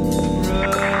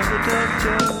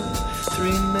 Rub-a-dub-dub.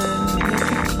 3 men in the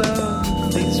club.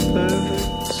 These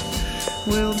perverts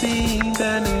will be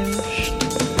banished.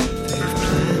 They've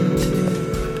planted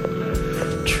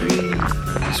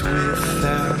trees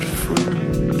without fruit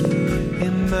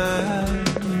in my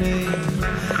name.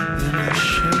 In a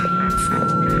shameful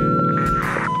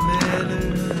manner.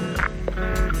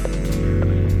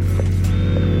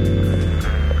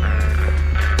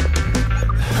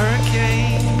 The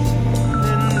hurricane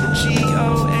and the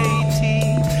GOAT,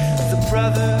 the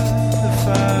brother, the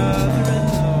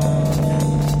father-in-law,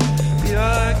 the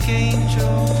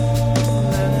archangel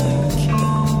and the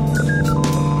king,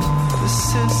 the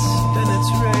cyst and its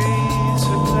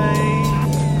razor blade,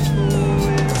 who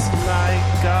is like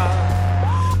God,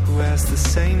 who has the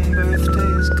same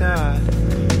birthday as God,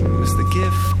 who is the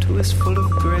gift, who is full of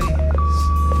grace,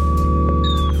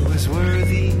 who is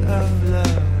worthy of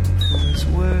love, who is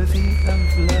worthy of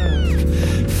love.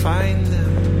 Find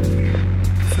them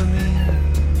for me.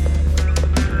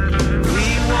 We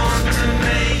want to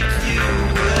make you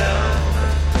well.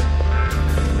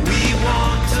 We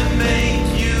want to make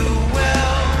you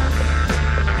well.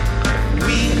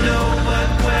 We know what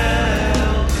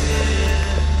well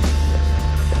is.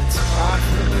 It's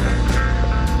possible.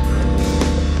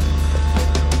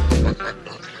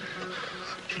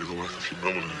 See, the lack of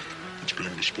humility that's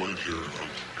being displayed here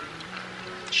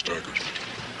staggers me.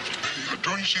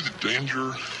 Don't you see the danger?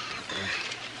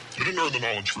 You didn't earn the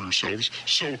knowledge for yourselves,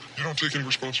 so you don't take any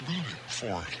responsibility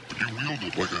for it. But you wield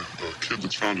it like a kid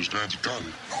that's found his dad's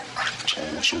gun. That's all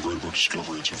what's so great about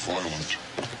discovery. It's a violent,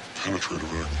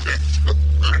 penetrative act.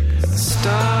 The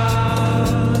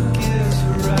stock is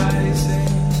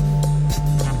rising.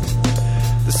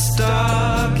 The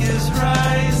stock is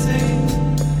rising.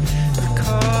 The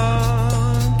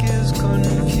cock is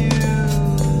confused.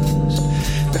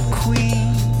 The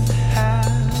queen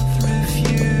hath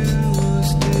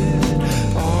refused it.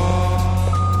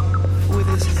 Off with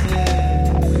his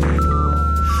head.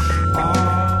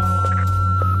 Off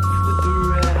with the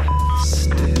rest.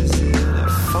 Is it a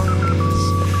fungus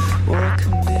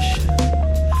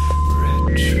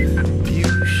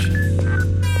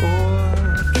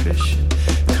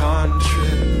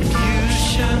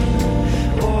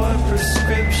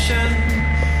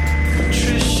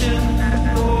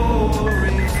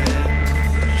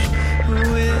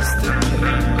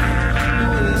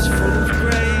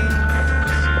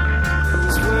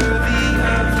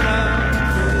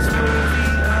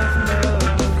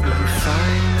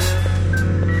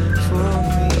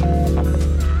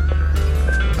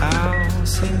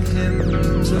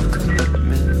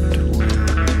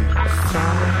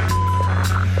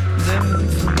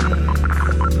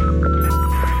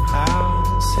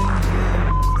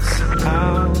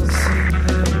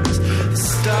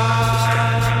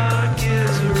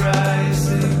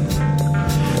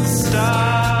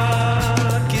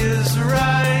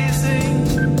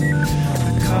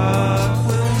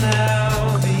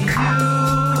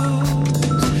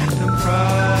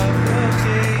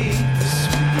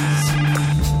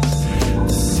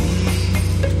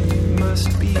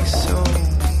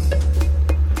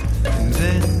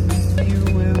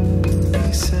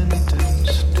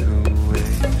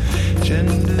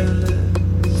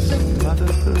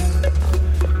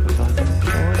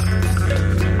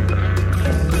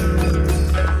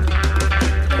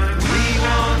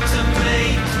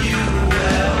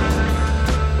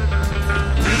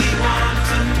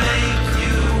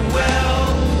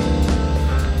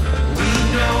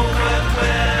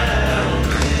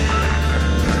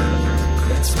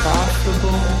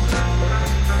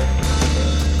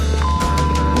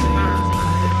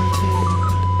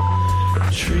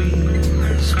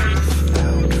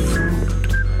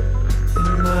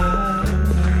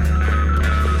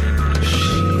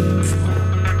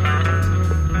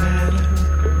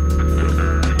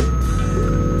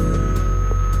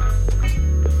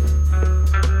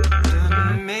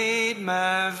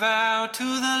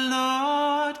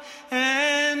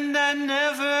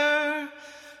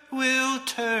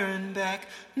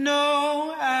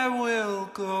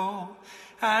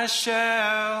I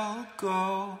shall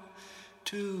go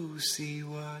to see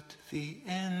what the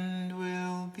end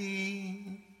will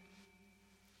be.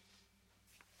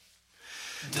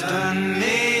 Done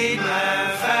made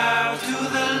my vow to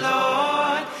the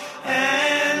Lord,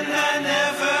 and I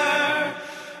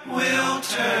never will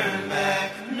turn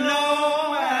back. No,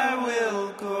 I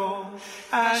will go.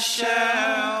 I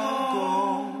shall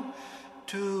go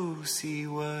to see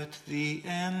what the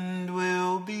end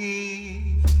will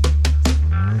be.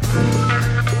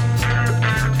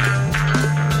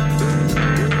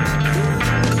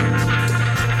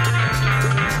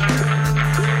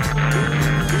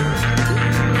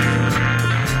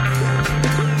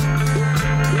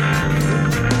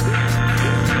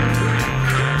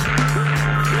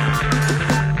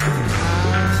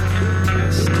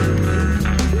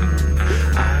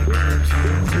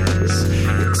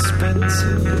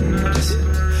 Expensive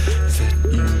medicine that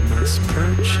you must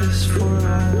purchase for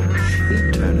all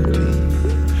eternity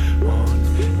on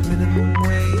minimum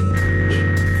wage.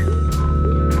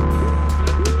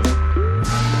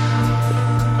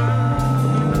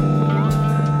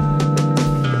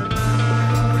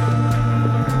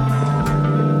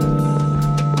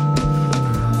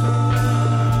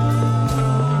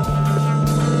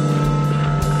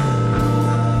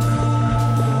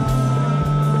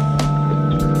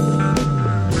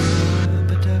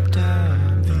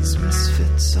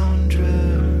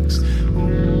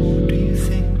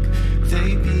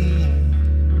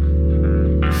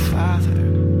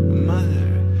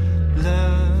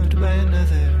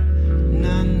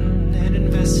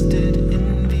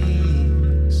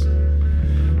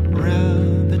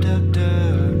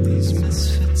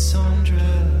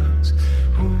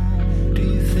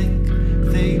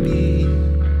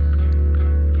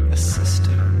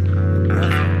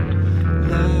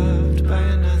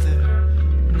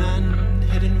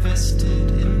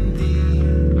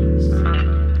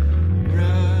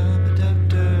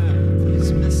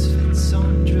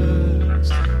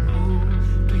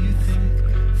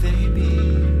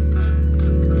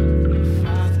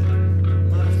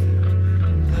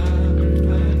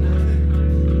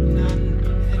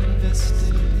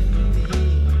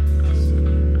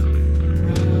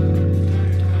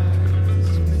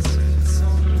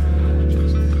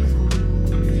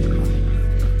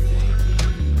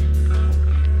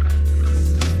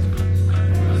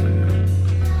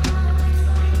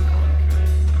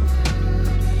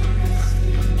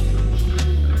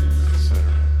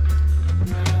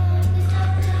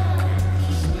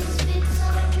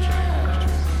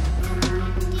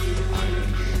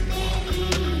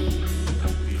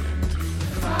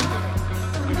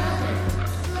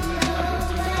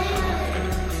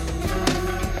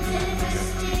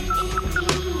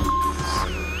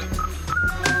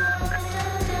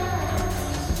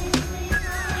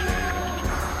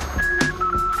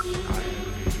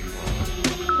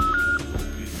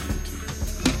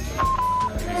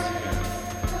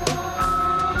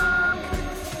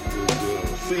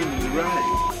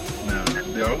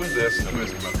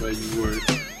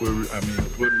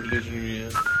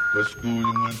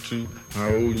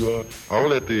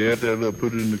 They add that up,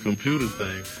 put it in the computer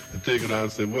thing, and take it out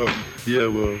and say, well, yeah,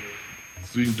 well,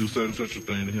 so we can do such a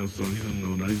thing to him, so he don't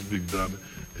know, now he's a big dummy,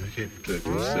 and he can't protect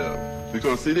himself.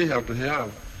 Because, see, they have to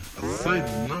have a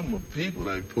certain number of people,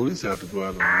 like police have to go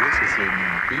out and arrest a certain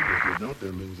number of people, if they don't,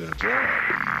 they'll lose their job.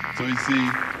 So you see,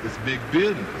 it's big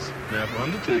business. Now, if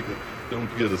Undertaker don't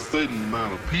get a certain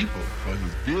amount of people for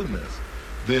his business,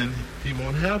 then he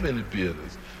won't have any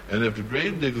business. And if the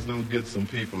grave diggers don't get some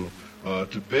people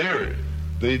to bury,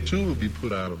 they too will be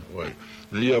put out of work.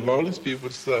 Now you have all these people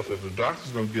with stuff. If the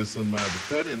doctors don't get somebody to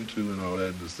cut into and all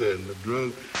that, and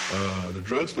the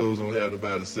drug stores don't have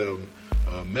anybody to sell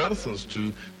medicines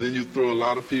to, then you throw a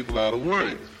lot of people out of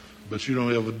work. But you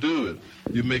don't ever do it.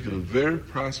 You make it a very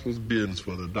prosperous business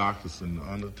for the doctors and the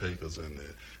undertakers and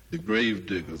the grave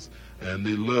diggers, and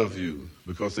they love you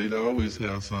because they always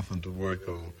have something to work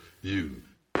on you.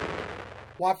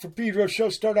 Watt for Pedro Show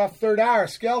start off third hour,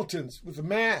 Skeletons with the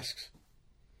Masks.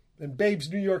 Then Babes,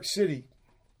 New York City.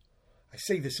 I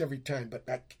say this every time, but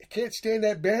I can't stand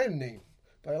that band name.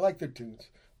 But I like their tunes.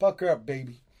 Buck her up,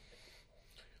 baby.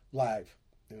 Live.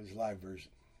 It was a live version.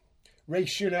 Ray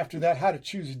Shin after that, How to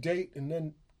Choose a Date. And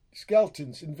then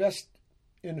Skeletons, Invest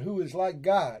in Who is Like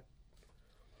God.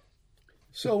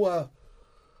 So,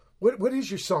 what is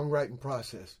your songwriting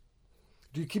process?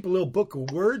 Do you keep a little book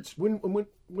of words? When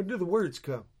do the words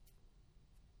come?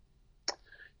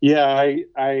 Yeah,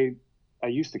 I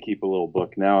used to keep a little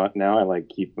book. Now I like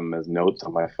keep them as notes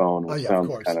on my phone, which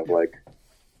sounds kind of like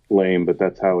lame, but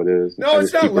that's how it is. No,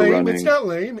 it's not lame. It's not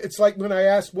lame. It's like when I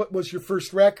asked what was your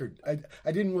first record. I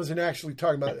wasn't actually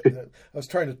talking about it. I was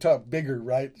trying to talk bigger,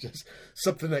 right? Just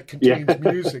something that contains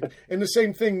music. And the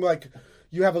same thing, like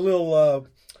you have a little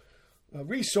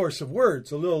resource of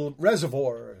words, a little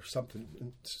reservoir or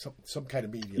something, some kind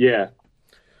of medium. Yeah.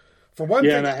 For one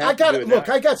thing, I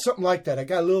got something like that. I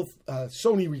got a little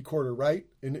Sony recorder, right?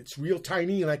 And it's real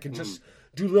tiny, and I can just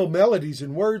do little melodies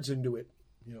and words into it,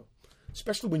 you know.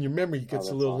 Especially when your memory gets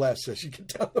a little less as you get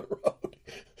down the road.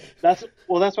 That's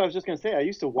what I was just going to say. I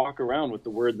used to walk around with the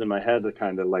words in my head,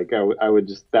 kind of like I would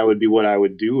just, that would be what I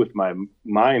would do with my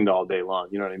mind all day long.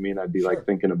 You know what I mean? I'd be like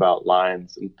thinking about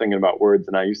lines and thinking about words,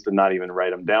 and I used to not even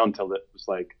write them down till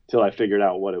I figured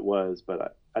out what it was.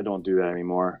 But I don't do that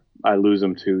anymore. I lose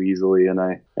them too easily, and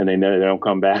they don't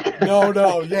come back.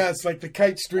 No, yeah, it's like the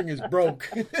kite string is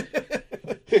broke.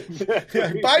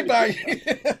 Exactly. Bye.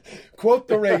 Quote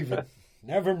the Raven.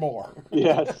 Nevermore.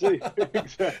 Yeah, see,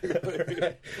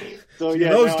 exactly. So in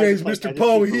those days, Mr.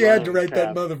 Poe, he had to write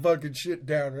that motherfucking shit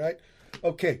down, right?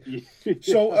 Okay.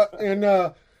 So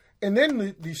and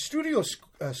then the studio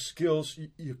skills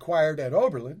you acquired at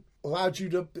Oberlin allowed you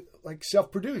to like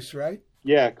self-produce, right?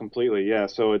 Yeah, completely. Yeah,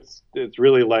 so it's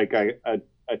really like I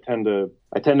tend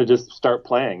to just start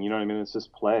playing. You know what I mean? It's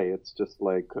just play. It's just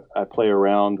like I play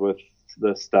around with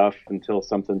the stuff until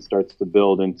something starts to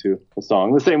build into a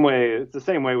song. It's the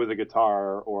same way with a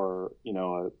guitar or, you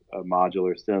know, a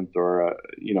modular synth or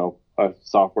a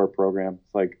software program.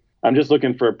 It's like I'm just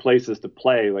looking for places to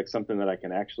play, like something that I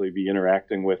can actually be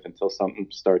interacting with until something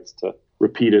starts to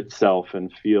repeat itself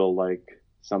and feel like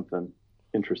something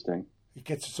interesting. It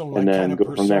gets its own kind of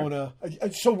persona.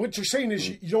 So what you're saying is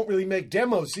you don't really make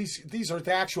demos. These are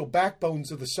the actual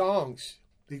backbones of the songs.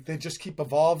 They just keep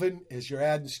evolving as you're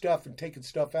adding stuff and taking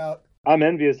stuff out. I'm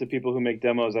envious of people who make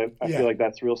demos. I feel like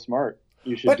that's real smart.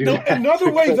 You should do that. Another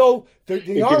way, though, it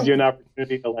gives you an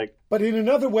opportunity to like. But in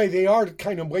another way, they are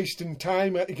kind of wasting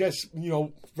time. I guess, you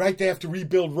know, right? They have to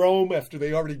rebuild Rome after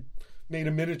they already made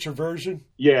a miniature version.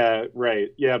 Yeah, right.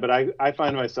 Yeah, but I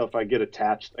find myself, I get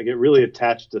really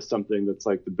attached to something that's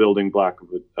like the building block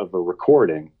of a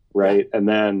recording, right? Yeah. And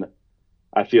then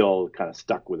I feel kind of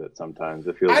stuck with it sometimes.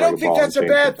 It feels. I don't think that's a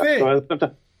bad thing.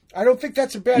 I don't think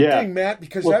that's a bad thing, Matt,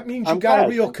 because that means you got a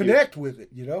real connect with it.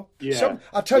 You know. Yeah.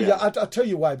 I'll tell you. I'll tell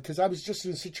you why. Because I was just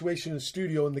in a situation in the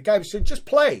studio, and the guy was saying, "Just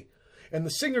play," and the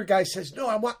singer guy says, "No,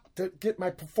 I want to get my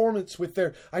performance with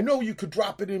there. I know you could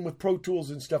drop it in with Pro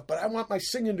Tools and stuff, but I want my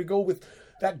singing to go with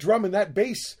that drum and that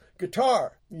bass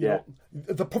guitar. You know,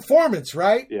 the performance,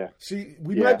 right? Yeah. See,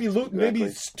 we might be maybe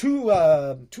it's too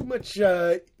much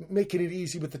making it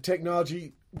easy with the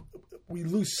technology. We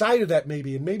lose sight of that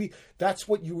maybe, and maybe that's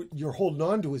what you're holding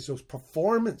on to is those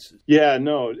performances. Yeah,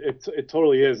 no, it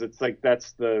totally is. It's like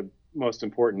that's the most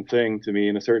important thing to me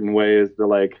in a certain way is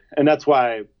and that's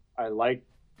why I like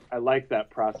that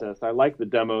process. I like the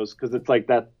demos because it's like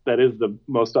that is the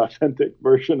most authentic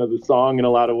version of the song in a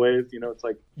lot of ways. You know, it's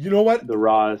like, you know what? The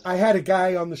rawest. I had a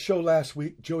guy on the show last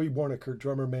week, Joey Warnaker,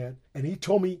 drummer man, and he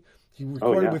told me he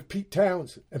recorded with Pete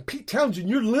Townsend. And Pete Townsend,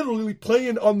 you're literally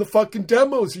playing on the fucking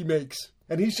demos he makes.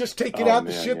 And he's just taking out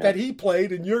the shit that he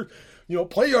played, and you're, you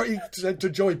know, he said to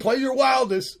Joey, play your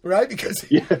wildest, right? Because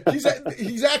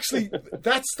he's actually,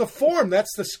 that's the form,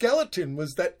 that's the skeleton,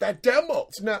 was that demo.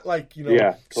 It's not like, you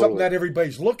know, something that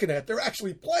everybody's looking at. They're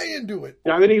actually playing to it.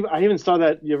 Yeah, I even saw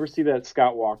that, you ever see that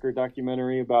Scott Walker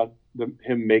documentary about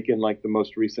him making like the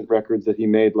most recent records that he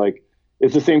made? Like,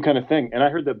 it's the same kind of thing. And I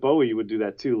heard that Bowie would do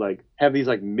that too, like have these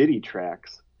like MIDI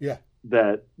tracks. Yeah.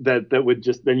 That would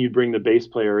just, then you'd bring the bass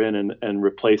player in and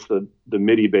replace the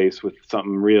MIDI bass with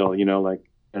something real, you know, like,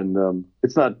 and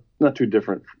it's not too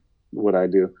different from what I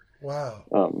do.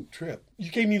 Wow. Trip. You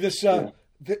gave me this,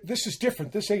 this is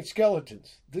different. This ain't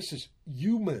skeletons. This is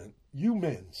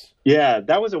humans. Yeah.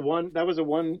 That was a one.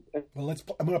 Well,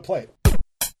 I'm going to play it.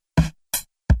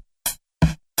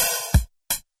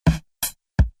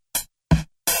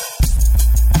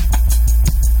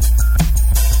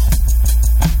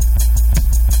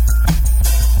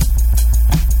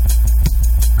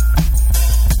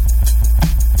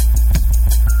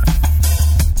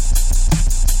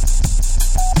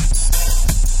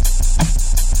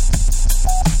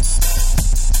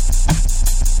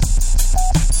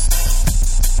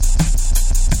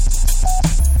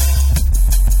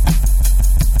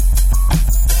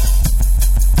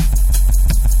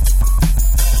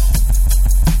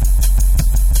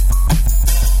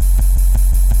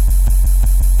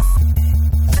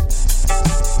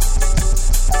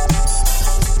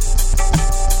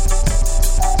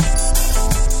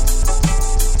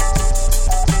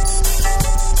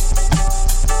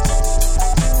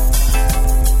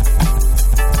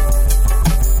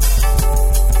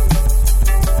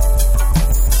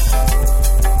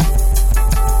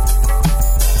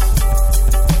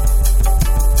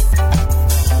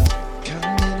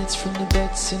 cigarettes from the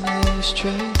butts in the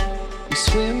ashtray. We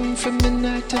swim from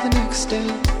midnight to the next day.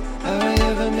 How I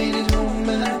ever made it home,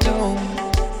 I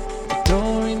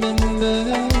don't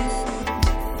remember.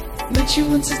 Met you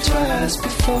once or twice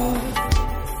before,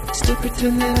 still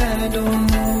pretend that I don't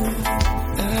know.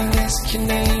 I'll ask your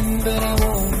name, but I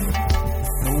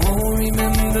won't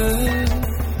remember.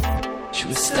 Should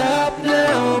we stop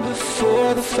now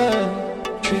before the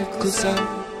fun trickles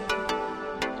out?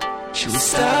 Should we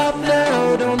stop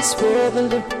now? Don't spoil the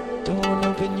look, don't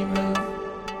open your mouth.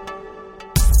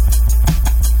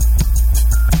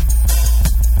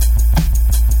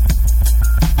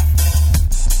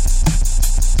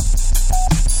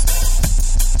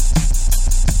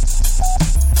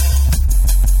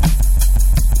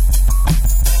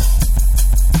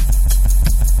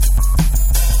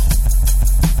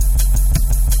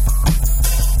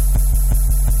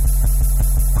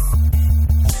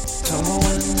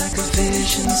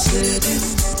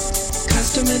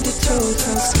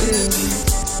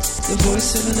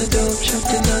 Of an adult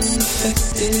trapped in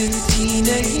unaffected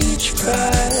teenage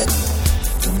pride.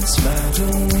 Don't smile,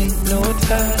 don't wink, no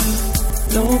advice,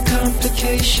 no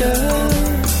complication.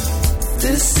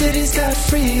 This city's got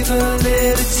free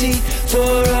validity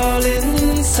for all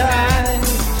inside.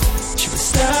 Should we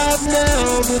stop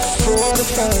now before the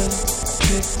fun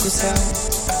trickles out?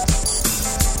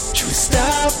 Should we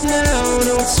stop now?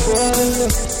 Don't spoil the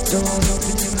look, don't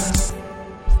open your mouth.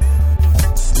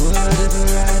 Whatever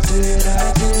I did, I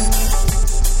did.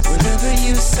 Whatever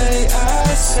you say, I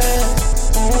said.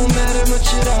 Won't matter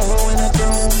much at all when I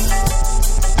don't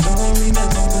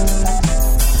remember.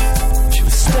 Should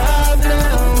we stop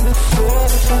now before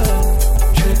the fun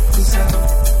trickles out?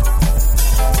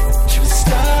 Should we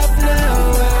stop now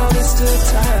while there's still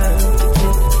time to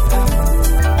get out?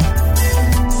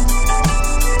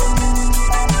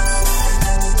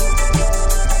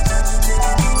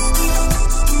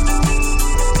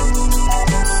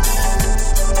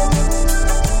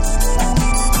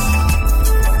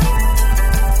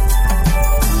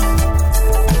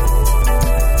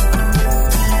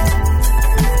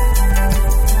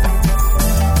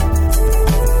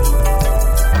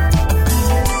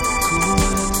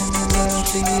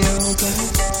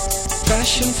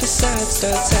 Facade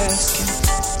starts asking,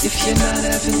 if you're not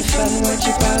having fun, why'd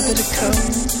you bother to come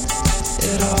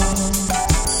at all?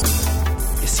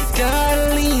 Yes, you gotta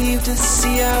leave to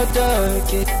see how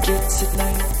dark it gets at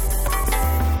night.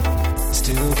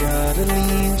 Still gotta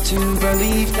leave to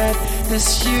believe that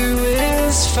this you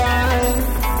is fine.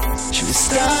 Should we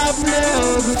stop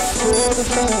now before the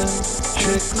fun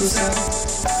trickles out?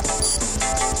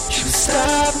 Should we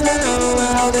stop now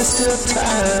while there's still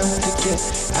time to get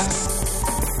out?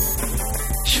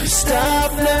 Should we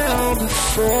stop now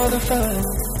before the fun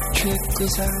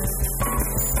trickles out?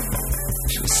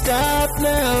 Should we stop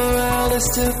now while there's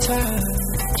still time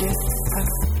to get out?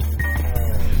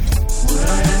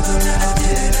 Whatever I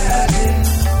did.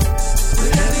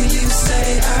 Whatever you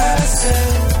say, I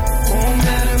said. Won't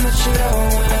matter much at all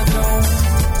when I don't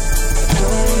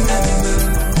remember.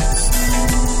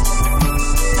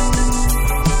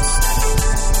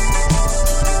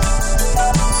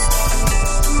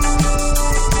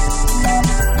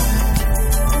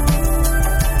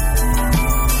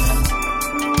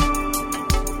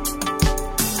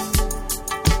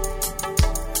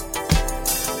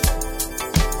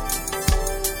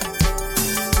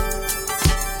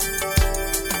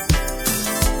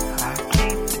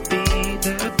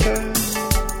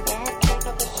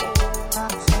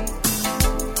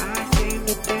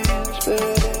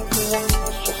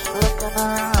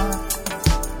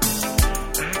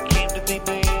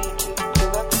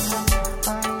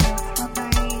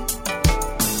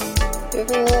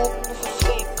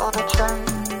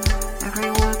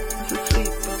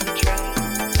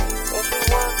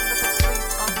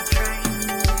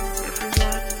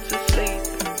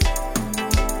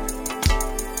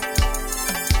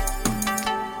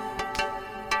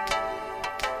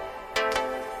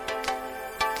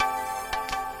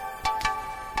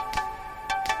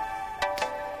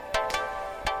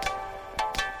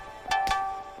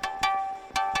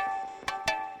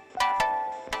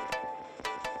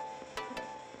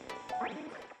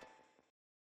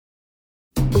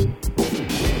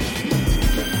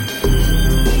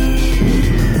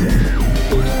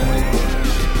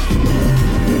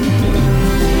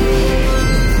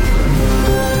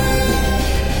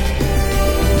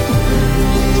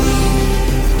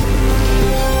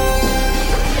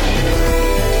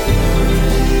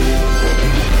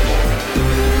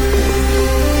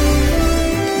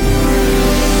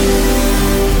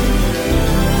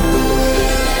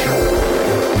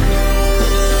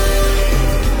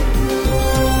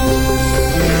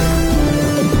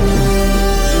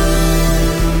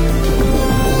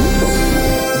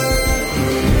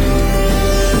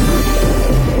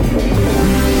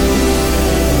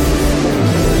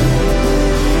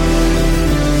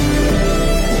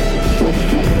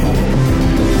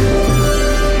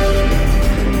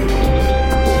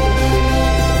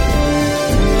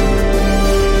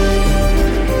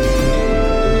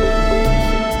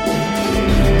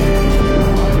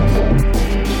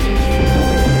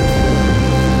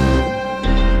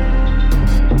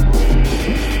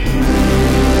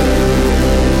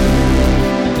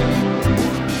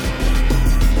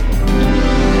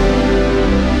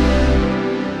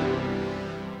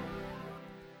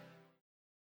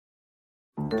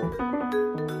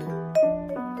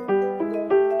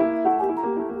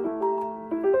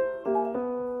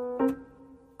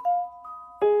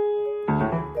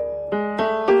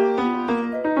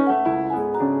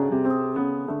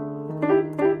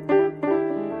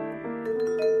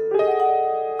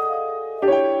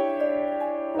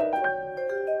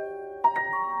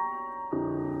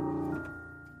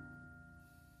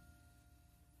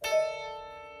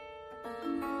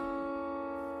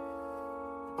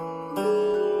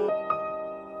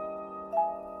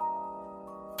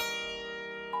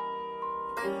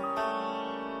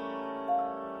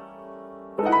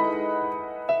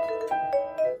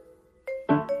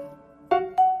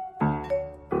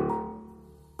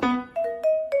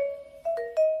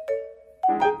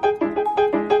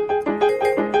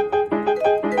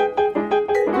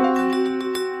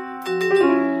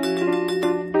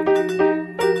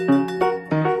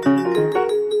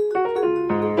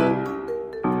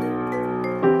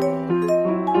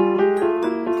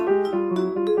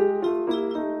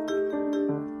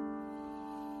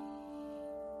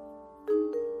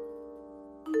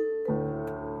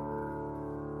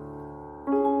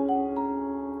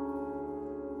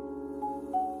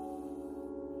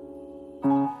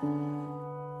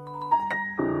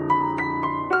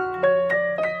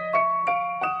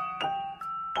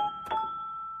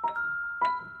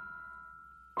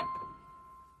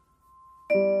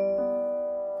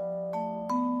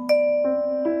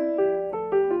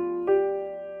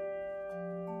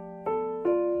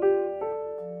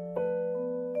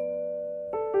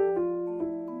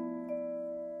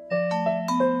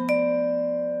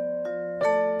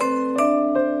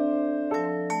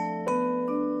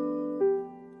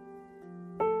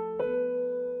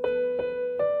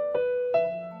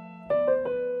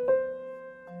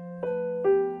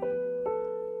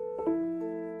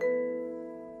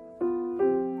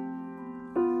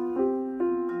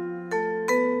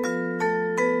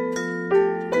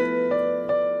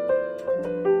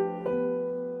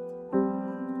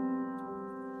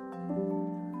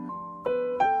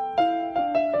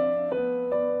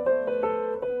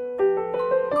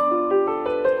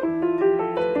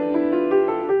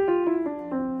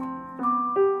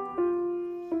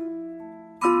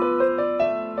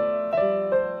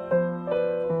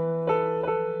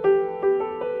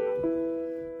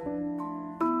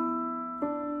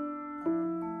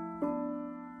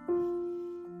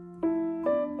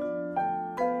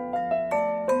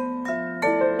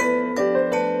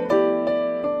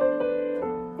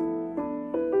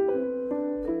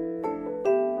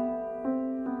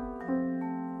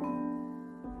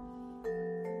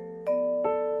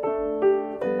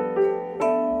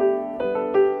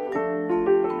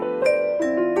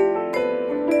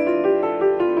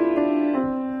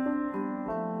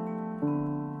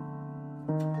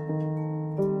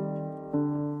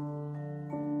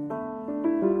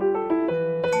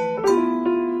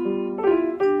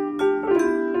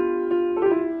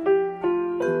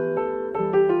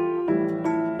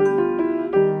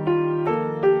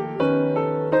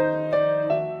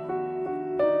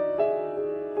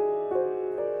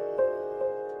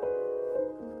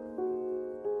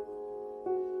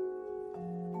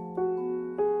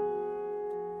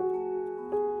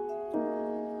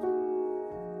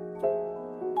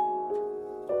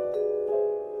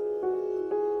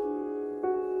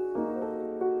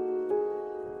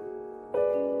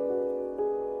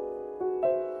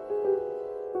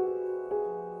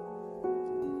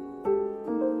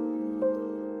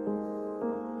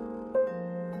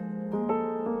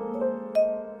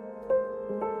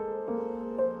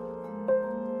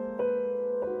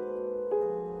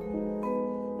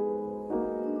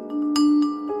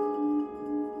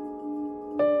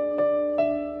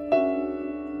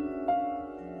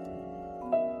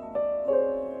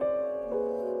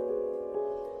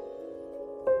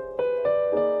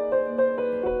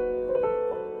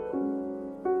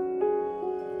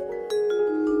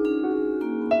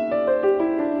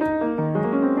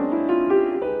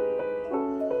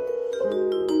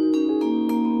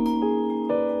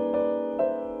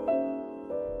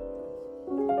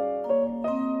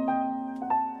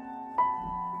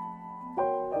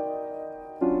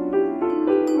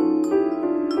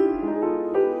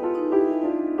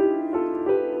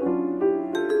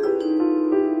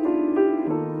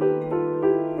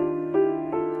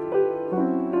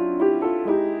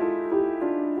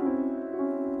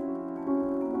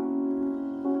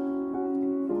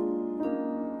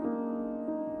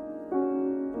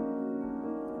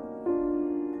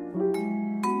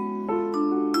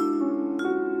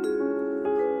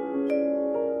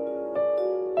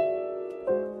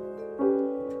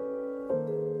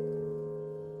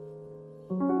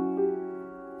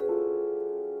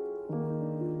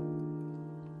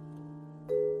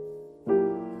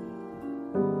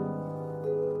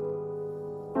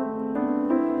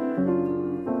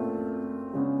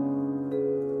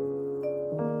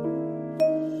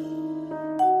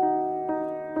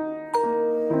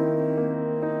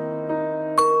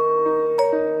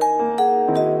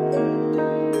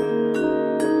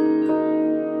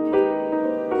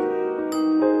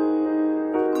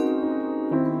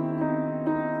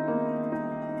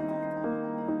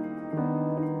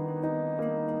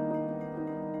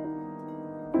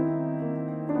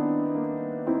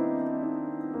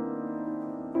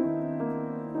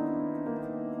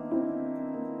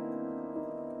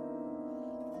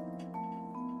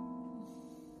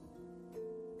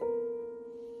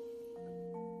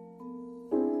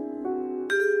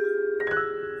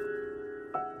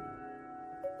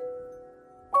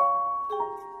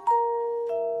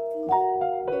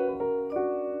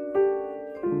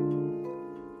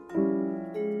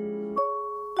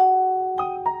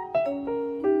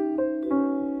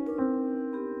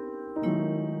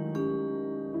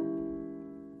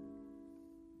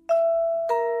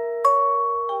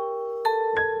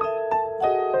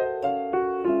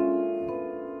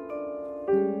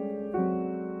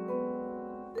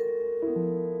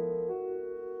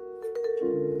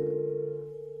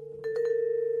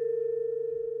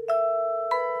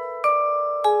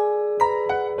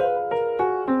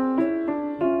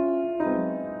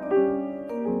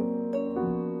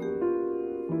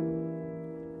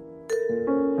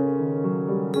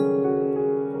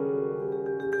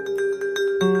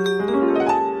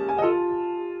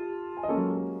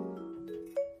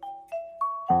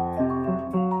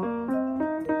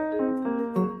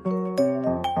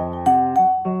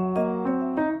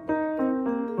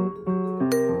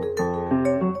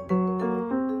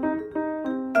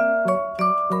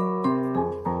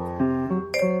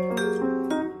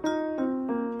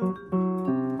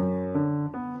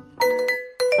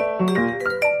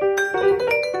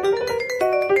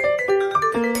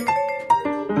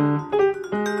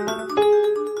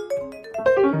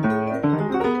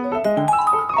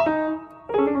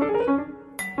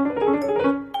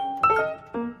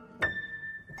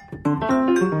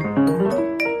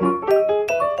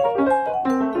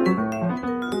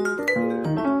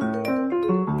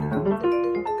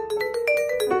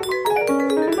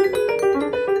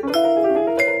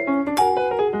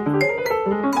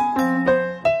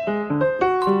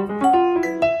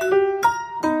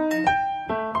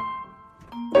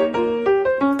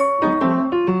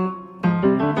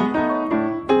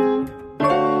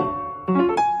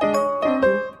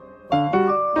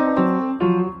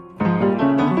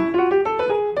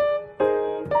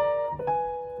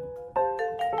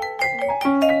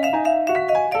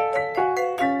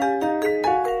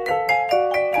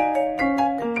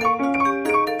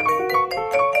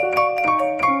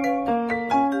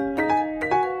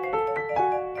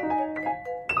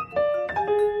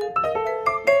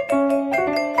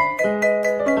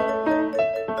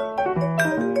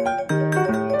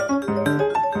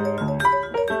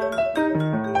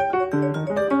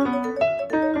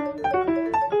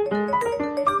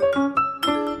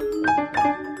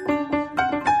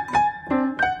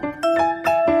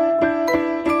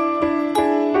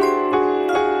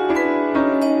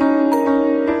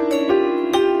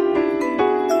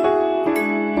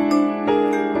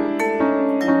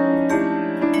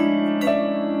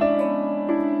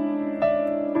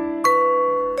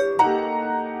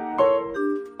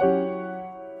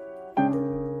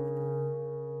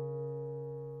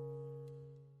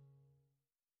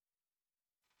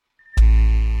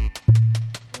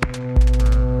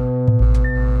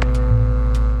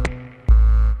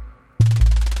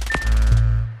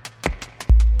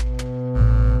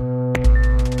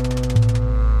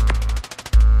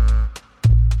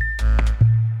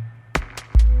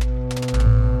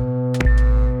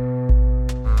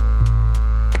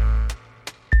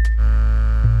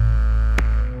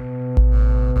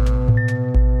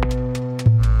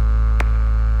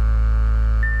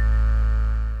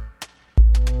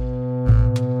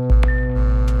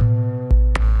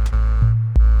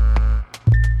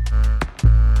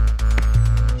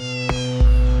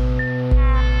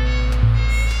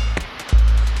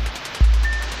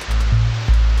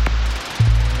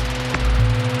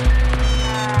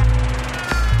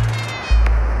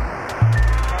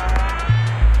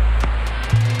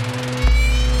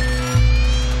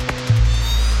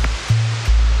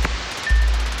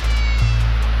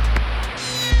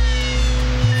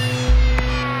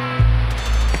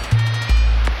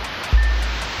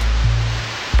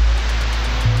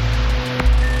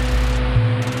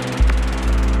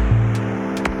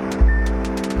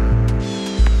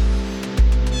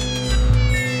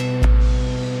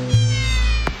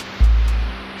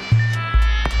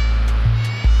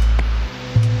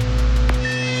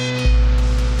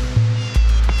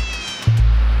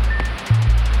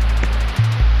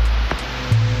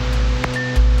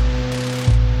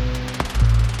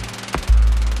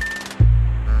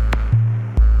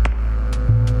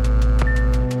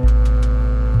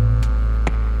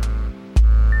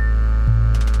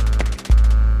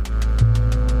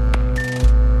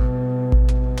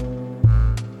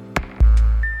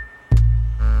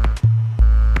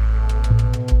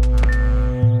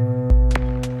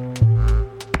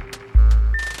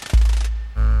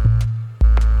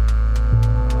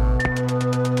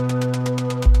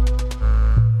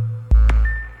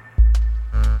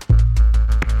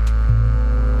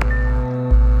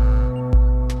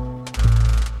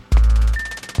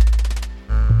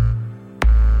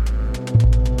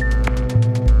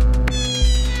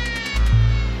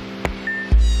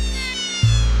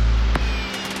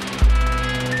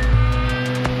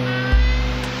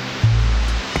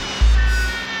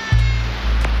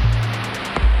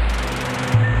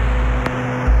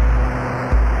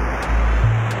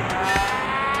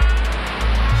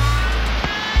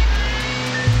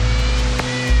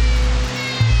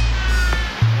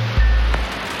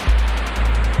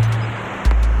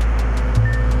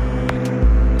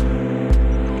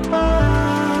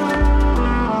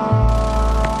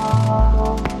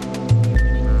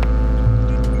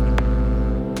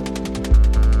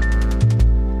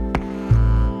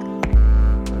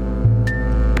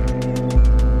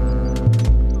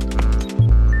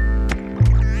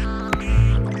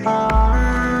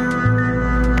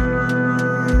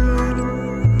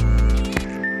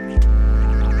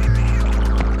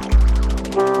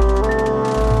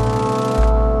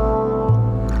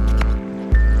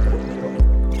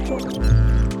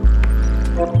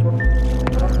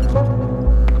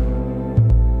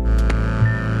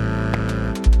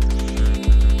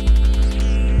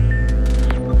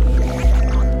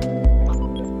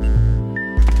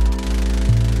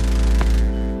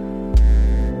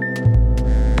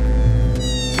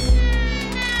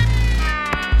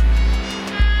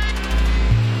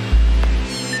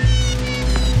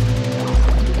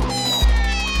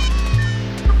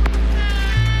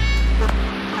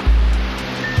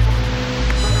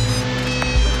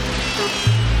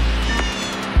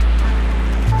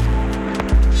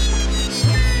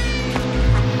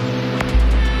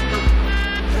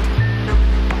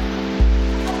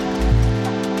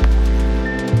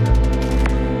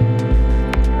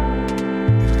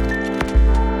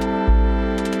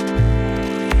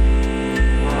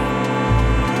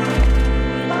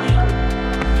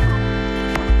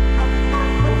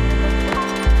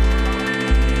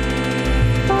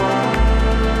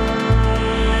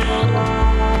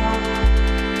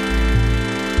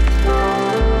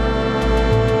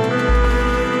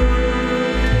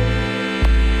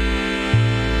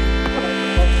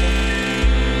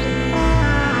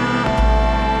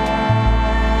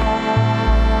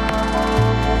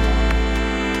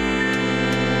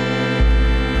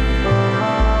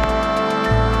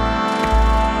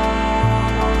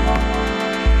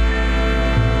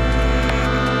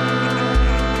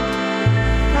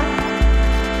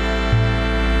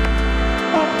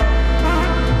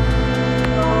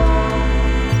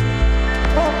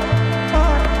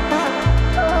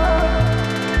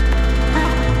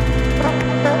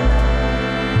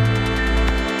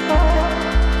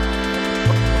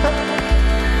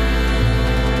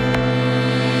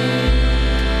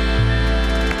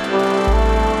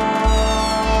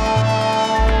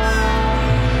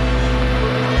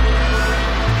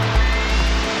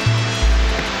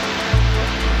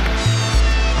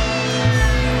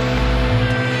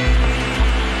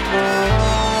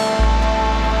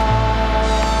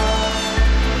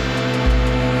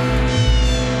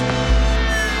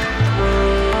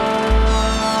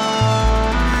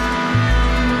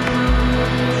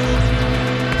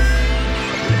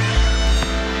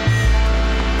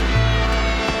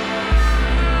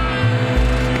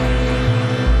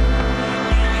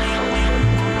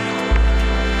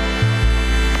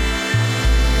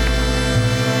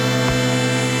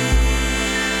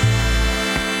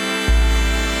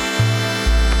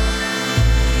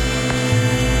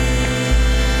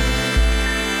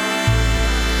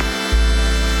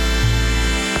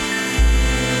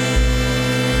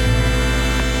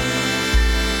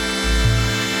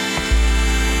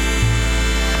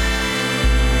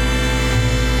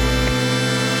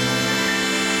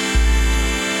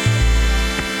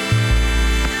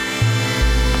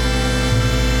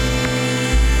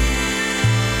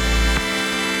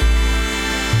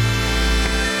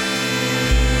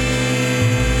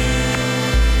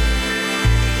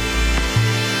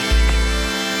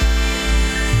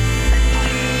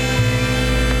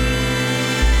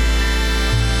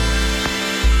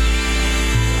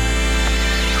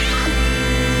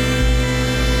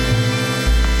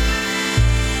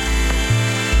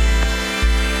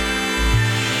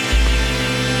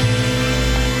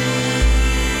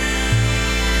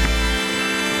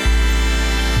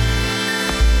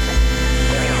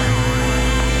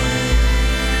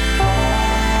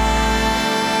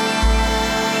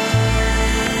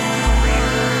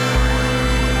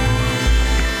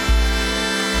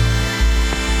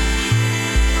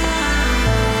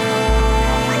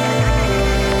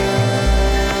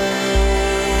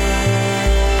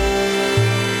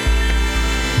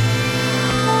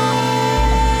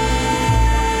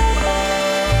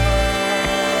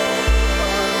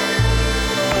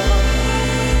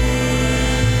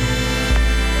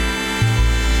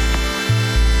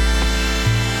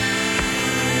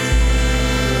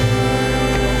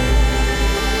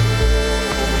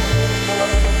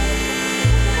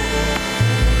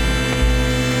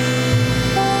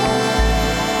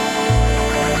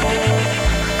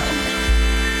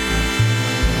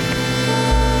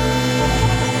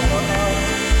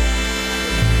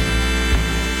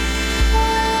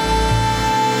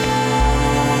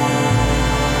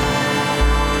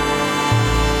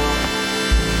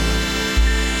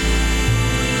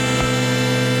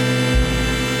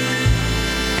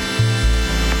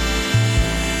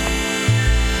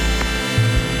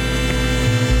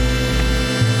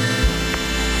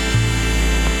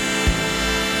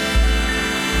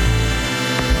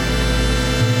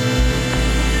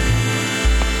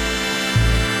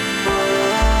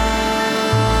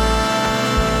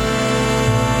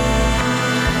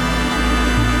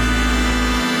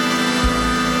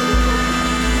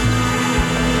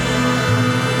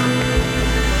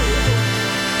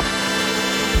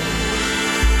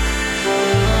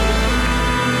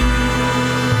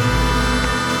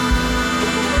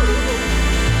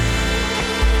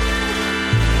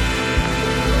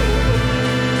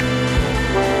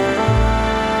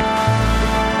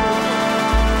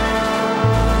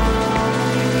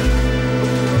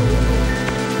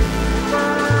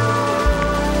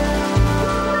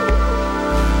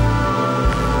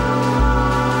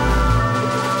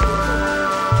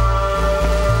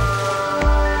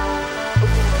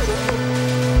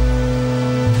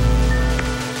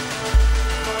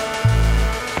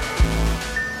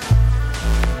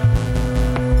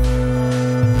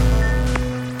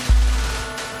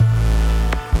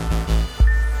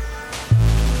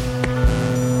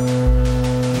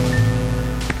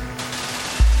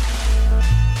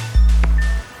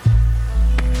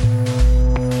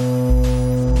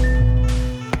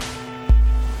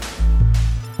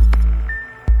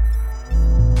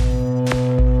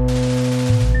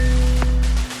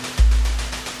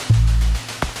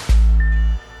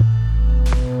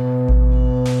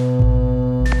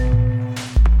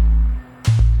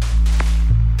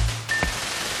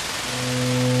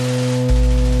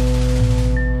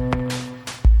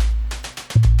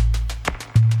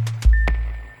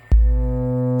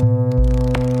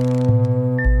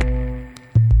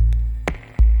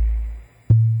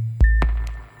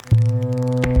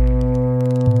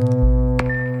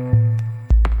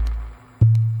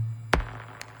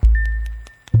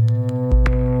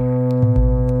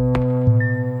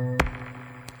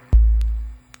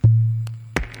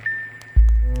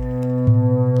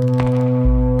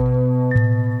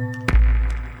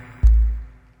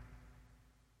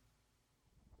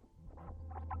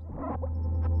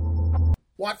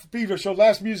 Pedro Show.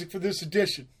 Last music for this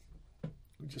edition.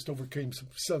 We just overcame some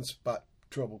sunspot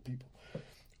trouble, people.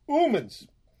 Umans,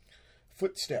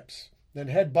 Footsteps. Then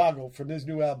Head Boggle from his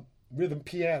new album, Rhythm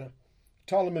Piano.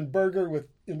 Tolleman Berger with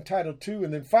Entitled To.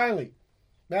 And then finally,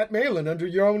 Matt Mehlan, Under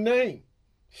Your Own Name.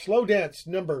 Slow Dance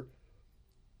number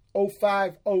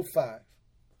 0505.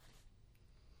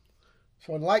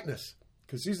 So enlighten us,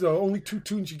 because these are the only two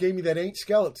tunes you gave me that ain't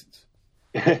skeletons.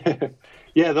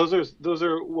 Yeah, those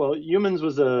are well, Humans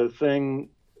was a thing,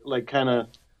 like kind of,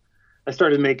 I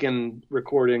started making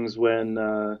recordings when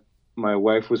my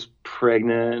wife was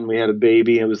pregnant and we had a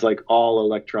baby. It was like all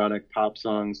electronic pop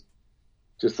songs,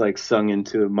 just like sung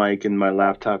into a mic in my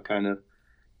laptop kind of.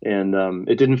 And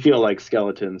it didn't feel like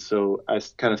skeletons, so I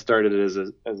kind of started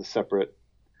it as a separate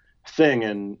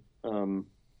thing.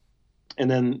 And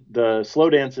then the Slow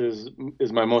Dance is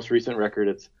my most recent record.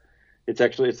 It's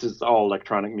just all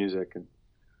electronic music, and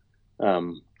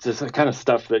it's just the kind of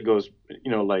stuff that goes,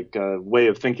 like a way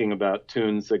of thinking about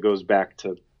tunes that goes back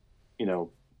to,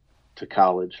 to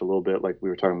college a little bit, like we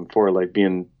were talking before, like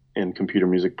being in computer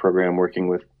music program, working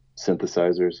with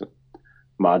synthesizers,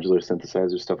 modular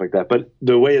synthesizers, stuff like that. But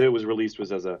the way that it was released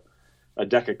was as a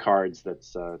deck of cards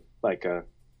that's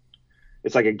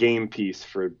it's like a game piece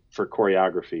for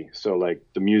choreography. So like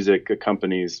the music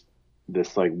accompanies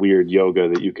this like weird yoga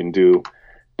that you can do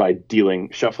by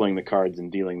shuffling the cards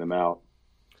and dealing them out.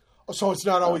 Oh, so it's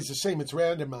not always the same, it's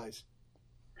randomized.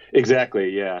 Exactly,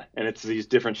 yeah. And it's these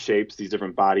different shapes, these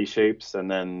different body shapes,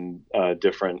 and then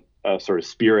different sort of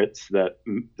spirits that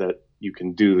you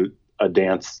can do a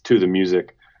dance to the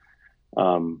music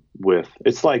with.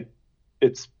 It's like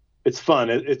it's fun.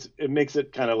 It makes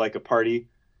it kind of like a party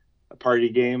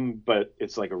game, but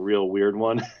it's like a real weird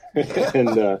one.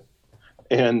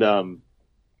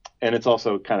 And it's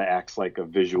also kind of acts like a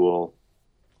visual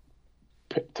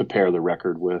to pair the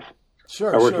record with.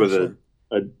 Sure. I worked with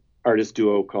an artist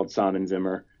duo called Son and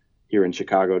Zimmer here in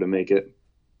Chicago to make it.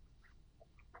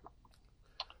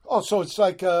 Oh, so it's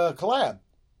like a collab.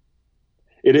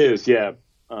 It is, yeah.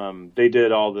 They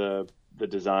did all the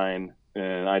design,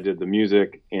 and I did the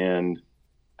music and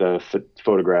the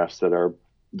photographs that are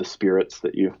the spirits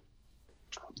that you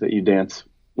dance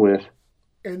with.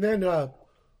 And then I'll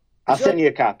send you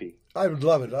a copy. I would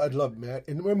love it. I'd love it, Matt.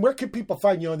 And where can people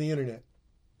find you on the internet?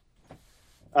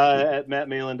 At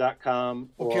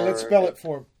mattmehlan.com. Okay, let's spell it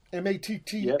for him.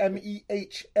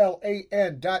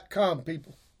 MattMehlan.com,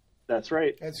 people. That's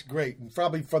right. That's great. And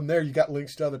probably from there you got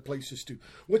links to other places too.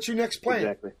 What's your next plan?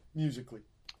 Exactly. Musically?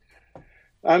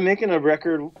 I'm making a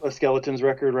Skeletons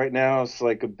record right now. It's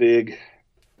like a big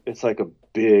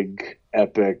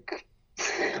epic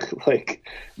like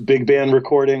big band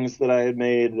recordings that I had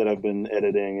made that I've been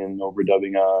editing and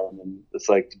overdubbing on, and it's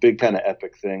like a big kind of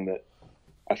epic thing that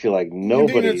I feel like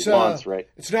nobody wants, right?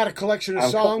 It's not a collection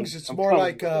of songs. It's more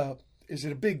like is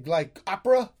it a big like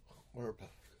opera or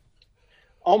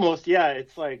almost? Yeah,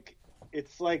 it's like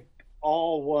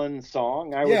all one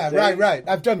song. I would say. Right.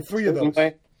 I've done 3 of those.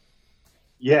 Way.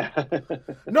 Yeah.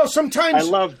 No, sometimes I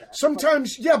love that.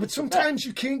 Sometimes, yeah, but sometimes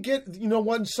you can't get,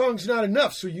 one song's not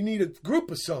enough, so you need a group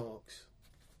of songs.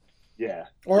 Yeah.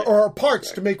 Or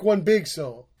parts to make one big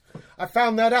song. I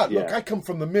found that out. Yeah. Look, I come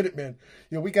from the Minutemen.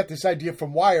 We got this idea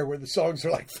from Wire where the songs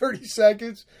are like 30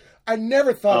 seconds. I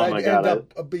never thought I'd end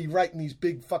up be writing these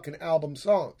big fucking album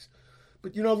songs.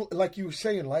 But, like you were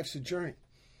saying, life's a journey.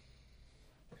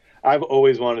 I've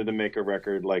always wanted to make a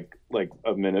record like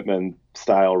a Minutemen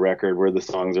style record where the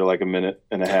songs are like a minute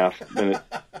and a half, minute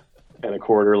and a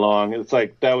quarter long. It's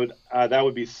like that would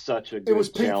be such a good challenge. It was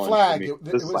Pink Flag. It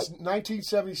was like,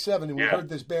 1977, and we heard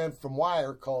this band from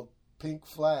Wire called Pink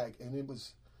Flag, and it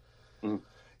was.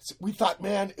 We thought,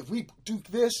 man, if we do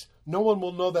this, no one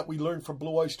will know that we learned from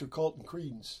Blue Oyster Cult and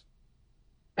Creedence.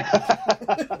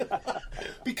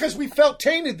 Because we felt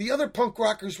tainted. The other punk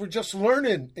rockers were just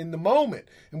learning in the moment,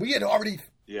 and we had already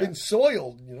been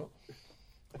soiled,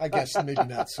 I guess maybe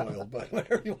not soiled, but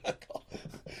whatever you want to call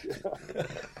it.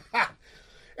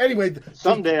 Anyway,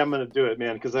 someday I'm going to do it,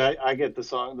 man, because I get the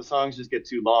songs just get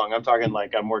too long. I'm talking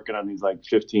like I'm working on these like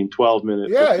 15, 12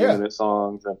 minute, 15 minute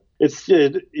songs. And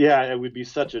it would be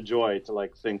such a joy to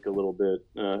like think a little bit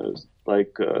less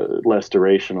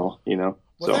durational, Well,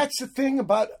 that's the thing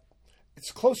about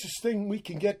it's the closest thing we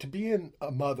can get to being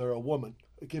a mother, a woman,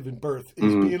 giving birth,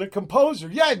 is being a composer.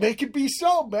 Yeah, make it be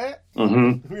so, man.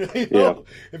 Mm-hmm.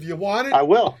 If you want it, I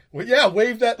will. Well, yeah,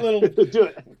 wave that little do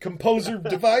it. composer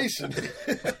device. And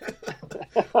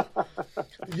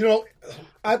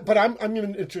but I'm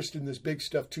interested in this big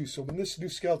stuff too. So when this new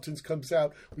Skeletons comes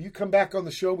out, will you come back on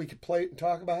the show? We could play it and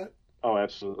talk about it. Oh,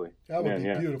 absolutely. That would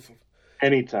be beautiful.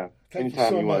 Anytime. Thank Anytime you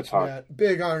so want much, to talk. Matt.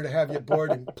 Big honor to have you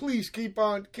aboard, and please keep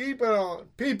on, keep it on.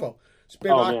 People, it's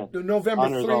been Man. November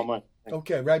Honor's 3. all mine.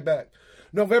 Okay, right back.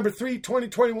 November 3,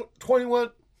 2021.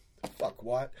 Fuck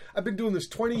what? I've been doing this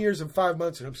 20 years and 5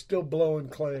 months, and I'm still blowing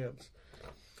clams.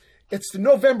 It's the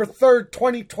November 3rd,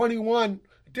 2021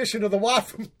 edition of the Watt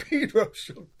from Pedro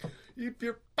Show. Keep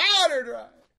your powder dry.